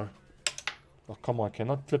 Zar. Oh, come on, I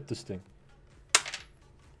cannot flip this thing.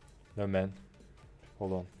 No, man.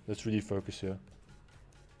 Hold on. Let's really focus here.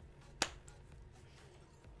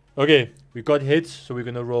 Okay, we got heads, so we're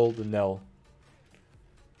going to roll the Nell.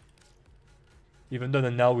 Even though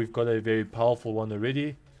the Nell, we've got a very powerful one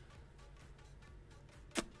already.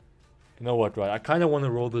 You know what, right? I kind of want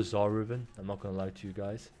to roll the Zar ribbon. I'm not going to lie to you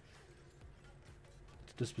guys.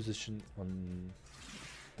 Disposition on...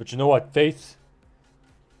 But you know what? Faith.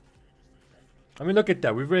 I mean, look at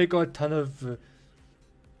that. We've already got a ton of...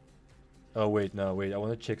 Oh, wait, no, wait. I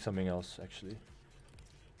want to check something else, actually.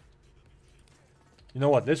 You know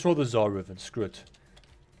what? Let's roll the Tsar Riven. Screw it.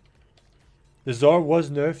 The Tsar was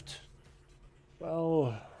nerfed.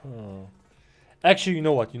 Well... Actually, you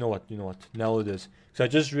know what? Now it is. So I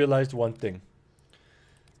just realized one thing.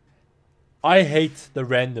 I hate the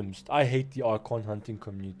randoms. I hate the Archon hunting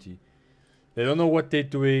community. They don't know what they're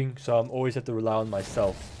doing, so I'm always have to rely on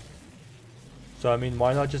myself. So I mean,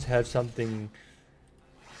 why not just have something...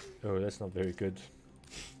 Oh, that's not very good.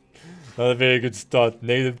 Not a very good start.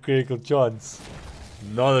 Negative critical chance.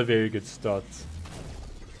 Not a very good start.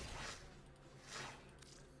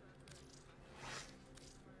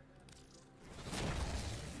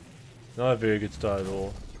 Not a very good start at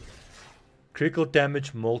all. Critical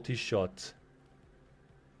damage multi-shot.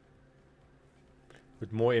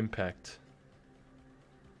 With more impact.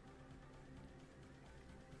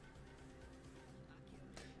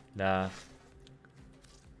 Nah.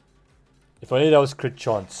 If only that was crit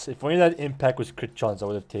chance. If only that impact was crit chance, I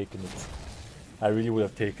would have taken it. I really would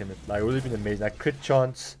have taken it. Like, it would have been amazing. Like, crit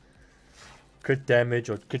chance, crit damage,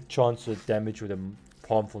 or crit chance with damage with a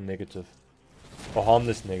harmful negative. Or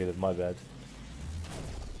harmless negative, my bad.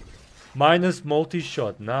 Minus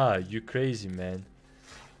multi-shot. Nah, you crazy, man.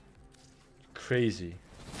 Crazy.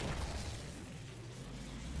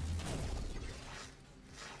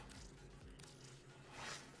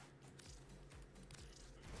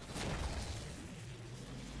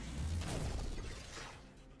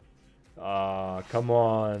 Ah, come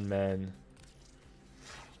on, man.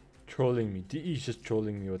 Trolling me. DE's just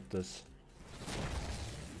trolling me with this.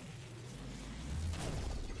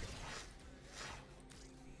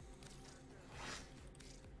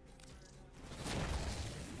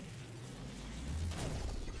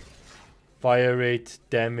 Fire rate,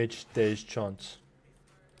 damage, stage chance.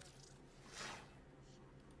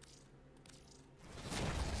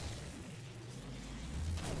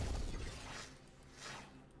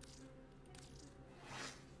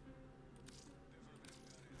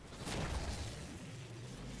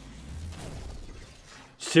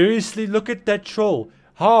 Seriously, look at that troll.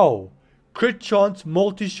 How? Crit chance,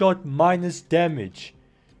 multi-shot, minus damage.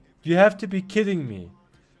 You have to be kidding me.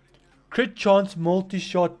 Crit chance,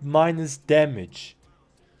 multi-shot, minus damage.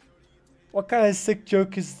 What kind of sick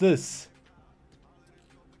joke is this?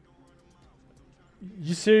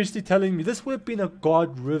 You seriously telling me this would have been a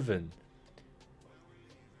god riven?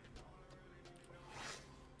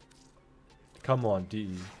 Come on,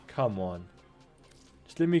 DE. Come on.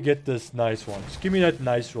 Just let me get this nice one. Just give me that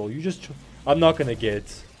nice roll. You just... I'm not gonna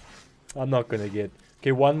get. I'm not gonna get.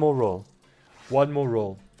 Okay, one more roll. One more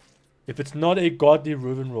roll. If it's not a godly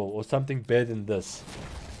Riven roll or something better than this,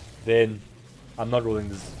 then I'm not rolling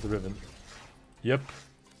the Riven. Yep.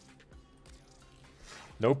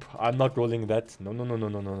 Nope, I'm not rolling that.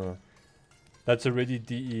 No. That's already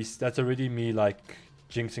DE. That's already me, like,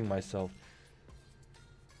 jinxing myself.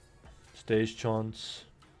 Stage chance.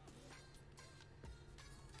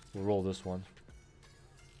 We'll roll this one.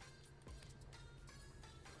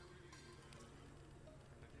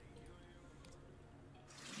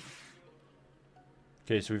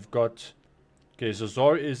 Okay, so we've got... Okay, so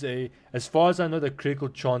Zor is a... As far as I know, the critical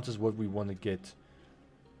chance is what we want to get.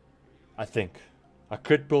 I think. A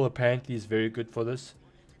crit pull apparently is very good for this.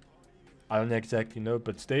 I don't exactly know,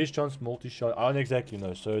 but stage chance, multi-shot, I don't exactly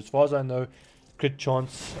know. So as far as I know, crit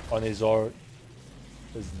chance on a Zor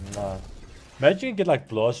is nah. Imagine you get like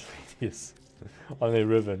blast radius on a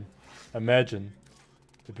Riven. Imagine.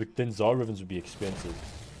 But then Zor Rivens would be expensive.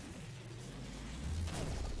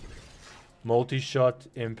 Multi-shot,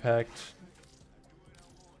 impact.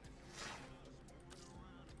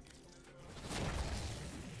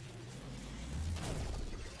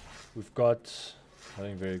 We've got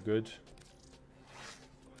nothing very good.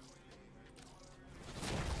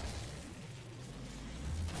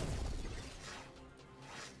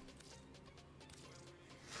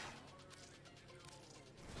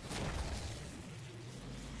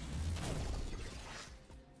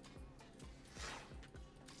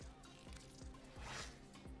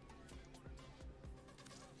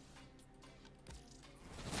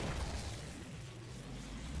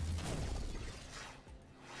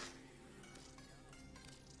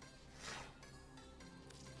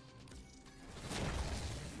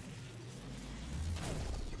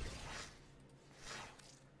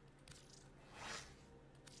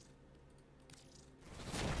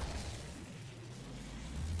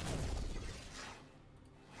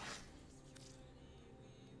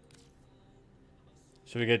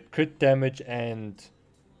 So we get crit damage and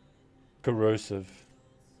corrosive.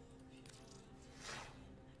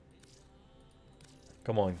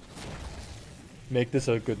 Come on. Make this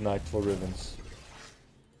a good night for Rivens.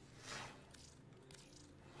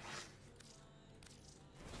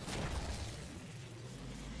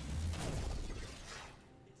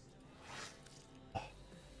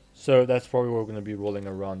 So that's probably what we're going to be rolling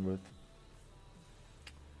around with.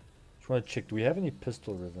 Just want to check, do we have any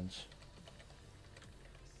pistol ribbons?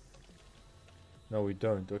 No, we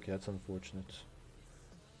don't. Okay, that's unfortunate.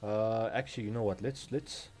 Actually, you know what? Let's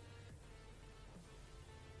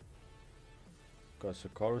got a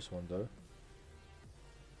Sakaris one though.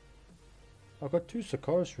 I've got 2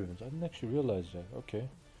 Sakaris ribbons. I didn't actually realize that. Okay.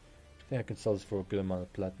 I think I can sell this for a good amount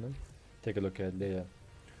of platinum. Take a look at it later.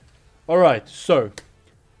 Alright, so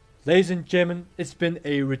ladies and gentlemen, it's been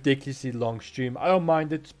a ridiculously long stream. I don't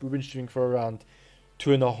mind it. We've been streaming for around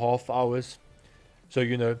 2.5 hours. So,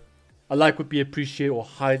 you know, a like would be appreciated or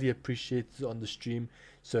highly appreciated on the stream.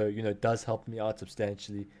 So, you know, it does help me out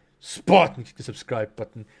substantially. Spartan, click the subscribe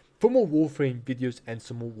button for more Warframe videos and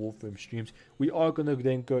some more Warframe streams. We are going to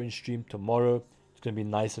then go and stream tomorrow. It's going to be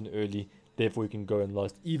nice and early. Therefore, we can go and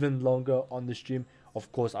last even longer on the stream.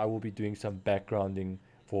 Of course, I will be doing some backgrounding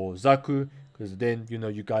for Xaku, because then, you know,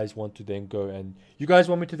 you guys want to then go and you guys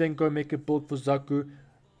want me to then go make a build for Xaku.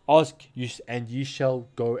 Ask you and ye shall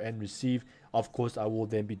go and receive. Of course, I will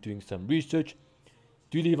then be doing some research.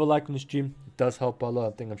 Do leave a like on the stream. It does help a lot.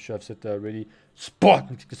 I think I'm sure I've said that already.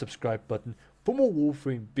 Spartan, click the subscribe button for more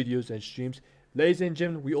Warframe videos and streams. Ladies and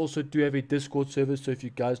gentlemen, we also do have a Discord server, so if you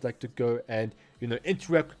guys like to go and, you know,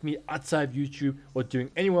 interact with me outside YouTube or doing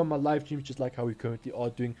any one of my live streams, just like how we currently are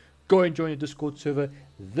doing, go and join the Discord server.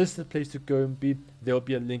 This is the place to go and be. There will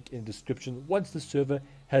be a link in the description once the server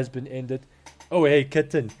has been ended. Oh, hey,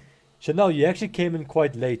 Kitten. Chanel, you actually came in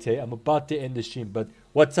quite late, eh? I'm about to end the stream, but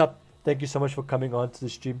what's up? Thank you so much for coming on to the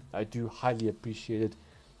stream. I do highly appreciate it.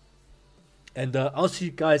 And I'll see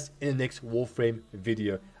you guys in the next Warframe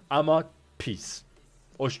video. I'm out. Peace.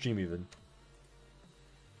 Or stream even.